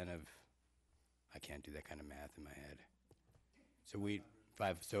 80% of, I can't do that kind of math in my head. So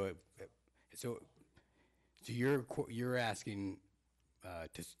you're asking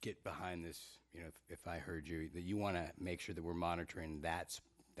to get behind this, if I heard you, that you want to make sure that we're monitoring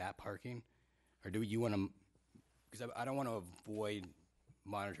that parking? Or do you want to, because I don't want to avoid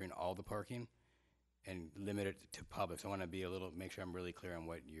monitoring all the parking and limit it to public. So I want to make sure I'm really clear on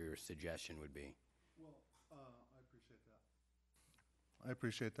what your suggestion would be. Well, I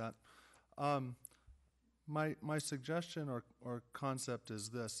appreciate that. My suggestion or concept is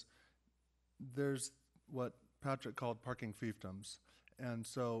this. There's what Patrick called parking fiefdoms. And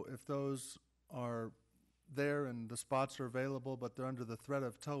so if those are there and the spots are available, but they're under the threat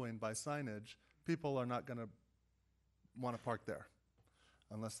of towing by signage, people are not going to want to park there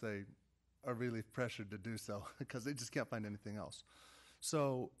unless they are really pressured to do so because they just can't find anything else.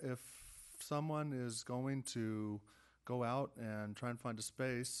 So if someone is going to go out and try and find a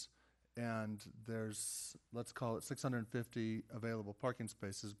space and there's, let's call it 650 available parking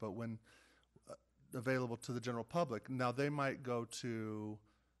spaces, but when available to the general public, now they might go to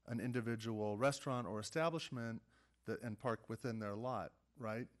an individual restaurant or establishment and park within their lot,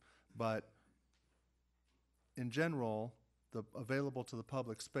 right? But in general, the available to the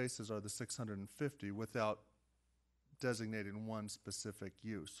public spaces are the 650 without designating one specific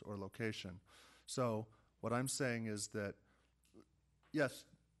use or location. So what I'm saying is that, yes,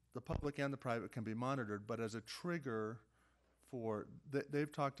 the public and the private can be monitored, but as a trigger for,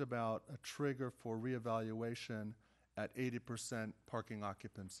 they've talked about a trigger for reevaluation at 80% parking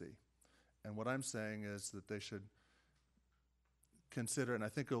occupancy. And what I'm saying is that they should consider, and I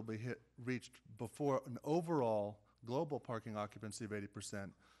think it will be reached before an overall global parking occupancy of 80%,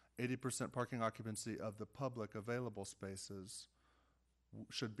 80% parking occupancy of the public available spaces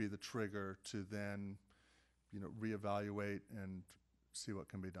should be the trigger to then, reevaluate and see what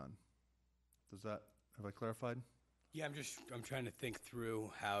can be done. Have I clarified? Yeah, I'm trying to think through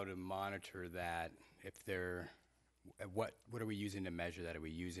how to monitor that. What are we using to measure that? Are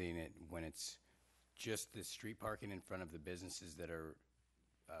we using it when it's just the street parking in front of the businesses that are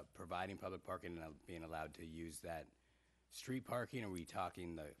providing public parking and being allowed to use that street parking? Are we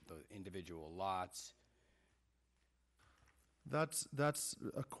talking the individual lots? That's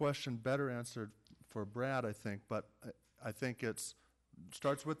a question better answered for Brad, I think, but I think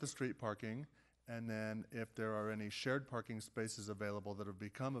starts with the street parking, and then if there are any shared parking spaces available that have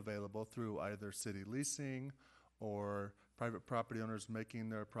become available through either city leasing or private property owners making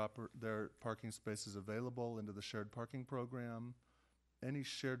their parking spaces available into the shared parking program, any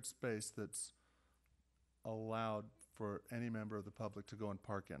shared space that's allowed for any member of the public to go and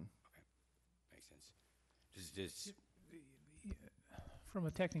park in. Okay, makes sense. From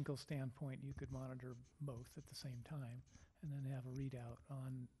a technical standpoint, you could monitor both at the same time and then have a readout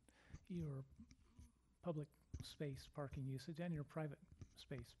on your public space parking usage and your private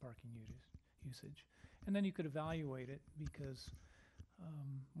space parking usage. And then you could evaluate it because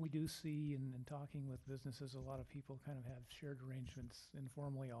we do see in talking with businesses, a lot of people kind of have shared arrangements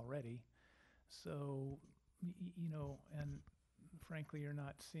informally already. So, and frankly, you're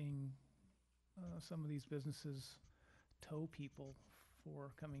not seeing some of these businesses tow people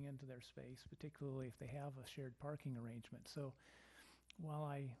for coming into their space, particularly if they have a shared parking arrangement. So while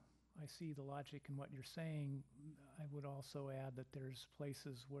I see the logic in what you're saying, I would also add that there's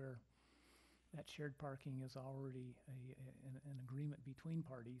places where that shared parking is already an agreement between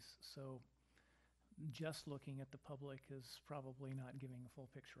parties. So just looking at the public is probably not giving a full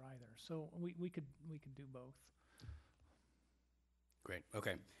picture either. So we could do both. Great,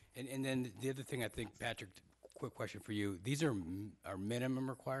 okay. And then the other thing, I think, Patrick, quick question for you. These are minimum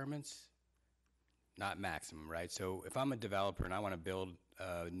requirements, not maximum, right? So if I'm a developer and I want to build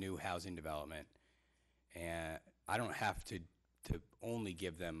a new housing development, and I don't have to only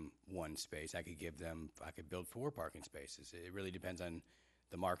give them one space. I could build 4 parking spaces. It really depends on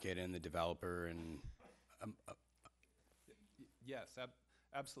the market and the developer and. Yes,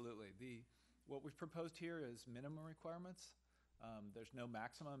 absolutely. What we've proposed here is minimum requirements. There's no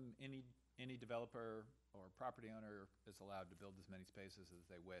maximum. Any developer or property owner is allowed to build as many spaces as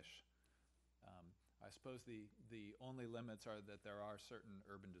they wish. I suppose the only limits are that there are certain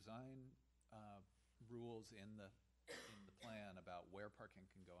urban design rules in the plan about where parking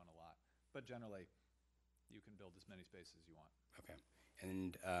can go on a lot. But generally, you can build as many spaces as you want. Okay.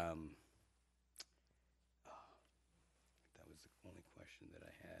 And that was the only question that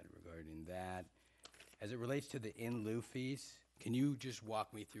I had regarding that. As it relates to the in lieu fees, can you just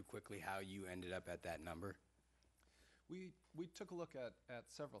walk me through quickly how you ended up at that number? We took a look at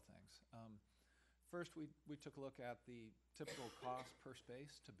several things. First, we took a look at the typical cost per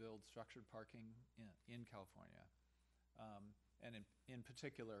space to build structured parking in California. And in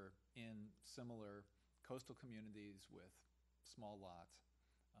particular, in similar coastal communities with small lots.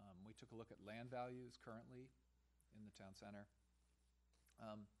 We took a look at land values currently in the town center.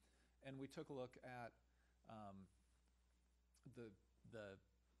 And we took a look at the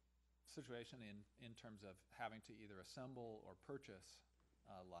situation in terms of having to either assemble or purchase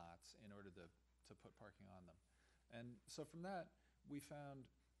lots in order to put parking on them. And so from that, we found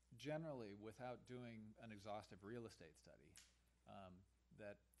generally, without doing an exhaustive real estate study,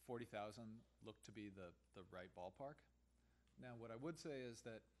 that 40,000 looked to be the right ballpark. Now, what I would say is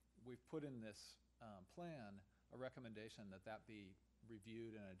that we've put in this plan a recommendation that be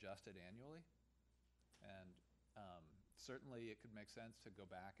reviewed and adjusted annually. And certainly it could make sense to go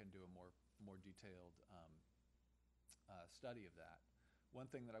back and do a more detailed study of that.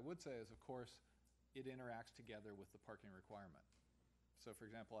 One thing that I would say is, of course, it interacts together with the parking requirement. So, for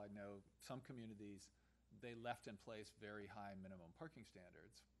example, I know some communities, they left in place very high minimum parking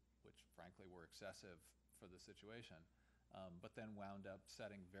standards, which frankly were excessive for the situation, but then wound up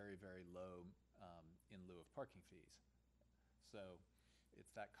setting very, very low in lieu of parking fees. So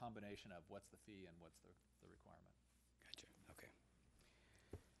it's that combination of what's the fee and what's the requirement. Gotcha. Okay.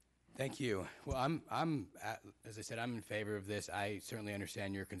 Thank you. Well, as I said, I'm in favor of this. I certainly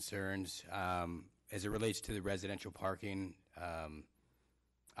understand your concerns. As it relates to the residential parking,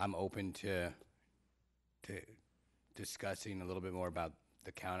 I'm open to discussing a little bit more about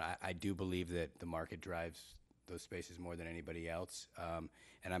the count. I do believe that the market drives those spaces more than anybody else,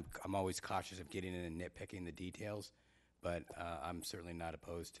 and I'm always cautious of getting in and nitpicking the details. But I'm certainly not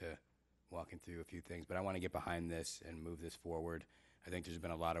opposed to walking through a few things. But I want to get behind this and move this forward. I think there's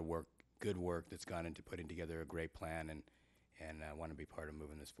been a lot of good work that's gone into putting together a great plan, and I want to be part of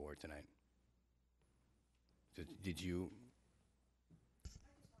moving this forward tonight. So did you?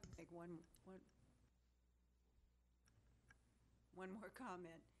 Make one more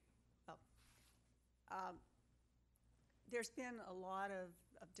comment. There's been a lot of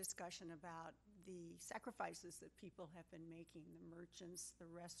discussion about the sacrifices that people have been making, the merchants, the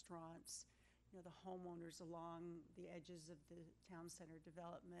restaurants, the homeowners along the edges of the town center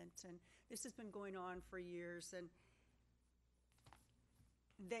development. And this has been going on for years, and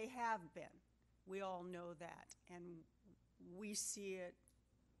they have been. We all know that, and we see it,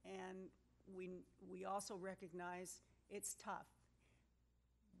 and we also recognize it's tough.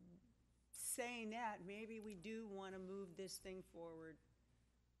 Saying that, maybe we do want to move this thing forward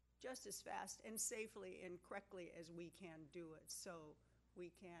just as fast and safely and correctly as we can do it, so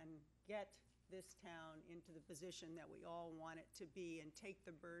we can get this town into the position that we all want it to be and take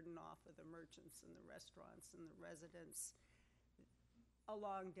the burden off of the merchants and the restaurants and the residents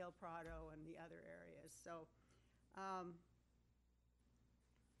along Del Prado and the other areas. So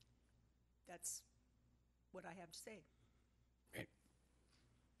that's what I have to say. Great.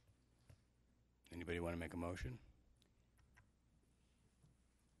 Anybody want to make a motion?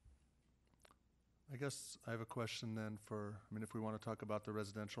 I guess I have a question then if we want to talk about the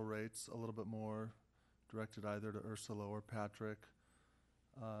residential rates a little bit more, directed either to Ursula or Patrick.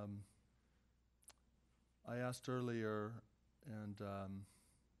 I asked earlier and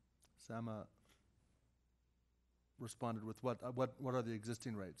Sama responded with what are the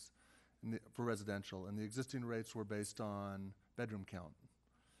existing rates for residential, and the existing rates were based on bedroom count,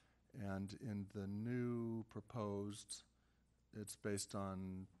 and in the new proposed, it's based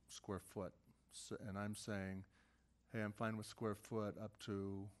on square foot. So, and I'm saying, hey, I'm fine with square foot up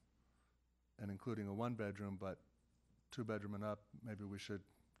to and including a one bedroom, but two bedroom and up, maybe we should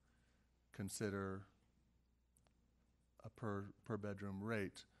consider a per bedroom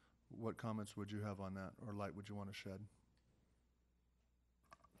rate. What comments would you have on that, or light would you want to shed?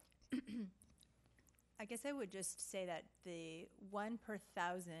 I guess I would just say that the 1 per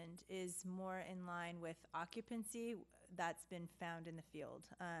 1,000 is more in line with occupancy that's been found in the field,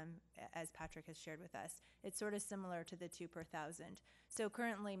 as Patrick has shared with us. It's sort of similar to the 2 per 1,000. So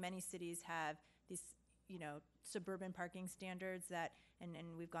currently, many cities have these, suburban parking standards that, and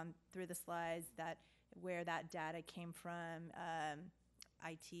we've gone through the slides that where that data came from.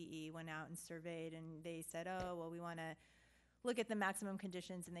 ITE went out and surveyed, and they said, oh, well, we want to look at the maximum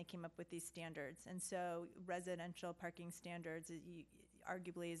conditions, and they came up with these standards. And so residential parking standards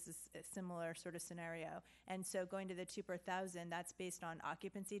arguably is a similar sort of scenario. And so going to the 2 per 1,000, that's based on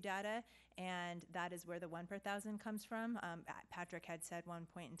occupancy data, and that is where the 1 per 1,000 comes from. Patrick had said one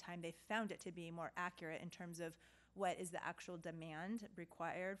point in time they found it to be more accurate in terms of what is the actual demand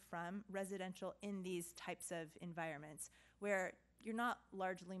required from residential in these types of environments, where you're not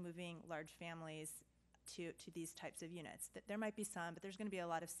largely moving large families to these types of units. There might be some, but there's going to be a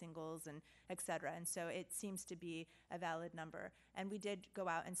lot of singles and et cetera. And so it seems to be a valid number. And we did go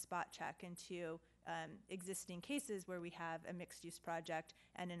out and spot check into existing cases where we have a mixed-use project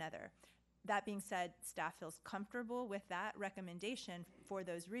and another. That being said, staff feels comfortable with that recommendation for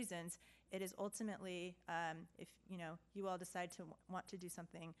those reasons. It is ultimately, if you all decide to want to do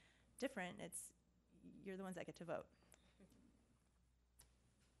something different, you're the ones that get to vote.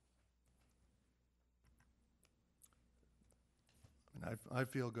 I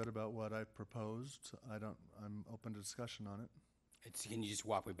feel good about what I've proposed. I'm open to discussion on it. Can you just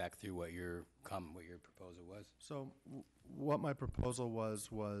walk me back through what your proposal was? So what my proposal was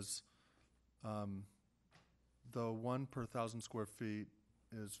the 1 per 1,000 square feet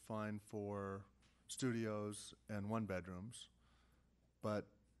is fine for studios and one bedrooms, but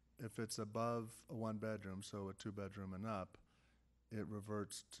if it's above a one bedroom, so a two bedroom and up, it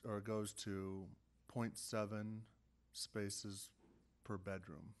reverts or goes to 0.7 spaces per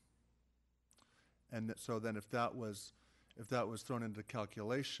bedroom. And so then if that was thrown into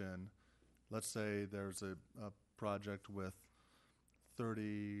calculation, let's say there's a project with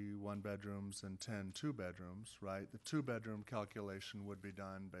 31 bedrooms and 10 two bedrooms, right? The two bedroom calculation would be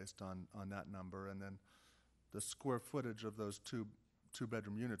done based on that number, and then the square footage of those two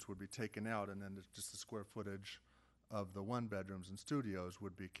bedroom units would be taken out, and then just the square footage of the one bedrooms and studios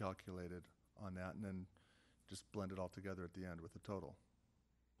would be calculated on that, and then just blend it all together at the end with the total.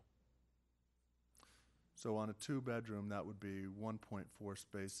 So on a two bedroom, that would be 1.4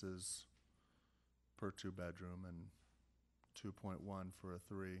 spaces per two bedroom and 2.1 for a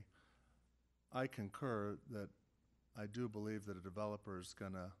three. I concur that I do believe that a developer is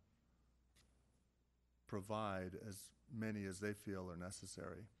going to provide as many as they feel are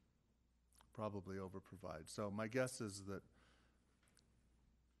necessary, probably over-provide. So my guess is that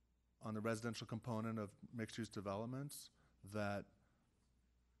on the residential component of mixed-use developments, that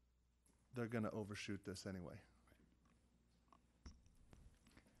they're going to overshoot this anyway.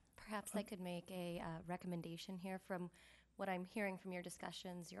 Perhaps I could make a recommendation here. From what I'm hearing from your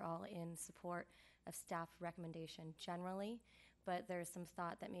discussions, you're all in support of staff recommendation generally, but there's some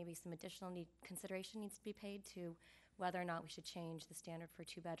thought that maybe some additional consideration needs to be paid to whether or not we should change the standard for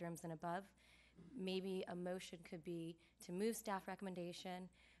two bedrooms and above. Maybe a motion could be to move staff recommendation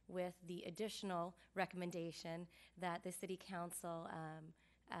with the additional recommendation that the City Council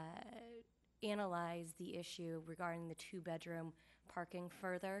analyze the issue regarding the two-bedroom parking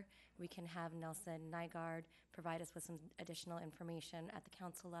further. We can have Nelson Nygaard provide us with some additional information at the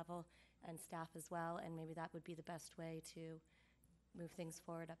council level and staff as well, and maybe that would be the best way to move things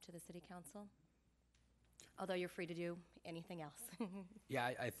forward up to the City Council. Although you're free to do anything else.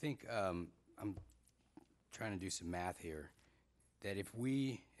 Yeah, I think I'm trying to do some math here. That if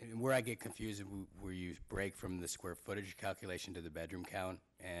where I get confused is where you break from the square footage calculation to the bedroom count,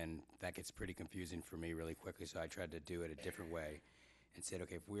 and that gets pretty confusing for me really quickly, so I tried to do it a different way and said,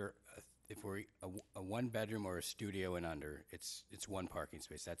 okay, if we're a one bedroom or a studio and under, it's one parking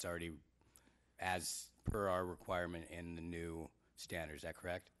space. That's already as per our requirement in the new standard. Is that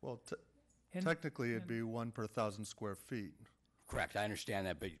correct? Well, technically it'd be 1 per 1,000 square feet. Correct, I understand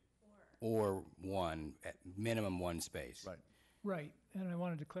that, but or one, at minimum one space. Right. Right, and I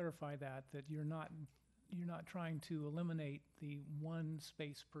wanted to clarify that you're not trying to eliminate the one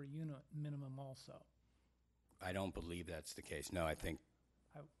space per unit minimum also. I don't believe that's the case. No, I think,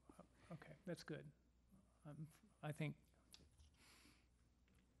 Okay, that's good. I think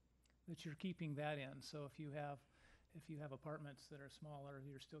that you're keeping that in, so if you have apartments that are smaller,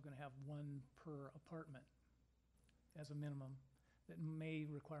 you're still gonna have one per apartment as a minimum that may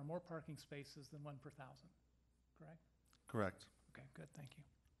require more parking spaces than 1 per 1,000, correct? Correct. Okay, good, thank you.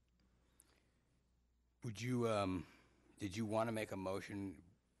 would you, did you want to make a motion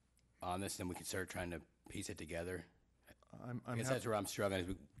on this, and we can start trying to piece it together? I guess that's where I'm struggling,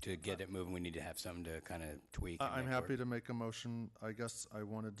 is to get it moving, we need to have something to kind of tweak. and I'm make happy work. to make a motion. I guess I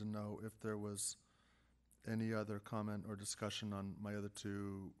wanted to know if there was any other comment or discussion on my other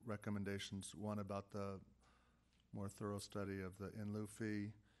two recommendations. One about the more thorough study of the in lieu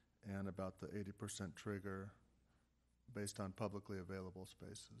fee, and about the 80% trigger based on publicly available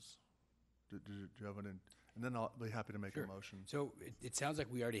spaces. Do you have any? And then I'll be happy to make Sure. a motion. So it sounds like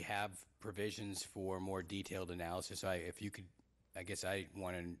we already have provisions for more detailed analysis. If you could, I guess I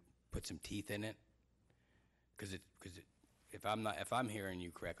want to put some teeth in it, because if I'm hearing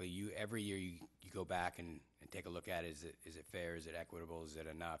you correctly, every year you go back and take a look at it. Is it fair? Is it equitable? Is it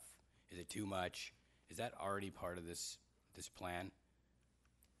enough? Is it too much? Is that already part of this plan?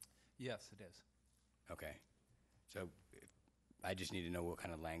 Yes, it is. Okay, so I just need to know what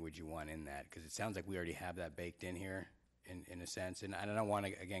kind of language you want in that, because it sounds like we already have that baked in here, in a sense. And I don't want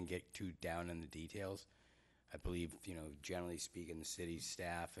to, again, get too down in the details. I believe, generally speaking, the city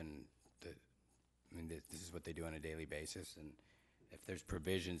staff and this is what they do on a daily basis. And if there's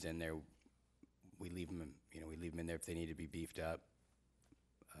provisions in there, we leave them in there if they need to be beefed up.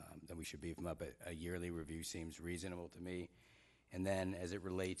 Then we should beef them up. But a yearly review seems reasonable to me. And then as it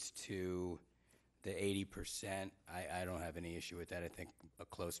relates to the 80%, I don't have any issue with that. I think a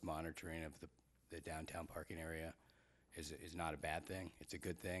close monitoring of the downtown parking area is not a bad thing. It's a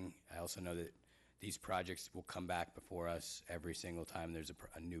good thing. I also know that these projects will come back before us every single time there's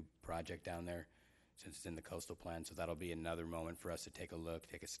a new project down there, since it's in the coastal plan. So that'll be another moment for us to take a look,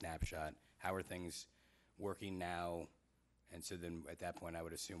 take a snapshot. How are things working now? And so then at that point, I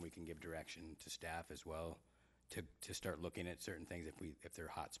would assume we can give direction to staff as well to start looking at certain things if there are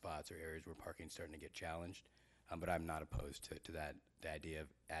hot spots or areas where parking's starting to get challenged. But I'm not opposed to that, the idea of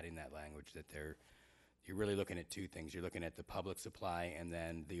adding that language, that you're really looking at two things. You're looking at the public supply and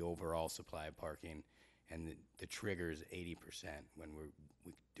then the overall supply of parking, and the trigger is 80% when we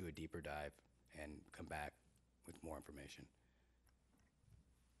do a deeper dive and come back with more information.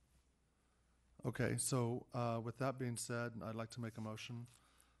 Okay, so with that being said, I'd like to make a motion.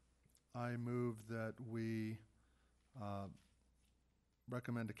 I move that we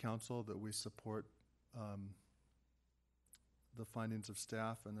recommend to council that we support the findings of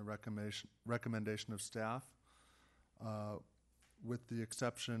staff and the recommendation of staff, with the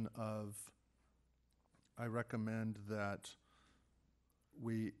exception of, I recommend that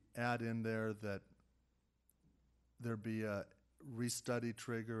we add in there that there be a restudy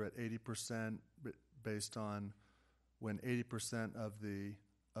trigger at 80% based on when 80% of the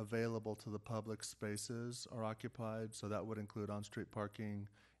available to the public spaces are occupied. So that would include on-street parking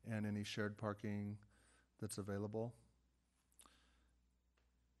and any shared parking that's available.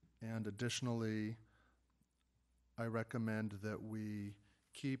 And additionally, I recommend that we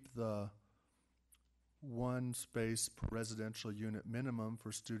keep the one space per residential unit minimum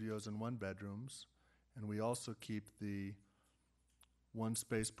for studios and one bedrooms, and we also keep the one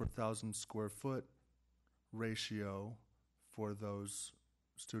space per 1,000 square foot ratio for those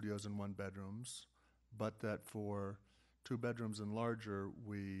studios and one bedrooms, but that for 2 bedrooms and larger,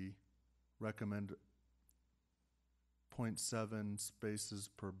 we recommend 0.7 spaces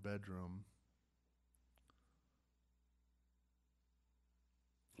per bedroom.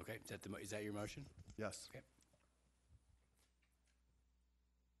 Okay, is that your motion? Yes. Okay.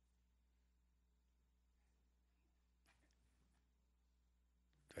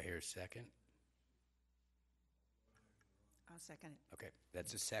 Do I hear a second? I'll second it. Okay,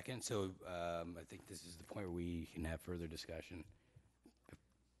 that's a second. So I think this is the point where we can have further discussion.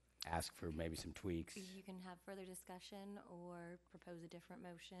 Ask for maybe some tweaks. You can have further discussion or propose a different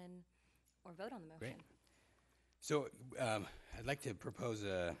motion or vote on the motion. Great. So I'd like to propose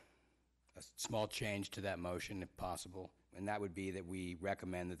a small change to that motion if possible, and that would be that we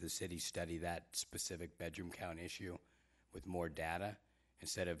recommend that the city study that specific bedroom count issue with more data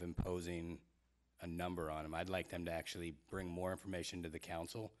instead of imposing a number on them. I'd like them to actually bring more information to the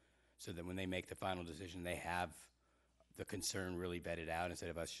council so that when they make the final decision, they have the concern really vetted out instead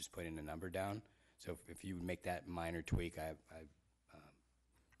of us just putting a number down. So if you would make that minor tweak, I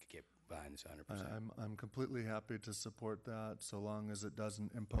could get behind this 100%. I'm completely happy to support that, so long as it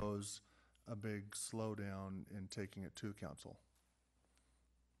doesn't impose a big slowdown in taking it to council.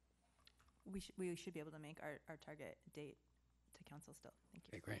 We should be able to make our target date to council still. Thank you.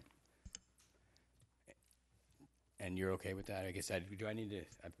 Okay, great. And you're okay with that? I guess do I need to,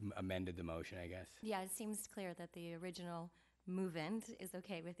 I've amended the motion, I guess? Yeah, it seems clear that the original movement is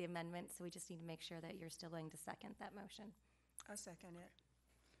okay with the amendment, so we just need to make sure that you're still willing to second that motion. I'll second it.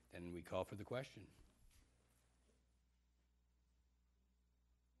 Then we call for the question.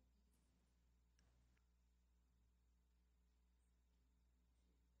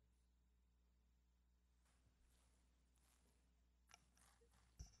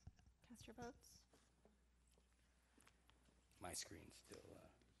 Cast your votes. My screen's still, oh,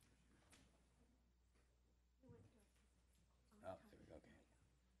 there we go, okay.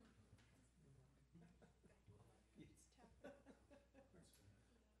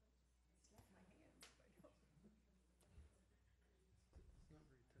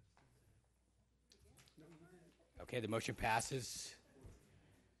 Okay, the motion passes.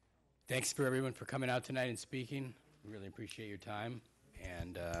 Thanks for everyone for coming out tonight and speaking. We really appreciate your time.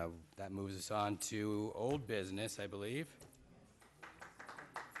 And that moves us on to old business, I believe.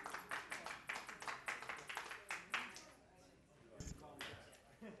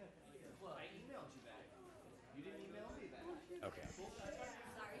 Okay.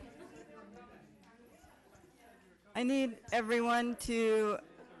 I need everyone to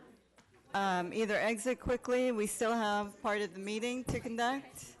either exit quickly. We still have part of the meeting to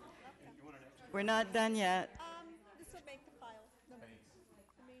conduct. We're not done yet. This will make the file.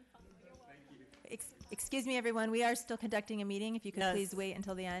 Excuse me, everyone. We are still conducting a meeting. If you could Yes. please wait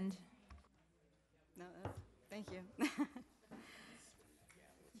until the end. No, thank you.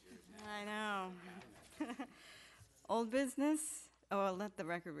 I know. Old business? Oh, I'll let the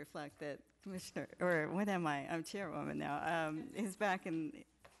record reflect that Commissioner, or what am I? I'm Chairwoman now, is back in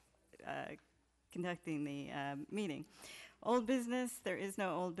conducting the meeting. Old business, there is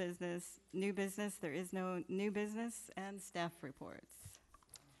no old business. New business, there is no new business. And staff reports.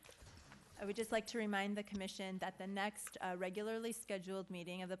 I would just like to remind the commission that the next regularly scheduled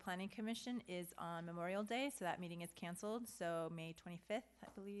meeting of the Planning Commission is on Memorial Day, so that meeting is canceled. So May 25th, I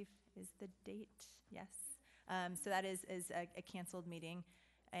believe, is the date. Yes. So that is a canceled meeting,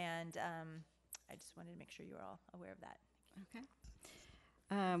 and I just wanted to make sure you were all aware of that.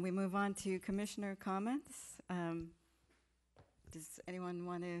 Okay. We move on to commissioner comments. Does anyone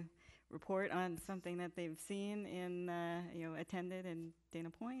want to report on something that they've seen in, attended in Dana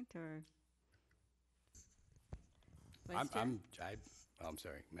Point, or? Vice Chair? I'm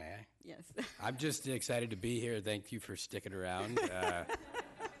sorry, may I? Yes. I'm just excited to be here. Thank you for sticking around.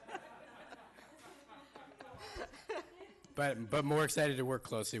 But more excited to work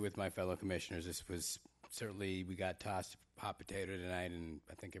closely with my fellow commissioners. This was certainly, we got tossed hot potato tonight, and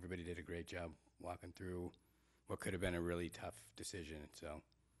I think everybody did a great job walking through what could have been a really tough decision. So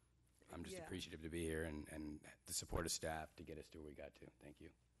I'm just appreciative to be here and the support of staff to get us to where we got to. Thank you.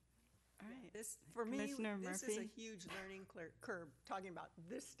 All right. For me, Commissioner this is a Murphy? huge learning curve, talking about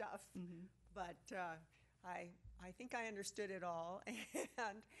this stuff. Mhm. But I think I understood it all,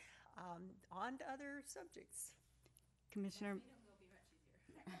 and on to other subjects. Commissioner?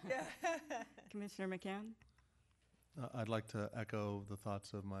 Commissioner McCann? I'd like to echo the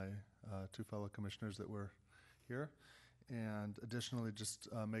thoughts of my two fellow commissioners that were here. And additionally,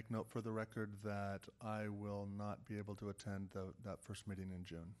 just make note for the record that I will not be able to attend that first meeting in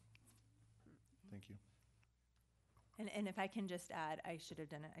June. Thank you. And if I can just add, I should have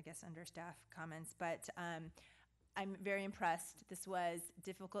done it, I guess, under staff comments, but I'm very impressed. This was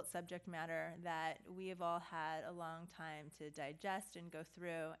difficult subject matter that we have all had a long time to digest and go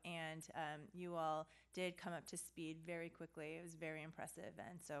through, and you all did come up to speed very quickly. It was very impressive,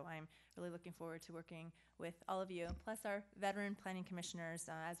 and so I'm really looking forward to working with all of you, plus our veteran planning commissioners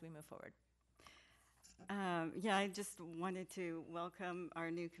as we move forward. I just wanted to welcome our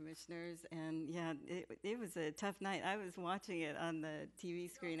new commissioners, and it was a tough night. I was watching it on the TV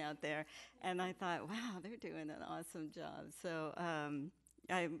screen out there, and I thought, wow, they're doing an awesome job. So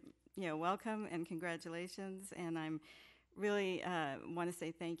welcome and congratulations, and I'm really want to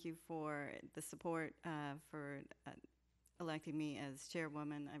say thank you for the support for electing me as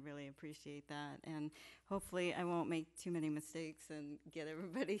chairwoman. I really appreciate that, and hopefully I won't make too many mistakes and get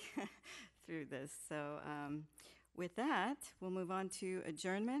everybody through this. So with that, we'll move on to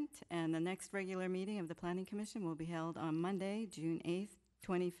adjournment, and the next regular meeting of the Planning Commission will be held on Monday, June 8th,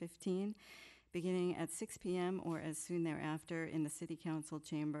 2015, beginning at 6 p.m. or as soon thereafter in the City Council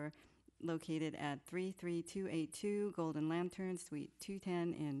chamber located at 33282 Golden Lantern, Suite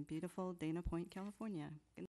 210 in beautiful Dana Point, California. Good